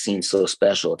makes the scene so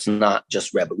special. It's not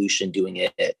just Revolution doing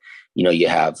it. you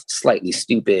have Slightly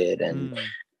Stupid and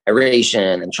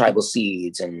Aeration and Tribal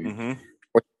Seeds and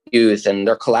Youth, and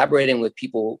they're collaborating with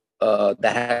people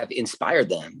that have inspired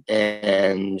them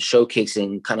and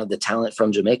showcasing kind of the talent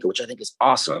from Jamaica, which I think is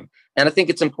awesome. And I think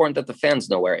it's important that the fans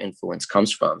know where influence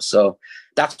comes from. So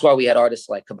that's why we had artists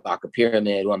like Kabaka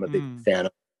Pyramid, who I'm a big fan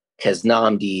of, Kez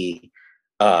Namdi.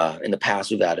 In the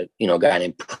past, we've had a guy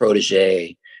named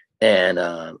Protege, and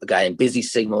a guy named Busy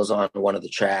Signals on one of the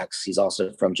tracks. He's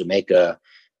also from Jamaica.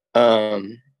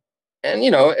 And,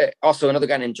 also another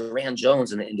guy named Duran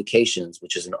Jones in the Indications,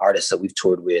 which is an artist that we've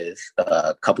toured with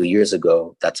a couple of years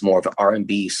ago. That's more of an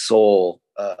R&B soul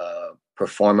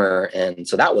performer. And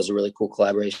so that was a really cool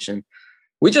collaboration.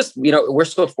 We just, we're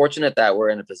so fortunate that we're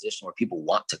in a position where people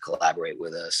want to collaborate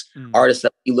with us. Artists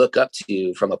that we look up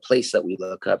to from a place that we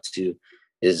look up to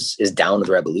is down with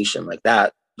Revolution. Like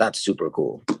that. That's super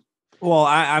cool. Well,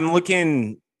 I'm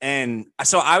looking, and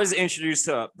so I was introduced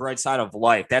to Bright Side of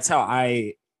Life. That's how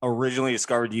I originally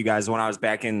discovered you guys when I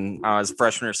was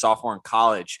freshman or sophomore in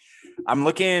college. I'm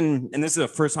looking, and this is the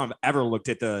first time I've ever looked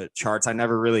at the charts. I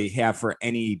never really have for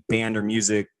any band or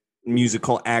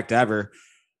musical act ever.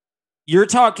 You're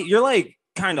like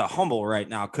kind of humble right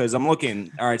now, because I'm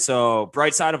looking. All right, so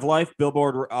Bright Side of Life,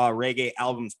 Billboard Reggae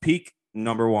Albums Peak,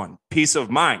 #1. Peace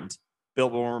of Mind,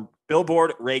 Billboard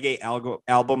Reggae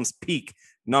Albums Peak,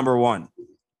 #1.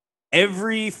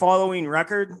 Every following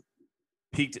record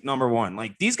peaked at #1.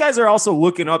 Like, these guys are also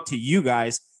looking up to you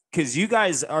guys, because you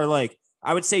guys are like,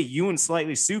 I would say you and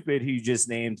Slightly Stupid, who you just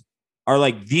named, are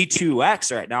like the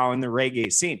 2X right now in the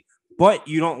reggae scene. But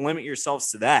you don't limit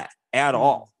yourselves to that at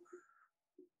all.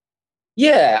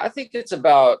 Yeah, I think it's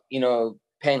about,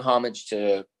 paying homage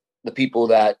to the people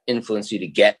that influence you to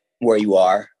get where you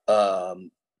are.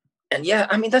 And yeah,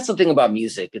 I mean, that's the thing about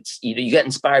music. It's, you get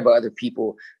inspired by other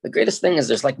people. The greatest thing is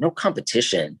there's like no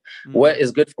competition. What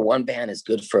is good for one band is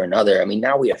good for another. I mean,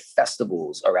 now we have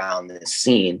festivals around this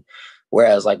scene,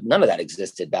 whereas like none of that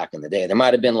existed back in the day. There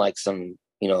might have been like some,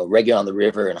 Reggae on the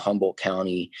River in Humboldt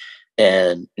County.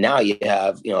 And now you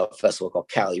have, a festival called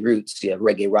Cali Roots. You have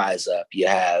Reggae Rise Up. You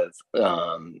have,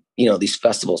 these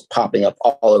festivals popping up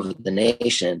all over the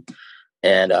nation.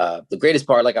 And the greatest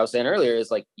part, like I was saying earlier, is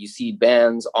like you see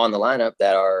bands on the lineup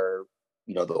that are,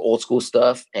 the old school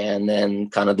stuff, and then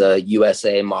kind of the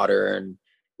USA modern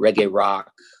reggae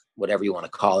rock, whatever you want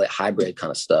to call it, hybrid kind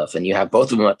of stuff. And you have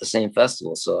both of them at the same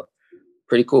festival. So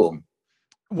pretty cool.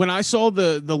 When I saw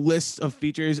the list of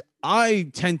features,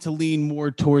 I tend to lean more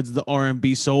towards the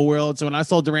R&B soul world. So when I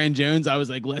saw Duran Jones, I was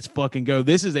like, let's fucking go.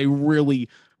 This is a really,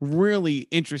 really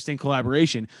interesting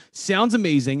collaboration. Sounds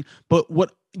amazing. But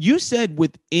what you said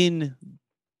within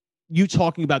you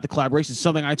talking about the collaboration is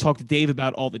something I talk to Dave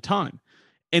about all the time.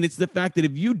 And it's the fact that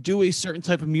if you do a certain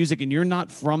type of music and you're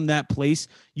not from that place,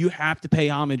 you have to pay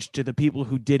homage to the people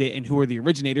who did it and who are the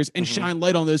originators, and shine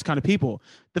light on those kind of people.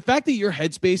 The fact that your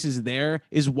headspace is there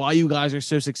is why you guys are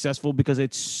so successful, because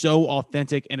it's so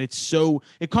authentic and it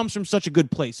comes from such a good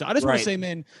place. So I just want to say,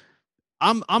 man,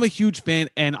 I'm a huge fan,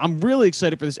 and I'm really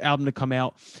excited for this album to come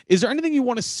out. Is there anything you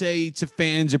want to say to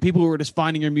fans or people who are just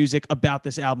finding your music about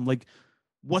this album? Like,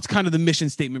 what's kind of the mission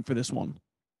statement for this one?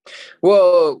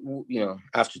 Well,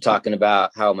 after talking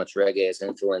about how much reggae has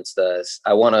influenced us,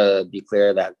 I want to be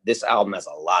clear that this album has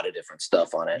a lot of different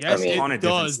stuff on it. Yes, I mean, it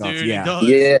does, dude. Yeah.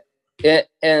 It does.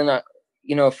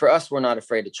 And for us, we're not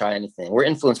afraid to try anything. We're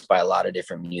influenced by a lot of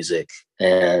different music.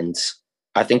 And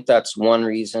I think that's one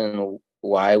reason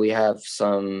why we have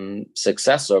some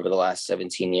success over the last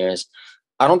 17 years.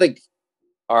 I don't think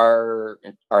our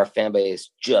fan base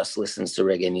just listens to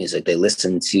reggae music. They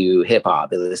listen to hip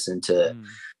hop. They listen to,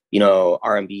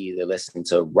 R&B. They listen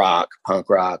to rock, punk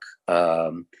rock.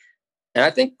 And I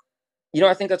think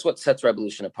that's what sets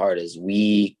Revolution apart, is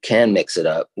we can mix it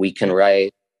up. We can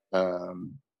write, a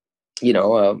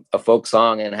folk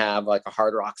song and have like a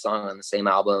hard rock song on the same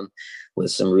album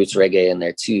with some roots reggae in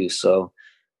there too. So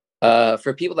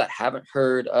for people that haven't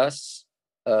heard us,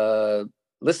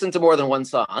 listen to more than one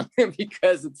song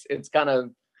because it's kind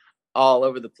of all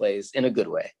over the place in a good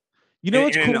way.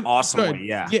 What's in cool? An awesome way,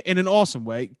 yeah, in an awesome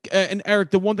way. And Eric,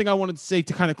 the one thing I wanted to say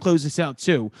to kind of close this out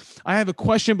too, I have a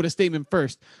question, but a statement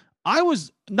first. I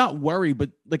was not worried, but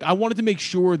like I wanted to make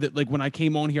sure that like when I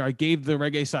came on here, I gave the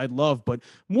reggae side love. But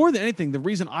more than anything, the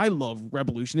reason I love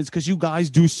Revolution is because you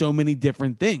guys do so many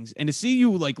different things, and to see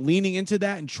you like leaning into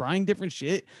that and trying different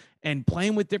shit and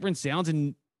playing with different sounds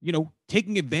and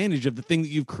taking advantage of the thing that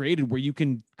you've created where you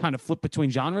can kind of flip between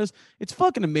genres. It's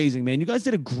fucking amazing, man. You guys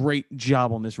did a great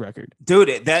job on this record. Dude,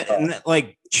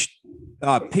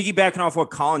 piggybacking off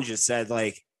what Colin just said,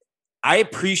 like, I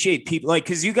appreciate people, like,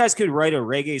 because you guys could write a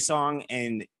reggae song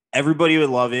and everybody would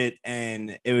love it,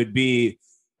 and it would be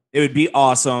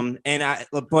awesome.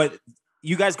 But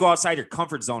you guys go outside your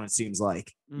comfort zone, it seems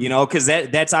like, you know, because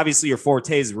that's obviously your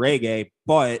forte is reggae,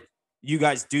 but you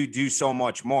guys do so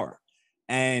much more.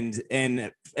 And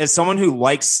as someone who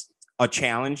likes a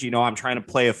challenge, you know, I'm trying to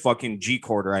play a fucking G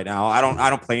chord right now. I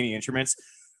don't play any instruments.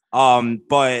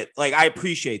 But like, I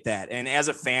appreciate that. And as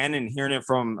a fan and hearing it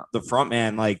from the front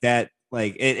man like that,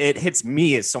 like it hits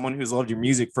me as someone who's loved your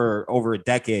music for over a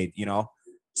decade, you know?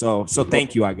 So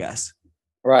thank you, I guess.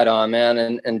 Right on,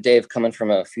 man. And Dave, coming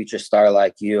from a future star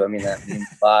like you, I mean, that means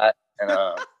a lot. And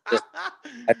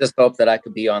I just hope that I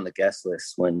could be on the guest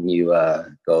list when you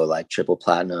go like triple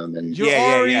platinum. And you're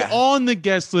already on the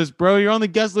guest list, bro. You're on the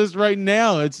guest list right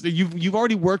now. It's you've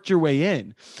already worked your way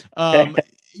in.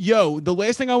 Yo, the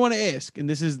last thing I want to ask, and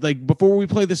this is like before we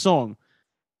play the song,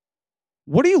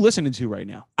 what are you listening to right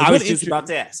now? Like, I was just about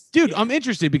to ask. Dude, I'm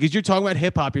interested because you're talking about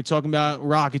hip hop, you're talking about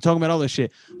rock, you're talking about all this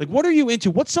shit. Like, what are you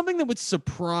into? What's something that would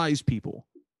surprise people?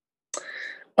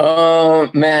 Oh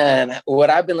man, what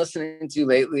I've been listening to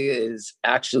lately is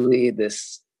actually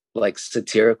this like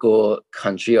satirical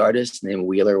country artist named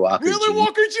Wheeler Walker. Wheeler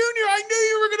Walker Jr. I knew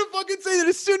you were gonna fucking say that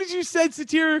as soon as you said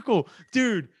satirical,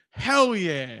 dude. Hell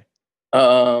yeah.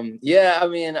 Yeah, I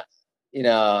mean, you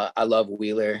know, I love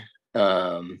Wheeler.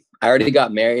 I already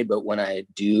got married, but when I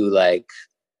do like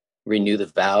renew the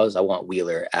vows, I want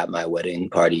Wheeler at my wedding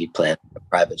party playing a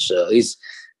private show. He's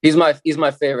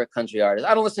my favorite country artist.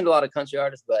 I don't listen to a lot of country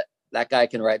artists, but that guy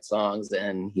can write songs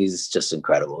and he's just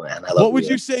incredible, man. I love What would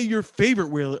Wheeler. you say your favorite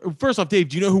Wheeler? First off, Dave,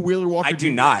 do you know who Wheeler Walker I Jr.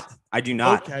 do not. I do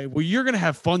not. Okay, well, you're gonna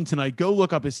have fun tonight. Go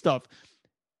look up his stuff.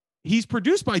 He's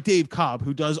produced by Dave Cobb,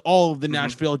 who does all of the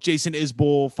Nashville, Jason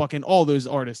Isbell, fucking all those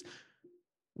artists.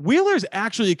 Wheeler's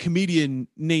actually a comedian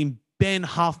named Ben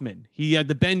Hoffman. He had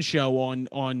the Ben Show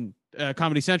on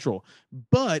Comedy Central,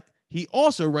 but he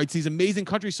also writes these amazing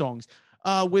country songs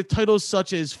with titles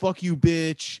such as "Fuck You,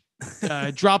 Bitch,"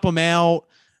 "Drop 'Em Out."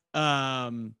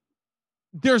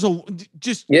 There's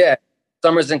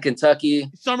Summers in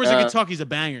Kentucky. Summers in Kentucky's a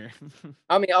banger.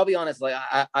 I mean, I'll be honest. Like,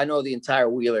 I know the entire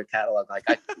Wheeler catalog.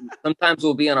 Like, sometimes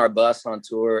we'll be on our bus on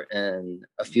tour, and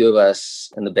a few of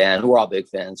us in the band who are all big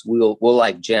fans, we'll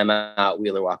like jam out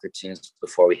Wheeler Walker tunes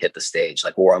before we hit the stage,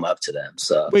 like warm up to them.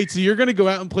 So wait, so you're gonna go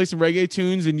out and play some reggae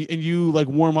tunes, and you like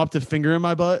warm up to "Finger in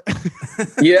My Butt"?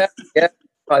 yeah,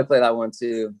 probably play that one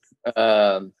too.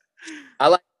 I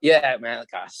like, yeah, man.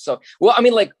 Gosh, so well, I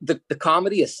mean, like the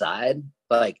comedy aside,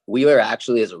 like Wheeler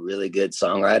actually is a really good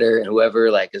songwriter, and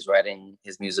whoever like is writing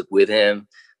his music with him,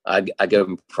 I give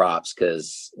him props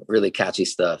because really catchy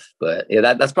stuff. But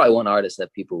yeah, that's probably one artist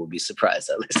that people would be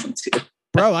surprised I listen to.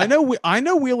 Bro, I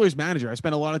know Wheeler's manager. I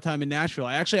spent a lot of time in Nashville.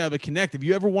 I actually have a connect. If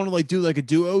you ever want to like do like a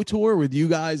duo tour with you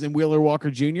guys and Wheeler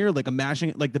Walker Jr., like a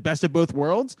mashing, like the best of both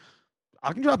worlds,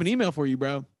 I can drop an email for you,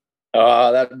 bro.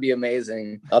 Oh, that would be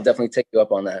amazing. I'll definitely take you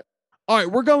up on that. All right,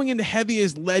 we're going into Heavy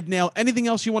as Lead now. Anything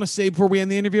else you want to say before we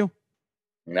end the interview?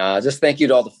 Nah, just thank you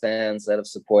to all the fans that have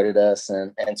supported us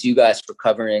and to you guys for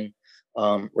covering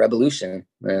Revolution.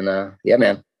 And yeah,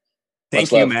 man.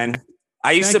 Thank you, man.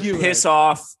 I used to piss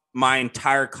off my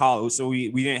entire college. So we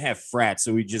didn't have frats.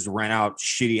 So we just rent out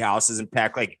shitty houses and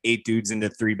pack like 8 dudes into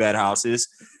 3-bed houses.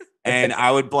 And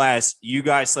I would blast you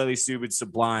guys, Slightly Stupid,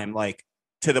 Sublime, like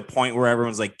to the point where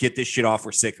everyone's like, get this shit off.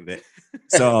 We're sick of it.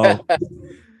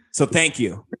 So thank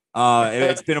you.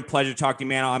 It's been a pleasure talking to you,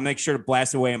 man. I'll make sure to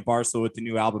blast away in Barcelona with the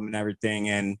new album and everything.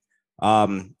 And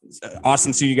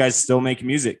awesome seeing you guys still making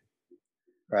music.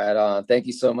 Right on. Thank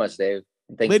you so much, Dave.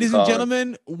 Ladies and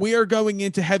gentlemen, we are going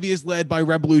into Heavy as Lead by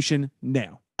Revolution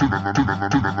now.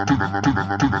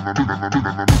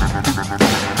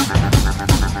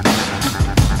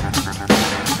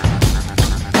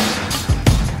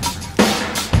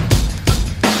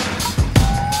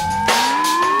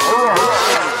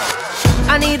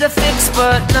 I need a fix,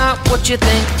 but not what you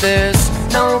think. There's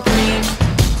no green,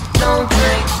 no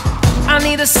drink. I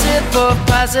need a sip of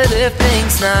positive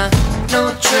things,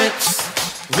 no tricks,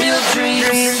 real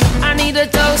dreams. I need a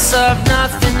dose of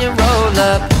nothing you roll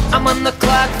up. I'm on the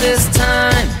clock this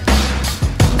time,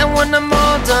 and when I'm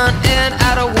all done and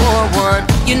out of war one,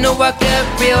 you know I get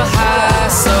real high.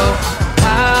 So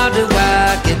how do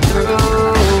I get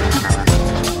through?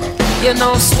 You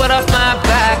know, sweat off my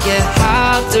back, yeah,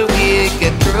 how do we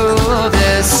get through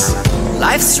this?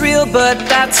 Life's real, but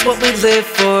that's what we live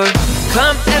for.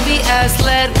 Come heavy as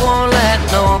lead, won't let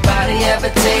nobody ever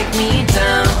take me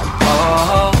down.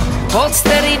 Oh, hold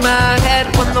steady my head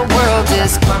when the world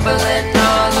is crumbling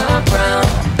all around.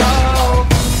 Oh,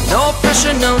 no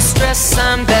pressure, no stress,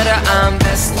 I'm better, I'm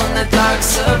best when the dark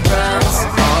surrounds.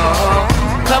 Oh,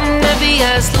 Come heavy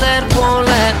as lead, won't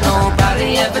let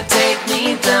nobody ever take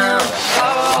me down.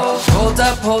 Oh, hold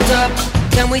up,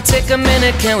 can we take a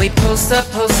minute, can we post up,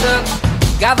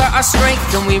 gather our strength,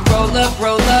 can we roll up,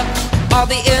 all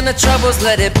the inner troubles,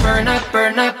 let it burn up,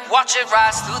 watch it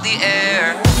rise through the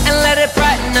air, and let it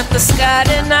brighten up the sky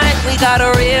tonight. We got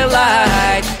a real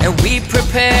light, and we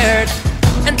prepared.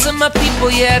 And to my people,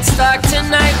 yeah, it's dark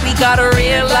tonight. We got a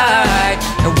real light,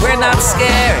 and we're not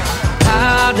scared.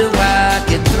 How do I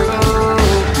get through?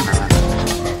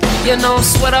 You know,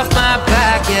 sweat off my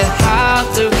back, yeah. How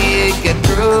do we get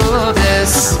through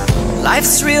this?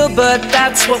 Life's real, but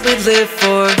that's what we live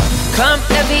for. Come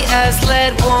heavy as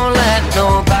lead, won't let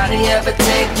nobody ever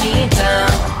take me down.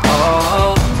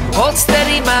 Oh, hold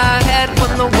steady my head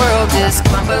when the world is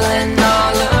crumbling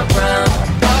all around.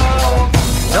 Oh,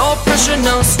 no pressure,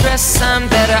 no stress, I'm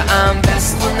better, I'm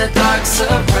best when the dark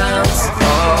surrounds.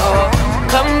 Oh,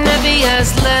 come heavy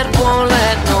as lead, won't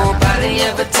let nobody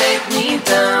ever take me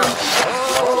down.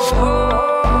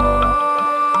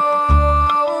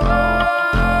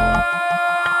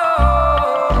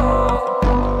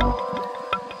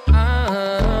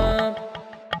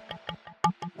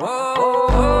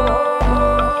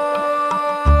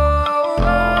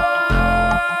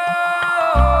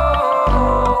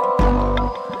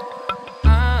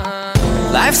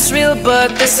 Life's real, but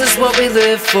this is what we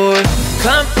live for.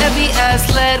 Come heavy as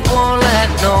lead, won't let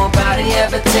nobody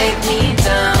ever take me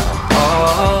down.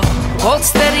 Oh, hold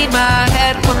steady my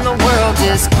head when the world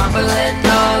is crumbling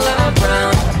all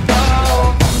around.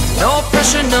 Oh, no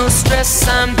pressure, no stress,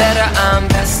 I'm better, I'm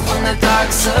best when the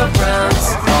dark surrounds.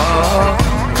 Oh,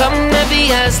 come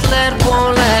heavy as lead,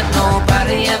 won't let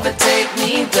nobody ever take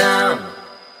me down.